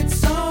night to get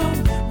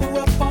some. We're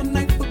up all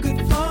night for good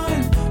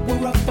fun.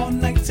 We're up all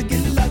night to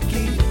get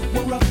lucky.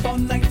 We're up all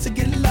night to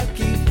get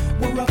lucky.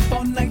 We're up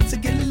all night to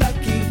get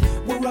lucky.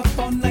 We're up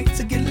all night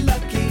to get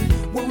lucky.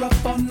 We're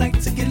up all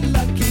night to get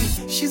lucky.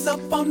 She's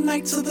up all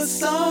night to the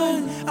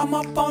sun. I'm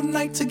up all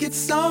night to get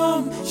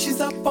some. She's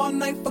up all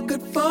night for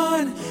good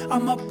fun.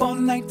 I'm up all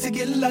night to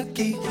get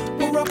lucky.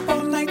 We're up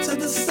all night to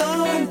the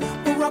sun.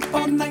 We're up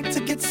all night to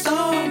get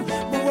some.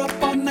 We're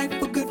up all night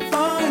for good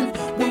fun.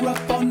 We're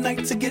up all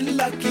night to get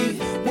lucky.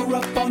 We're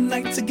up all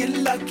night to get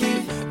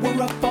lucky.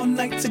 We're up all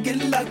night to get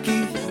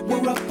lucky.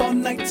 We're up all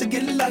night to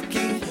get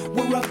lucky.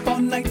 We're up all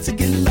night to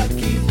get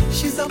lucky.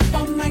 She's up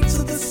all night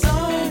to the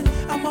sun.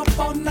 I'm up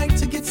all night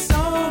to get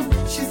some.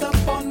 She's up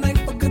all night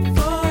for good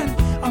fun.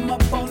 I'm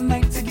up all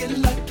night to get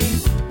lucky.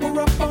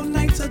 We're up all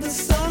night to the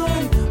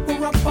sun.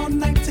 We're up all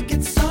night to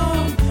get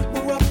some.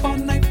 We're up all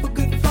night for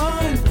good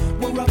fun.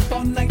 We're up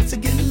all night to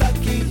get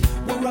lucky.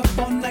 We're up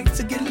all night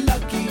to get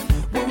lucky.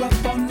 We're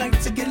up all night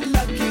to get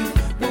lucky.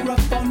 We're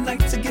up all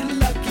night to get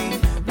lucky.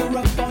 We're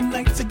up all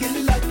night to get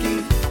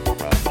lucky.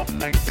 We're up all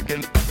night to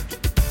get.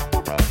 We're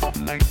up all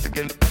night to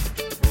get.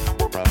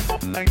 We're up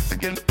all night to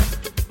get.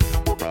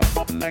 We're up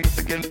all night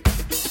to get.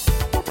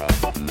 We're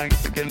up all night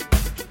to get.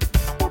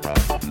 We're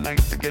up all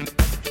night to get.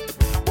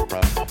 We're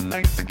up all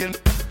night to get.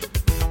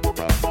 We're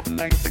up all night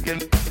to get.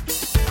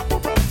 We're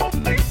up all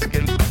night to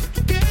get.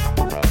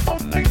 We're up all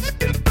night to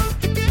get.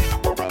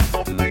 We're up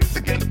all night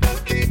to get.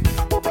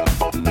 We're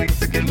up all night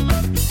to get.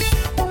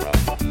 We're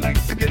up all night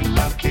to get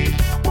lucky.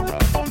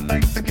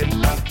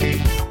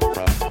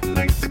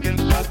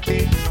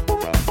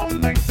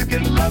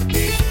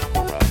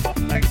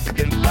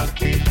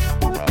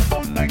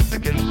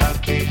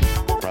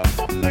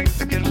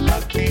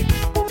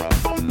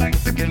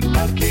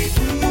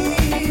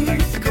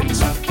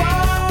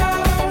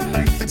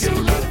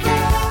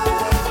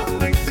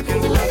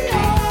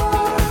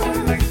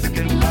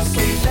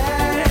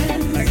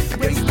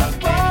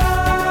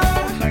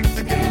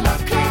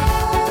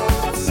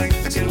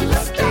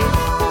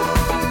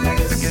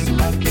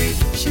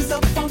 She's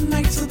up all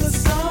night to the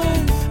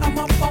sun. I'm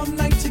up all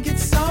night to get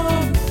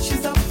some.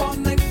 She's up all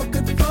night for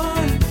good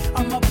fun.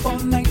 I'm up all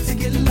night to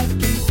get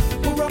lucky.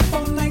 We're up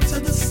all night to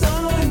the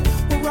sun.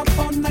 We're up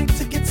all night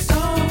to get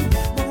some.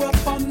 We're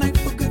up all night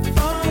for good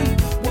fun.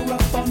 We're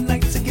up all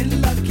night to get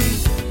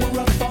lucky. We're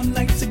up all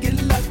night to get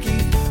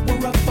lucky.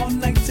 We're up all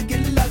night to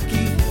get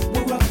lucky.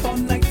 We're up all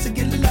night to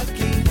get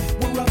lucky.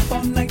 We're up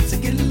all night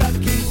to get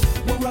lucky. We're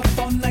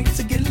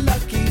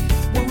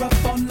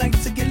up all night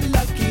to get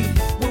lucky.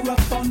 We're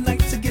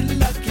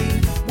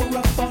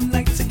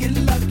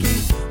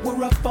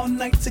up all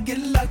night to get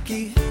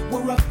lucky. We're up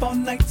all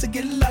night to get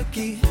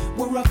lucky. We're up all night to get lucky. We're up all night to get lucky. We're up all night to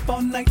get lucky. We're up all night to get lucky. We're up all night to get lucky. We're up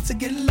all night to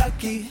get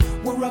lucky.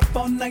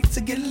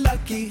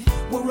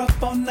 We're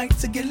up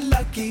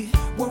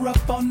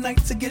all night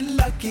to get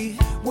lucky.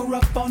 We're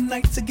up all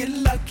night to get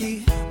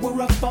lucky.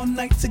 We're up all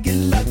night to get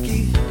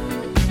lucky.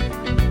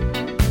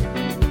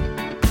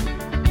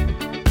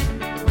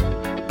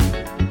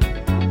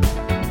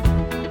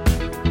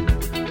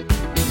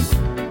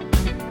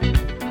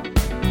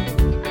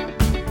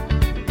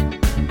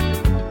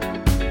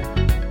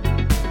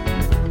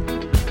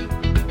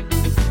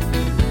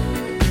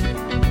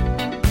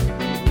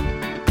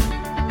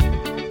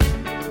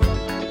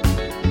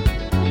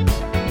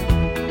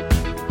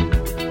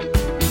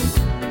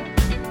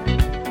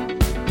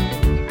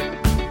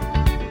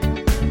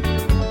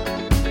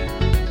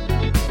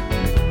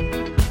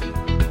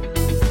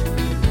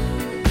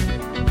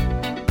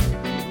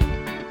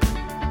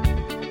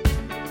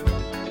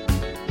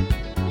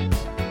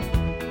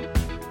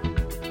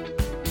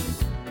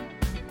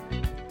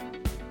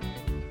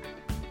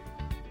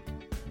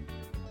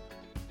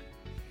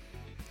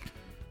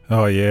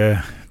 Oh,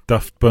 yeah.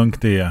 Daft Punk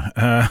there.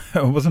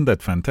 Wasn't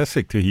that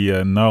fantastic to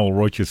hear Nile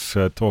Rodgers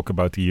talk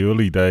about the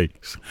early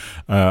days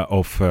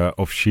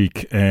of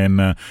Chic?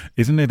 And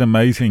isn't it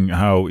amazing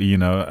how, back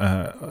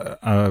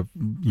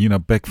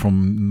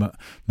from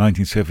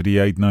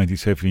 1978,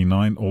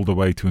 1979, all the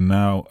way to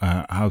now,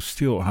 how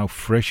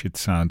fresh it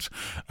sounds.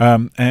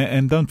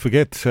 And don't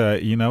forget,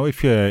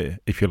 if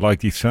you like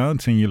these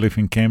sounds and you live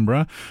in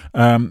Canberra,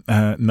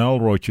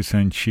 Nile Rodgers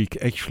and Chic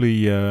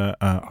actually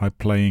are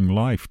playing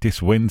live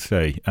this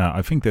Wednesday.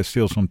 I think there's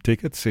still some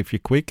tickets if you're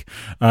quick.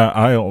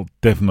 I'll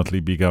definitely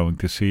be going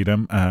to see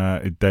them.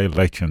 They're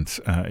legends.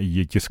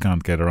 You just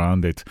can't get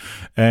around it.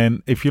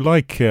 And if you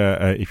like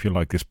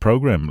this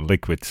program,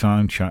 Liquid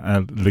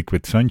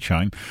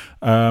Sunshine,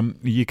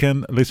 you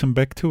can listen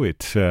back to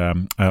it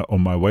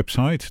on my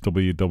website,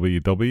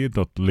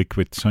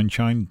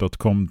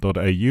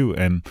 www.liquidsunshine.com.au,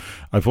 and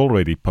I've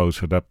already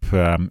posted up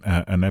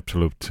an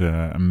absolute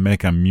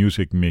mega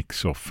music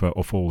mix of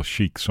all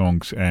Chic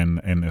songs and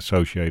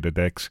associated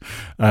acts.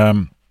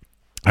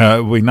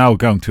 We're now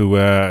going to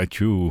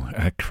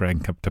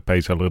crank up the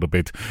pace a little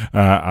bit.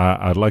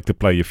 I'd like to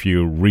play a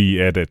few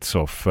re-edits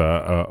of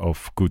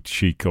good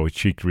Chic or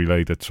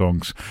Chic-related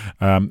songs.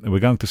 We're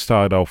going to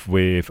start off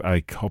with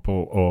a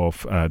couple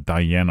of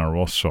Diana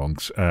Ross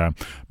songs.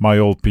 My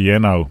Old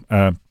Piano,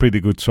 pretty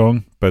good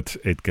song, but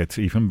it gets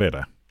even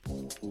better.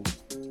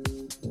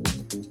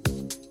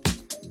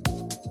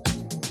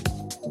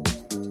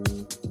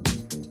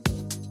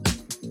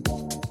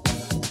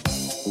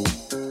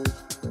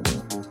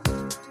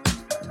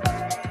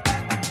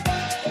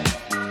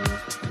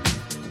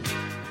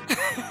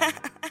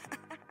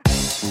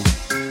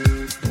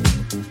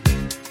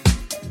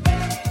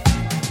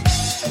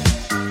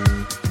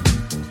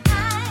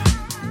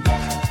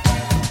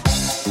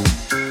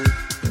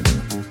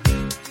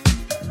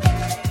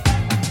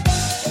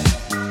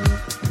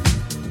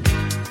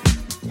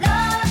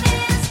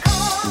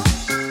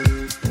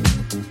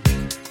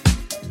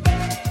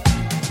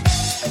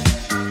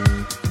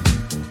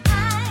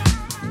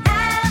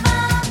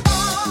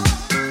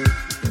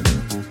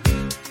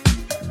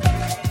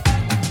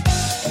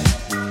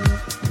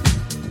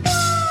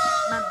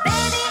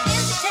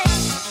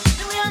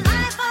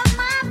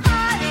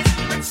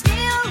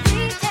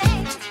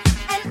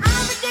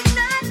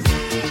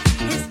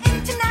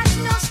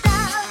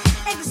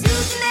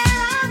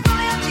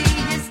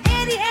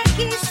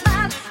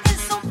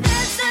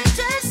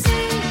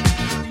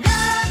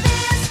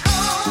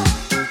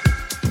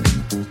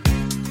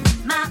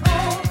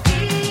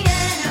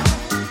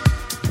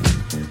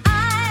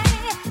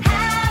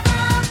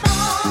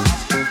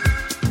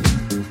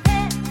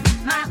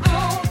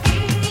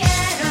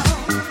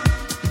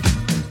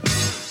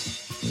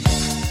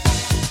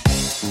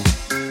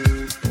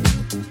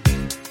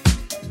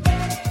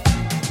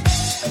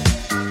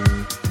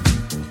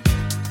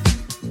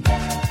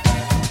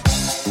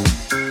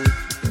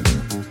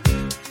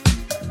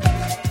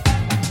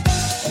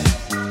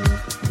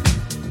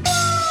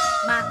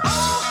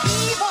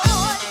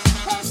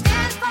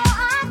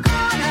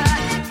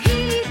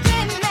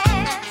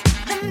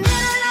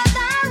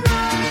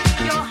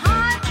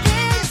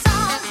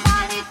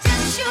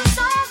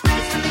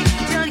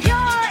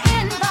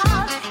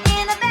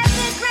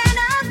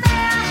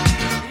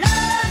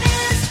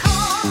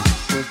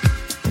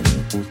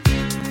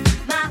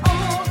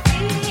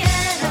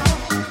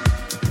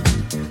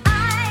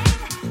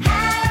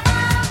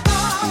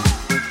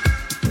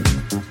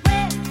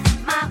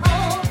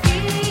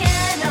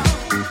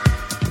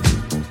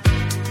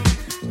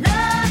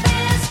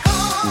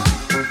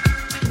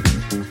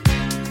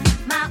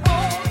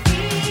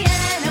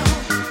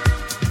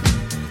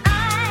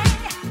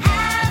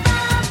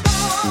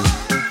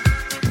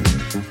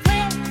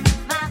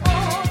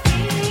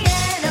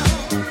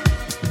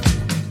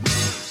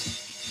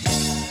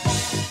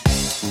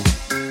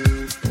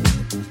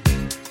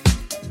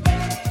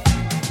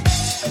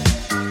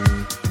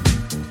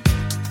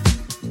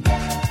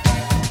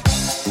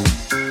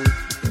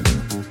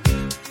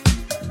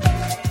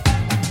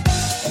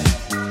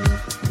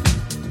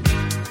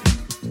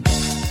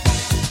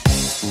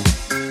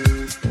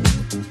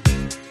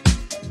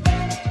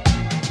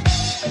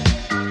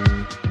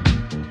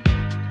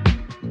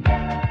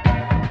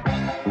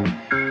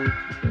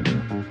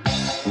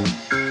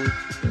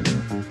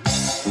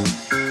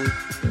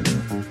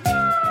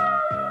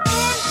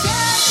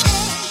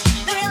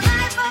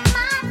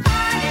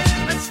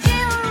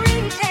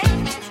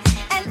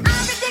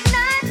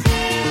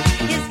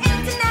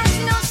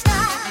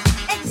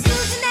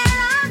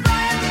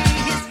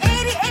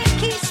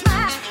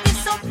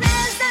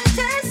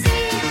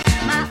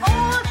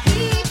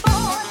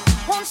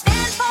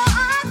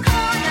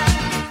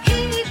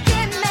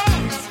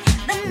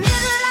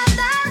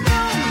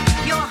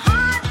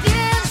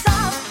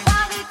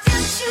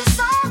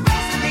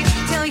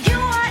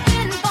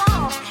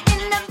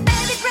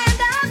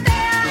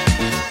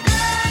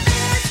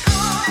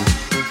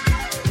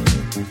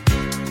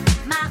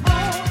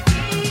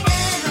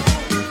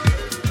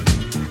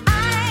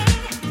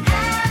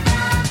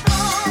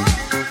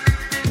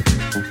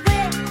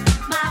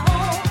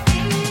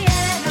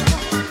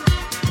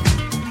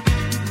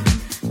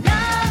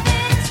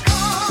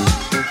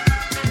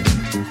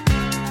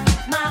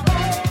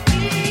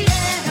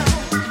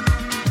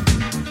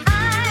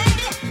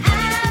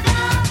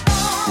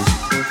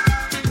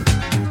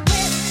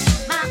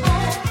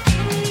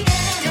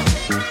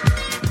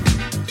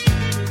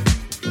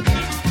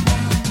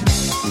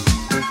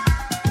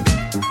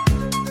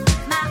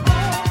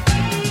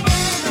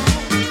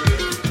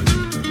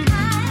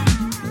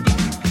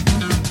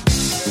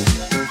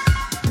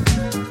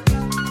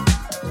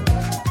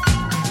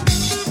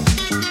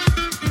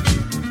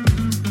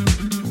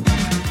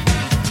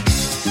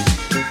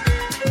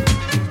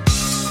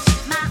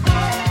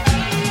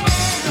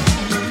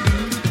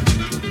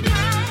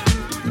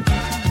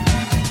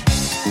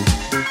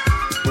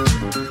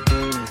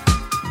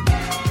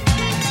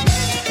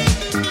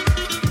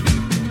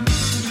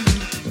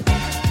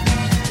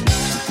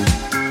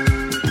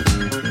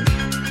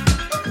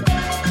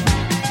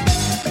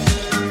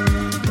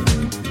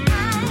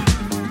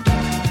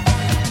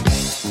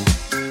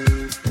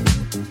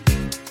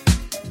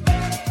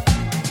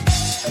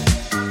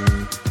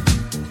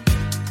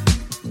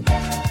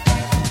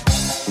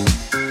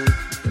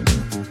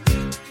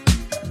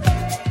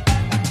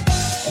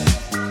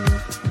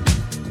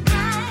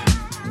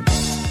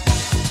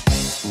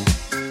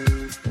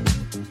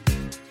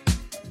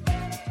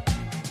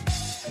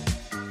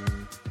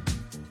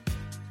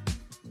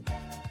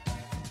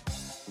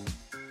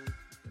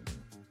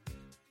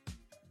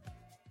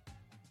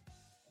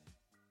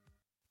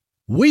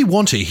 We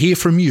want to hear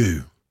from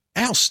you.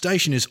 Our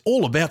station is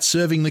all about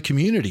serving the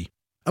community,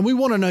 and we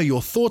want to know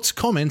your thoughts,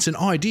 comments and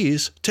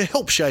ideas to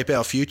help shape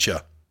our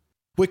future.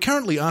 We're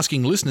currently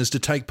asking listeners to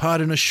take part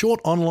in a short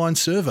online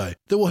survey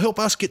that will help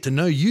us get to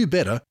know you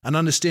better and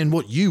understand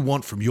what you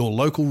want from your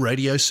local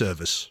radio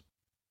service.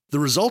 The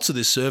results of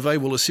this survey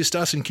will assist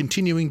us in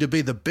continuing to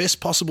be the best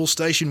possible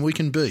station we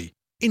can be,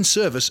 in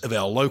service of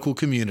our local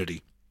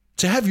community.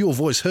 To have your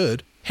voice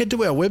heard, head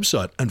to our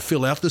website and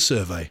fill out the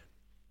survey.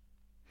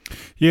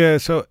 Yeah,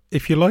 so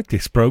if you like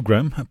this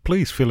program,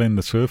 please fill in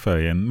the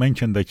survey and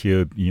mention that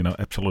you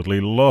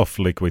absolutely love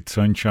Liquid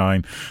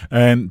Sunshine.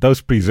 And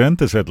those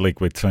presenters at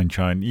Liquid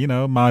Sunshine,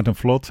 Martin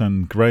Flott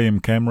and Graham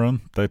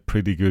Cameron, they're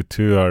pretty good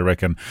too, I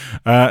reckon.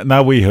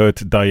 Now we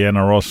heard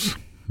Diana Ross,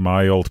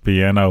 My Old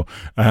Piano.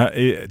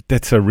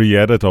 That's a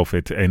re-edit of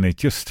it, and it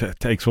just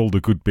takes all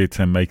the good bits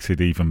and makes it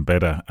even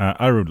better.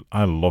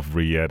 I love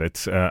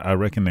re-edits. I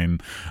reckon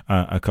in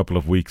a couple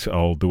of weeks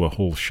I'll do a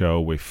whole show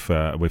with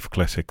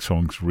classic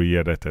songs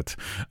re-edited.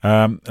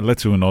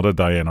 Let's do another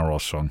Diana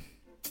Ross song.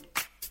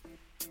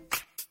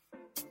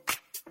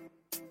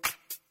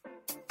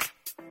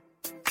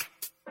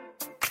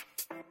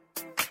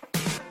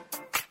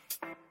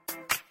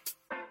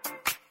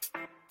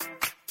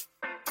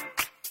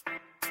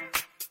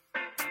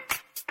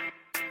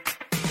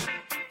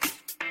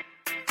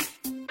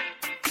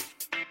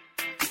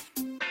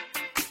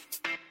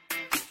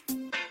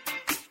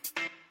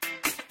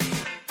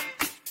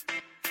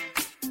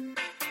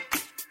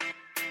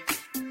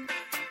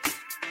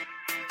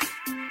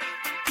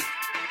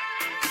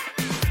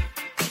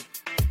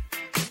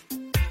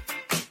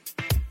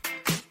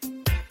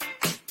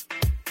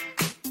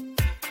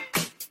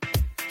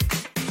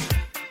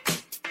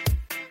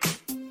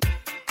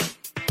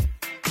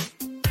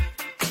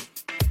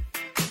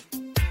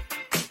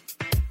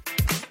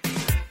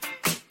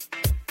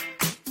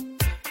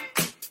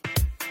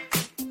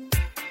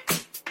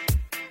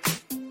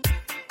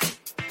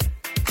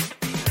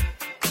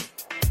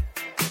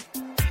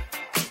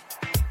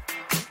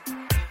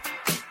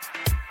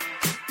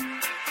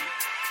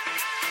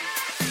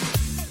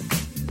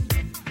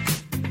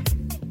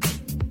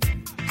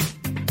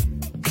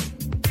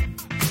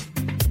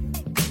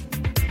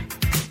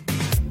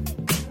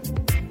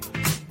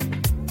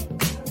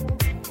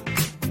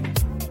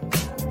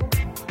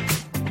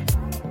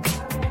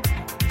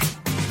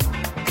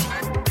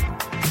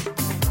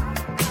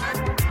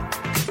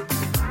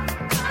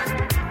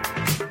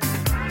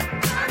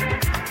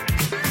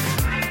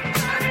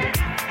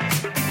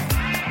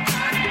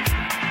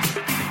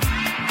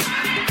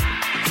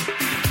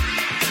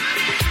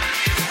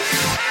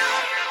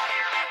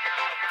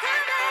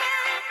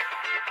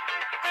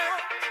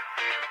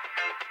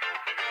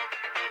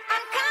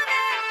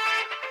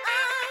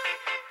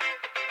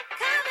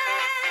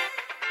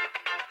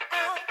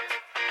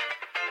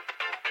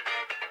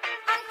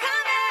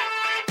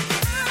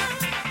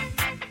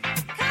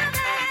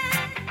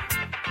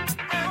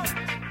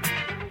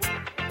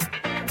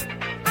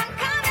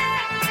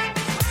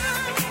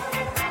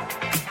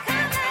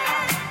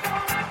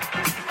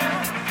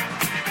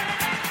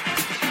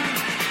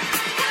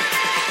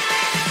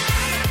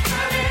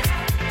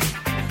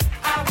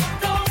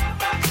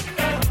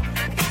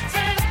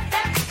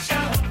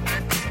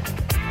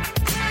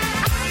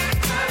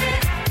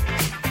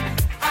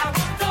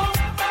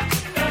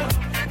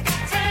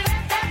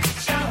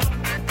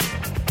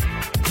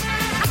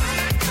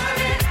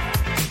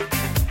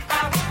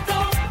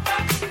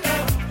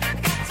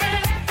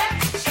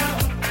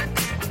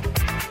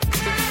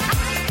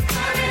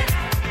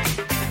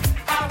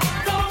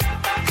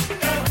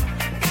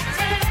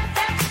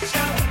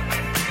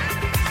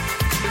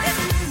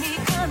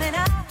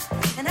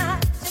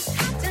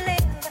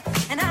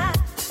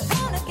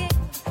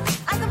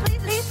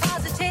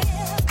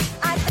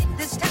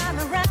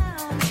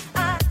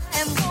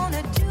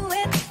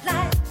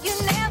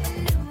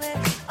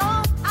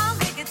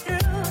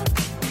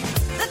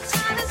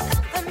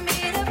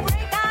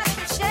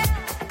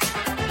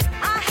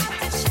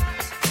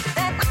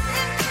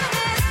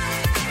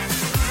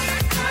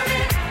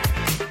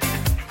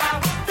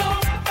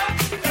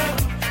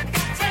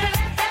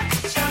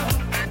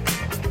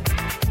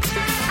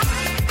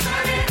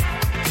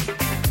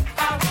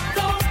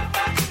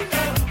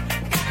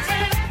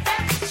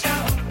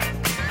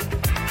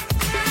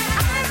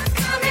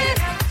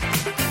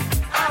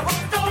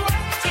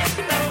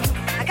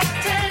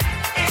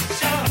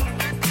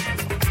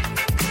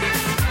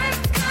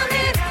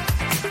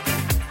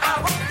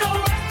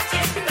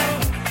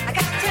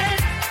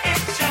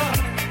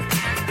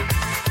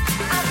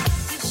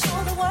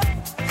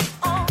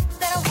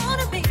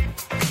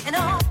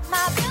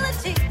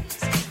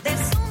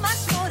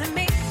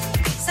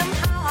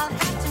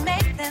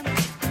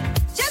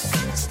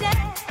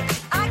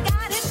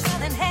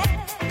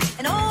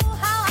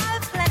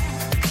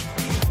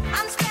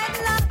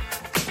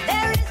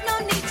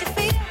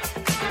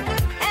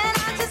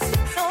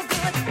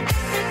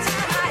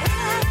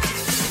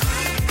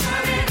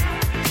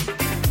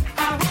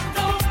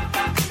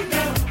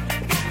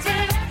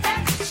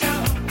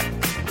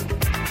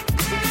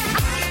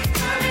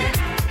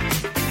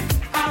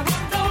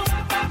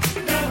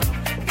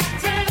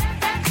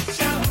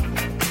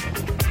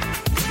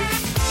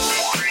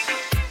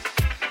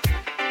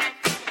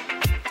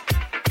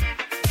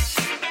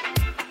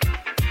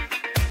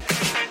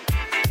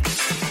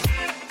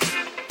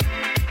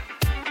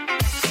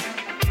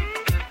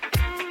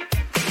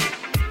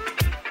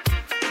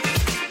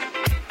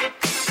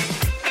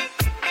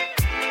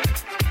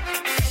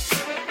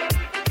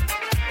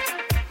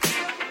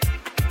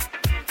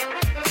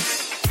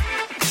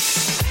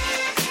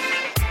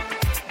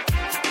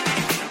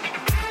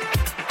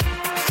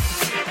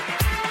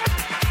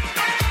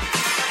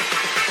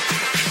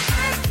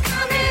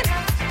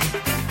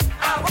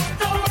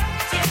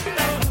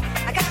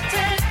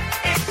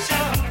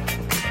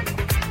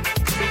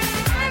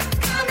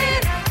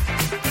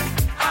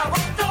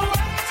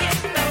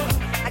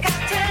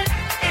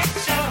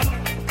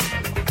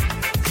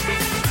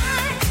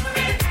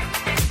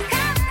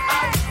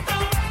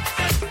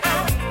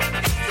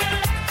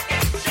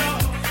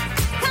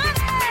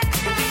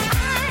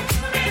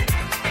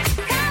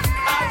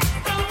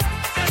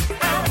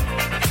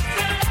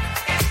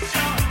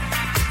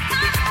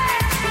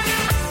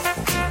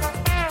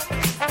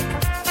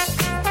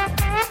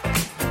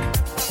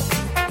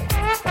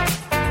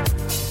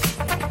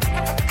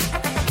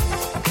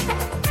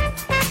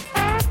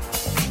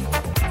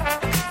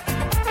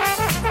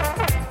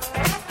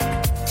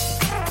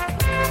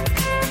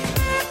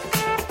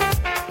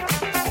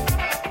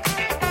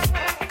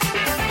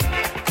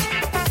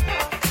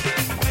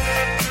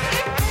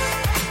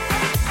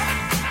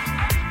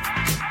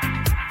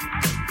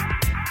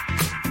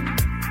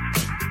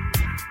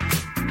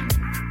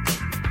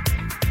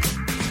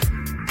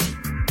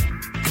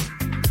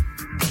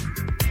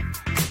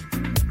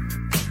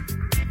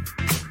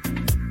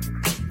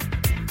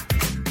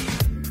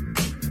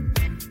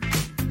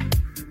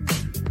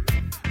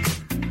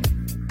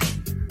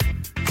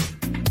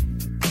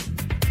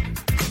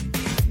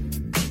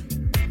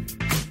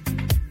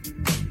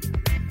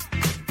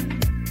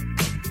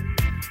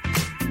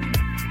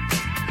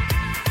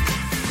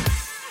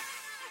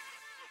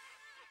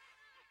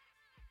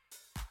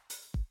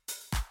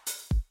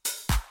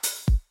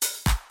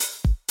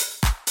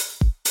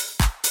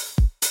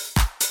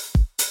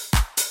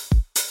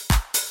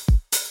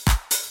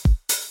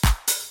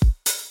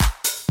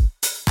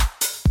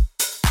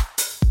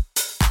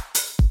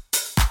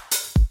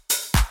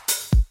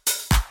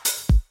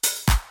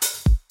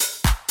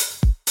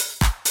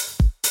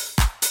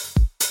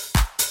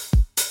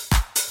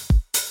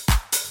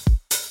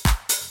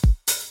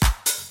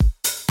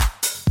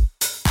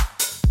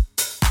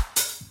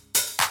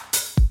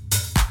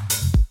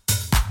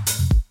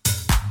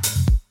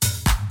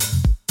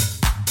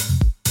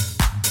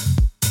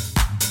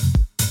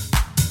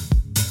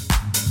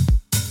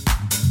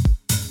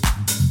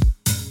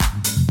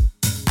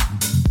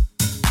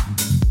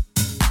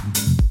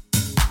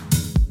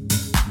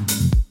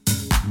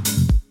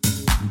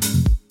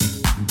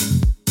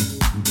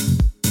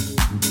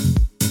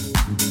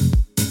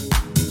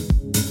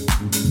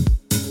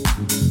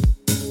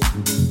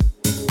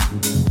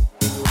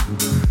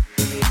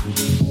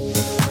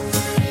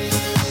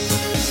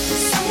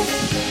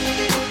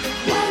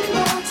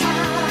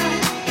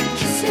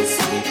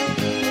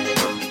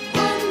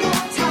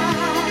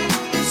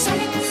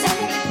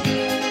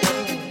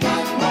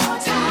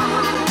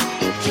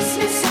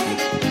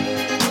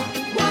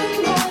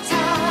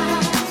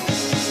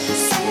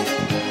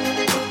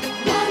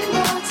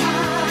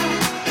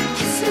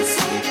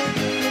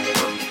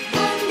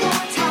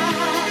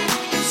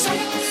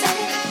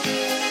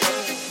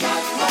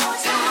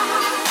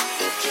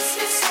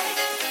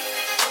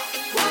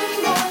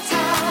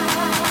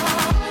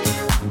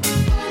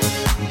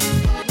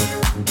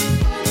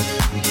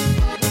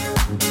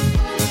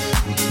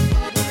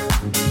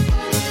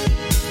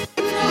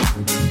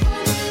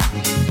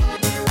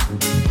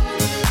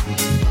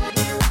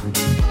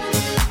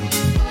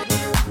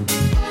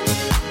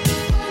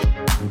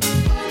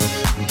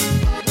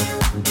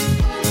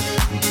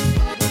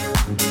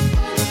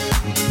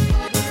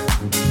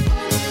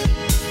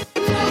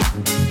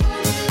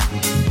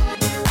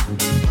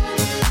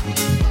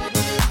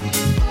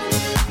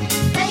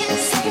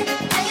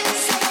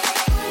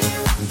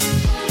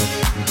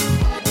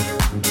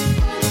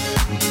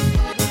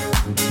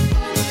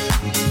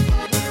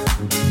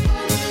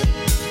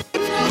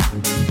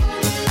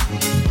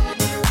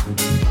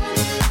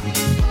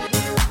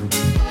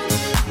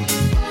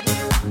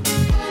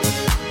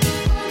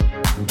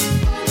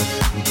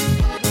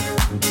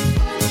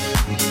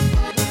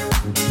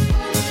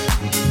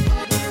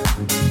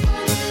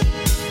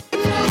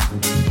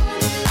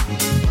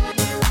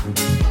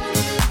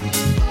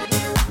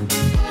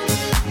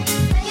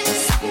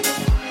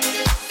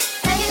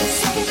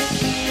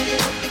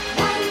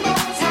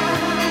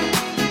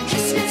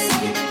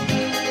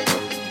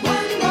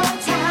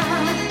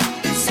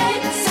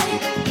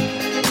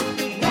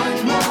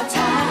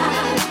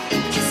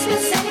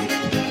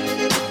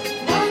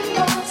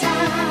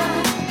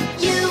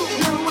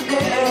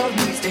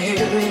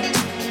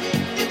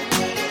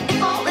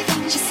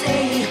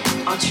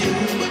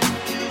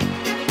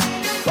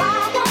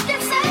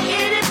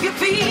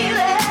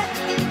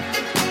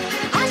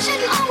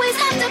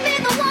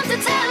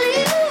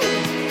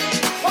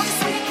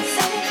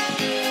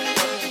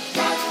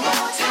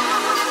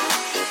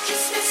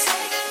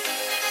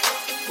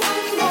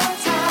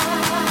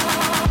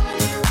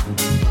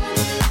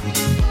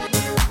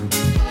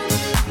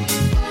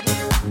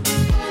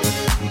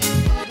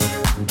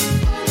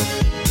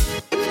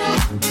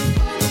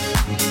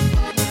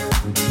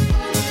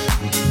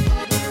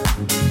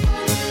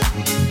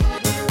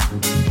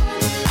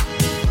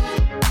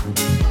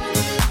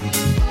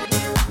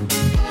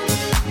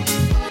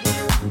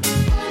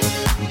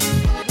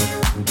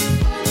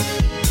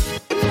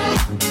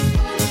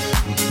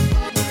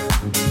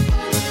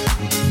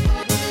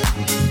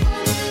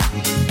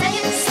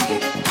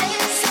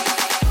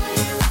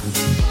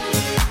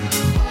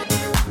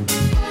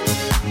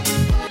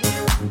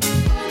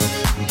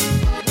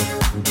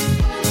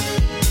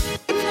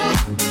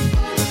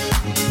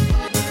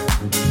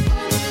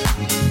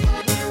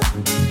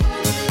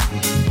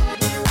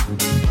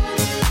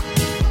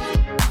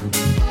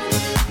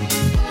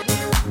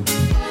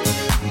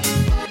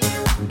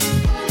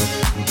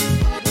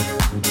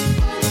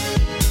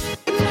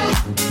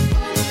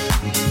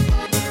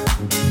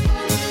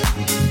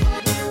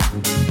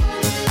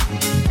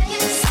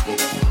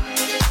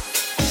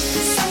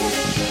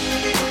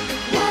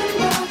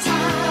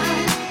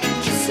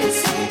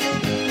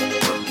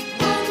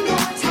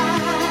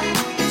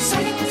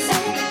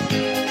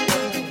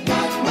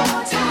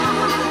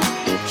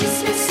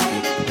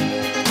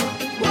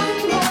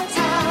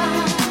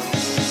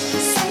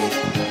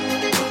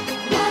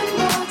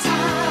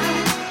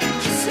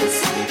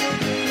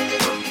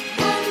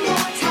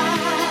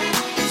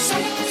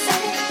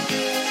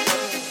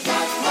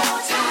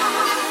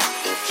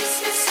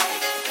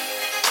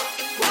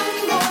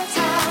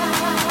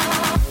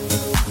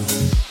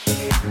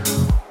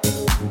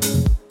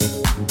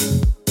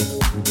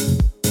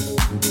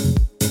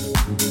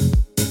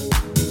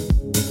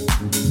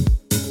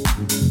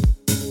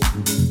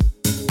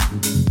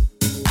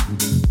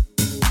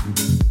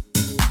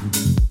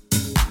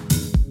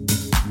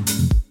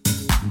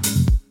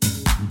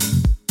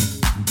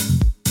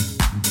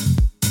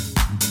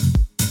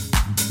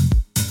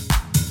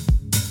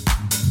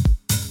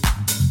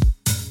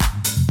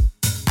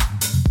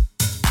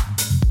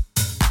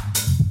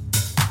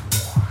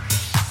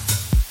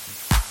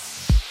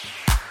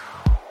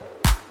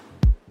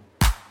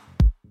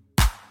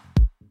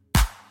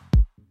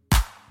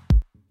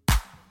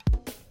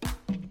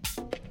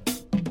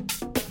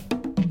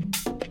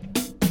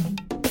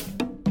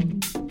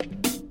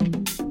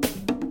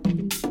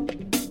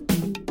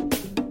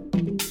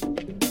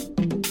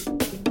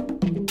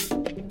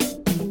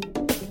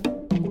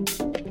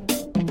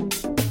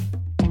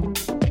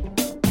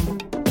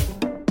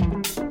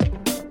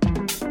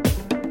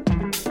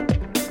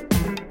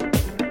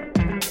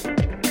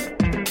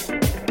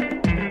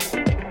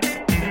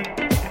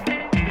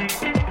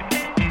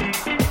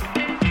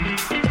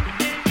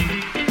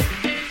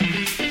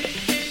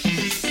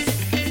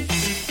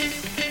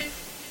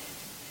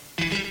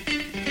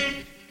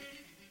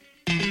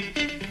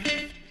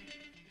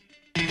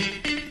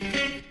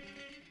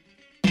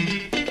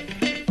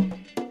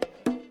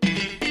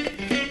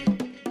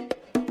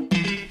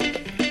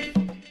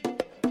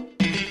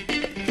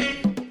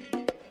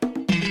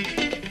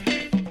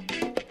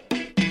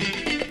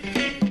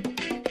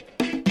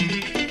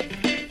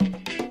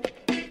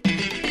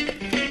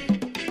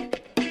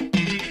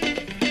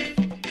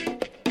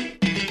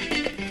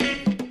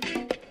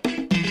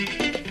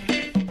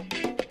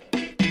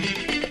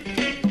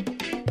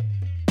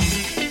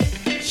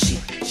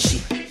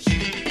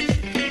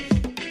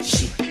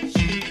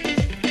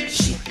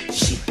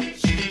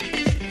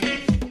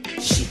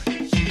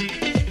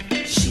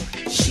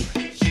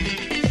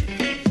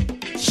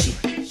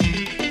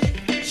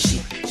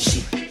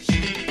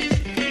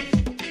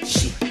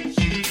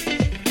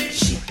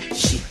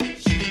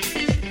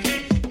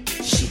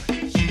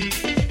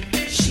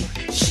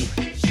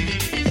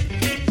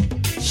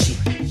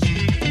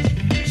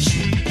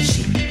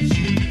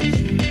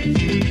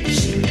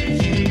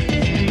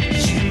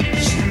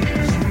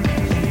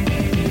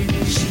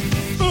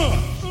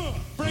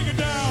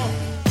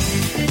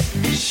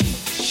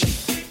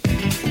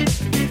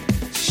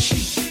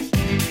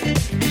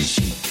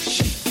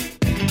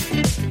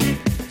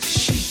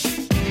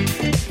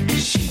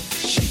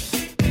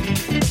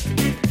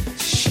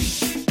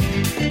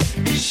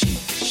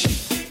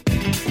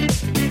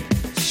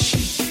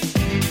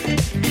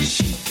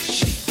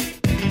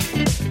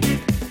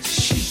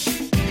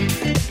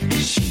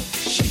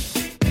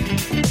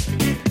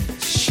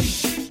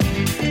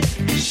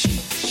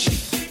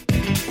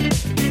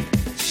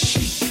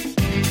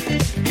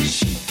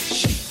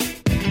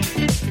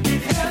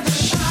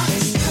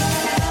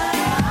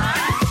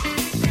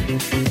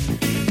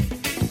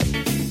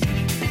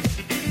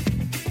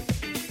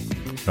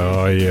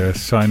 Oh yeah,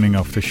 signing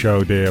off the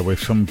show there with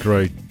some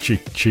great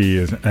Chic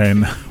cheers,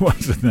 and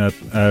wasn't that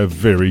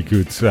very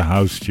good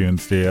house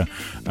tunes there?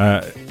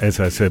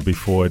 As I said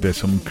before, there's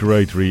some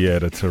great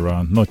re-edits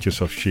around, not just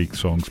of Chic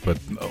songs, but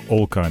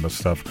all kind of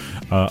stuff.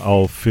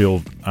 I'll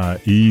fill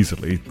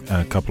easily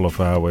a couple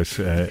of hours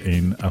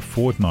in a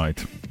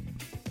fortnight.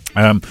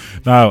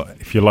 Now,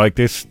 if you like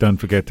this, don't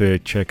forget to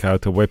check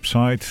out the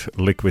website,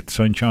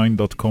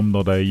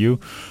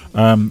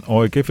 liquidsunshine.com.au,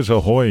 or give us a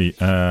hoy.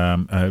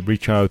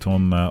 Reach out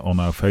on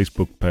our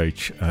Facebook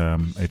page.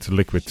 It's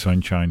Liquid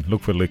Sunshine.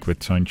 Look for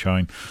Liquid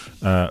Sunshine,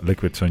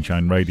 Liquid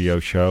Sunshine Radio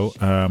Show,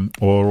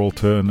 or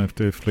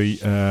alternatively,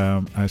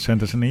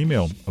 send us an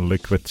email,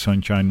 Liquid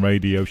Sunshine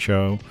Radio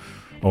Show,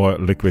 or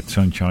Liquid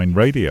Sunshine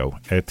Radio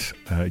at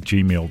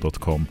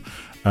gmail.com.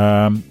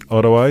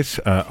 Otherwise,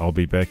 I'll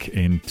be back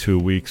in 2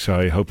 weeks.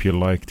 I hope you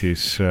like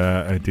this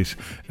this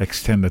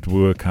extended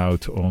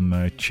workout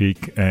on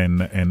Chic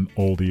and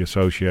all the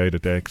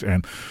associated acts.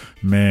 And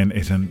man,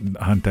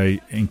 aren't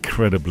they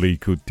incredibly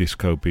good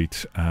disco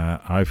beats?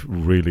 I've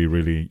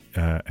really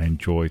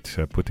enjoyed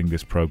putting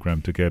this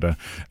program together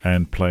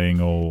and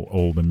playing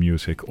all the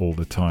music all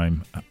the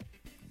time.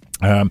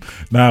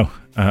 Now,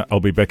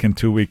 I'll be back in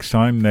 2 weeks'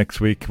 time. Next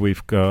week,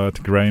 we've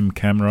got Graham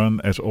Cameron,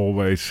 as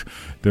always,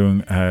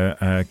 doing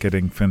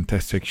getting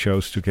fantastic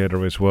shows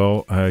together as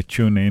well.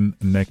 Tune in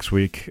next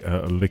week,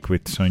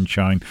 Liquid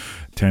Sunshine,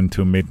 10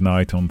 to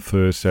midnight on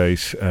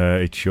Thursdays.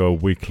 It's your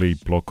weekly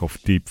block of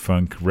deep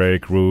funk, rare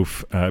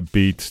groove,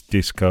 beats,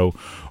 disco,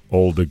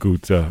 all the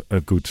good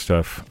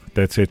stuff.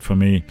 That's it for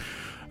me.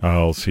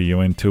 I'll see you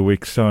in 2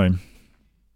 weeks' time.